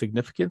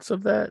significance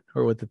of that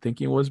or what the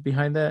thinking was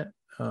behind that,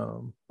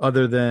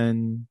 other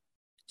than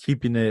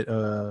keeping it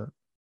a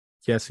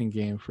guessing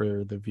game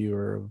for the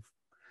viewer of,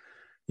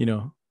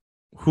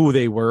 who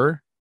they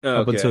were.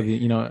 Up until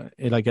the,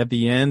 like at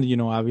the end,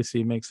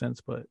 obviously it makes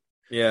sense, but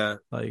yeah,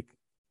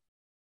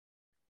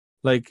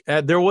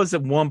 there was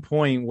at one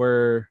point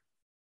where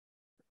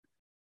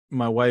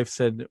my wife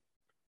said,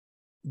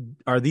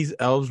 were these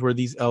elves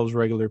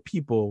regular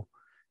people?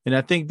 And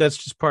I think that's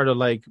just part of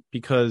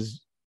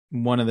because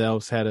one of the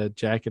elves had a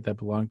jacket that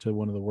belonged to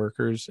one of the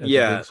workers at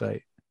the big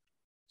site.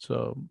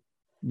 So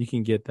you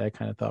can get that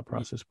kind of thought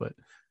process, but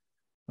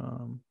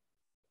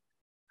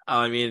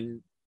I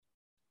mean,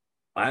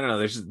 I don't know.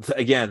 There's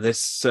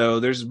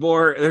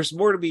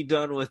more to be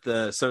done with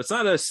so it's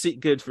not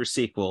good for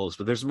sequels,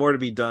 but there's more to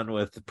be done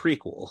with the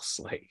prequels.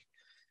 Like,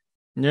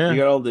 yeah, you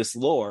got all this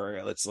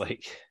lore. It's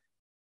like,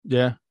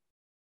 yeah,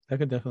 that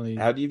could definitely.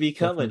 How do you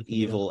become an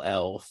evil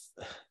elf?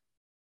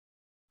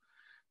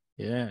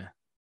 Yeah,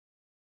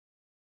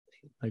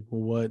 like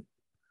what?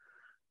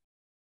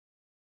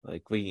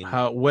 Like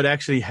what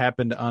actually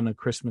happened on a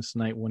Christmas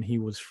night when he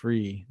was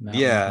free?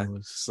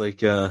 It's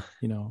like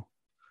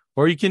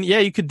Or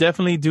you could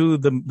definitely do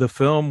the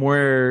film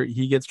where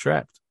he gets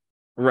trapped.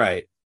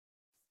 Right.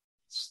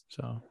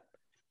 So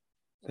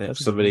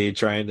somebody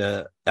trying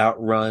to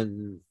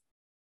outrun.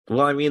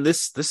 Well, I mean,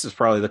 this is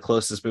probably the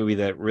closest movie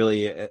that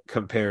really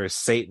compares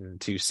Satan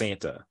to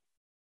Santa.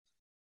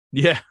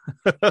 Yeah.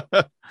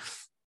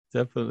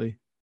 Definitely.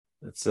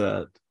 Let's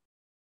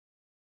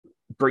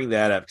bring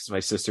that up because my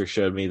sister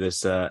showed me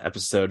this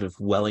episode of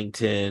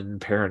Wellington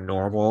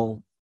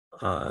Paranormal.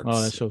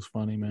 That show's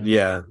funny, man.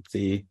 Yeah,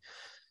 the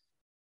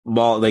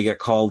mall, they get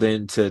called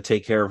in to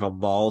take care of a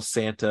mall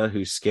Santa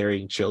who's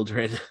scaring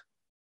children.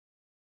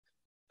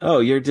 Oh,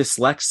 you're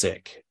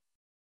dyslexic,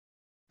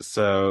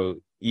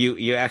 so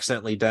you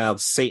accidentally dialed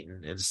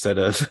Satan instead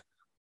of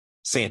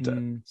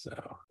Santa.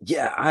 So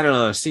yeah, I don't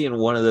know, seeing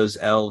one of those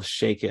elves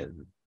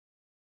shaking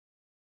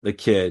the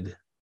kid,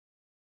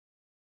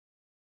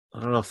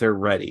 I don't know if they're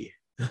ready.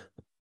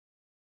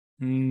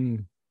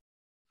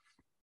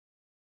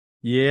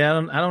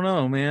 Yeah, I don't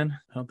know, man.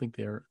 I don't think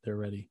they're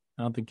ready.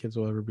 I don't think kids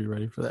will ever be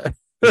ready for that.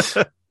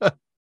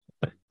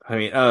 I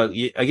mean,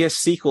 I guess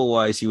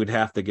sequel-wise, you would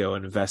have to go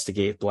and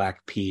investigate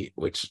Black Pete,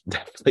 which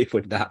definitely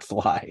would not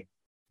fly.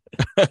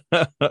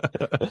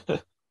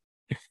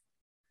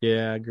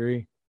 Yeah, I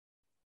agree.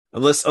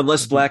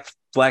 Unless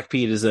Black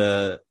Pete is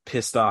a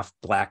pissed off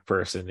black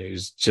person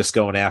who's just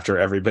going after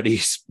everybody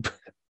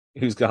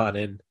who's gone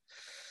in.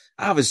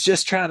 I was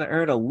just trying to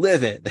earn a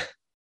living.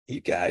 You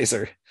guys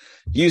are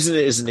using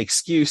it as an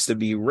excuse to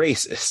be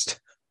racist.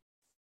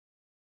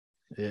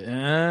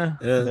 Yeah,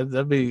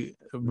 that'd be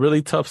a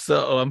really tough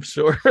sell, I'm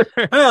sure. Well,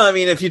 I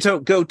mean, if you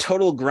don't go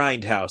total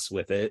Grindhouse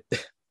with it,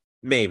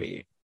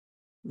 maybe.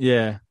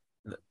 Yeah.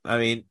 I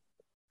mean,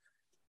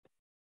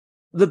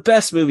 the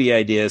best movie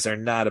ideas are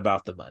not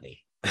about the money.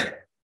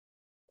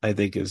 I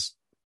think is.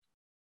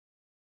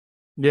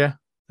 Yeah,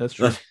 that's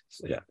true.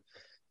 Yeah.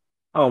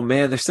 Oh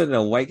man, they're sending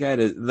a white guy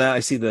to. Now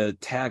I see the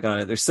tag on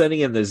it. They're sending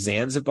him to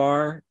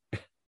Zanzibar.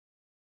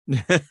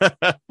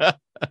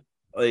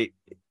 Like,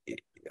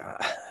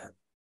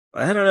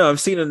 I don't know. I've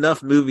seen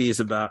enough movies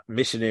about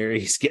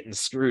missionaries getting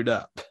screwed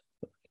up.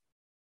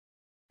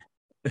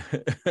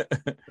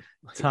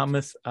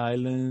 Thomas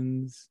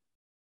Islands.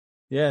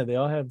 Yeah, they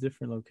all have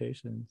different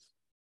locations.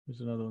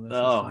 There's another one.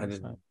 I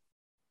didn't.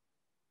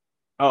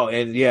 Oh,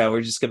 and yeah,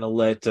 we're just gonna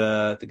let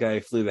the guy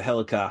who flew the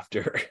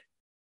helicopter.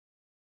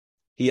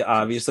 He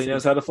obviously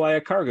knows how to fly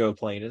a cargo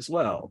plane as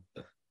well.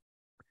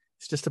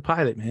 He's just a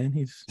pilot, man.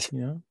 He's,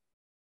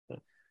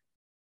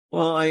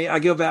 Well, I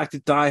go back to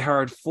Die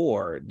Hard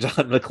 4. John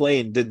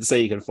McClane didn't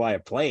say you can fly a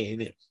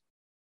plane.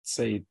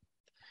 Say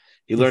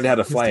He learned how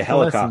to fly a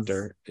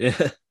helicopter.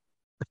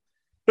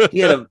 he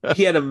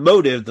had a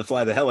motive to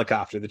fly the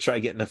helicopter to try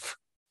getting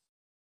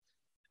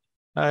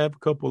I have a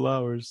couple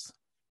hours.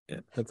 Yeah.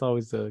 That's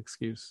always the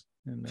excuse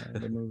in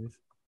the movies.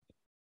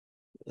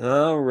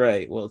 All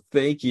right. Well,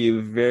 thank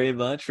you very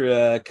much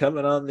for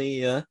coming on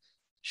the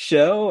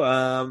show.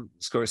 Of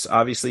course,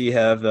 obviously you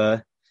have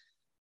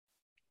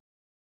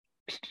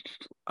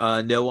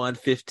No on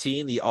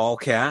 15, the all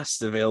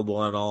cast, available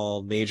on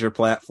all major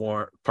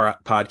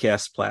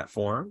podcast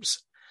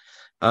platforms.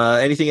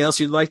 Anything else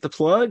you'd like to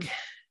plug?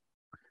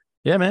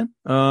 Yeah, man.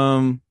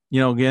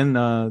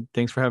 Again,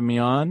 thanks for having me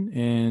on,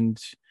 and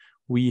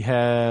we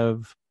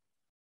have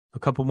a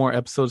couple more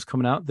episodes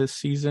coming out this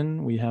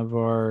season. We have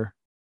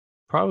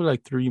probably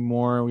like 3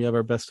 more. We have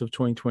our best of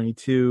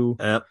 2022,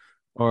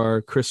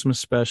 our Christmas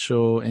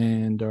special,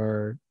 and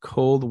our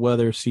cold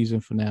weather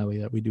season finale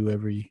that we do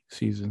every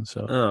season.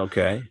 So,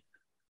 okay,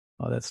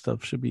 all that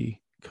stuff should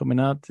be coming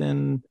out,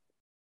 and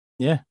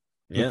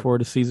look forward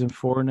to season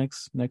 4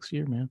 next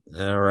year, man.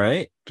 All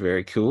right,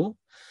 very cool.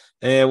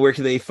 And where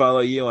can they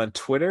follow you on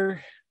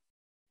Twitter?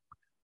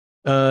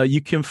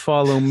 You can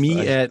follow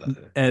me at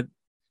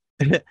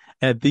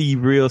the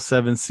Real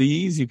 7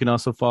 Cs. You can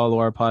also follow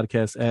our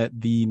podcast at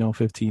the No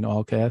 15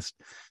 Allcast.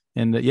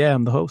 And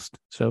I'm the host.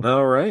 So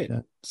all right.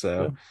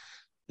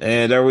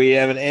 And are we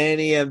having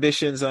any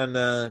ambitions on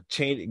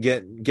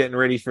getting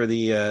ready for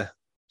the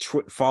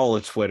fall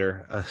of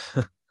Twitter?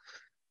 Have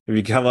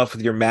you come up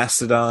with your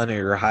Mastodon or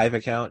your Hive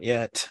account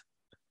yet?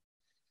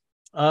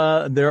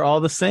 They're all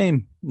the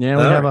same. Yeah,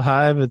 we have a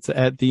Hive. It's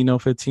at the No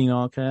 15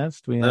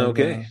 Allcast. We have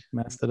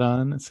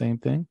Mastodon, the same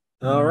thing.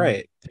 All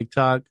right.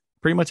 TikTok,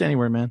 pretty much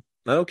anywhere, man.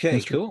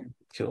 Okay, cool.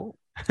 So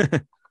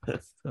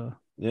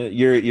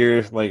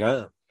you're like,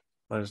 I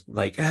was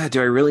like, do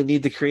I really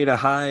need to create a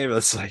Hive?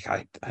 It's like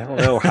I don't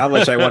know how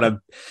much I want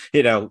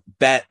to,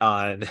 bet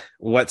on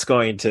what's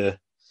going to,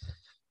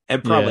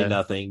 and probably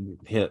nothing.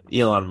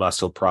 Elon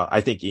Musk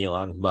I think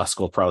Elon Musk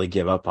will probably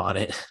give up on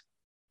it.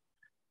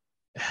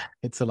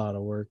 It's a lot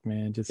of work,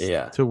 man. Just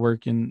to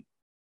work in,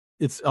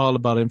 it's all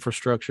about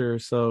infrastructure.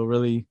 So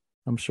really,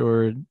 I'm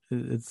sure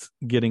it's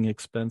getting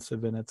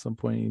expensive, and at some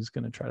point he's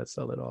going to try to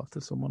sell it off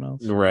to someone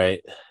else.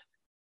 Right.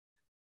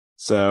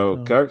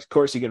 So of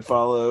course you can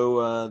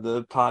follow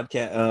the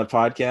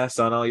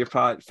podcast on all your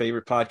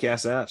favorite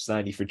podcast apps.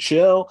 90 for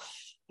Chill.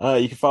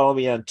 You can follow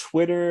me on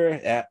Twitter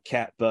at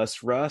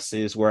CatBusRuss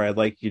is where I'd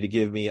like you to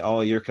give me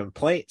all your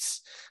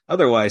complaints.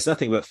 Otherwise,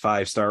 nothing but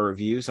 5-star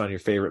reviews on your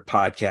favorite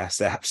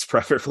podcast apps,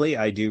 preferably.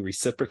 I do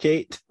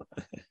reciprocate.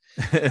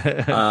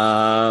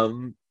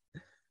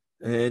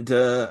 And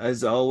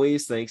as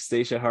always, thanks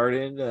Stacia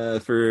Hardin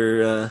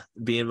for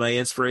being my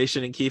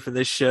inspiration and keeping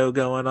this show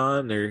going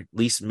on, or at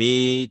least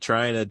me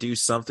trying to do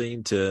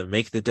something to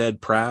make the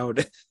dead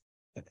proud.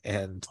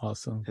 And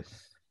awesome.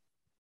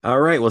 All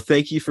right. Well,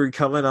 thank you for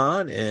coming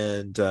on,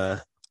 and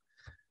I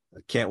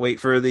can't wait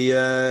for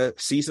the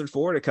season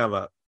 4 to come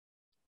up.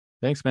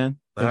 Thanks, man.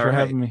 Thanks for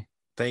having me.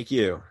 Thank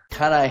you.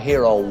 Can I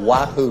hear a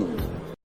wahoo?